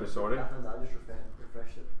 Terribly sorry. I just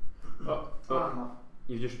refreshed it.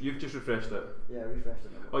 You've just refreshed it. Yeah, refreshed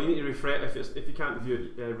it. Oh, you need to refresh if you can't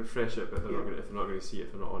view it. Refresh it, but they're not going to see it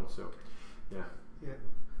if they're not on. So, yeah. Yeah.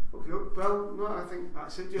 Okay. Well, no, I think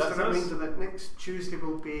that's it. Just a reminder that next Tuesday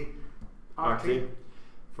will be Arti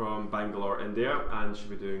from Bangalore, India, and she'll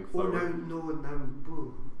be doing flower.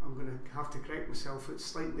 I'm going to have to correct myself. It's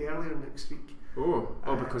slightly earlier next week.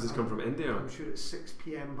 Because it's come from India. I'm sure it's 6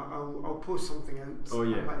 PM, but I'll post something out. Oh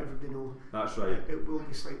yeah. And let everybody know. That's right. It will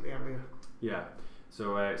be slightly earlier. Yeah.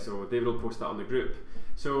 So so David will post that on the group.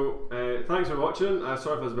 So thanks for watching. Sorry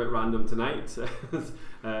if it was a bit random tonight.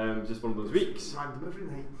 Just one of those weeks. Random every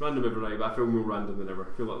night. Random every night, but I feel more random than ever.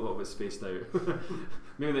 I feel like a little bit spaced out.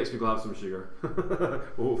 Maybe next week we'll have some sugar.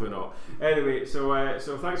 Well, hopefully not. Anyway, so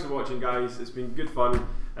so thanks for watching, guys. It's been good fun.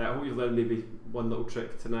 I hope you've learned maybe one little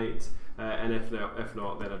trick tonight. And if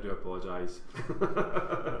not, then I do apologise.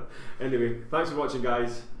 Anyway, thanks for watching,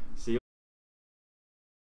 guys.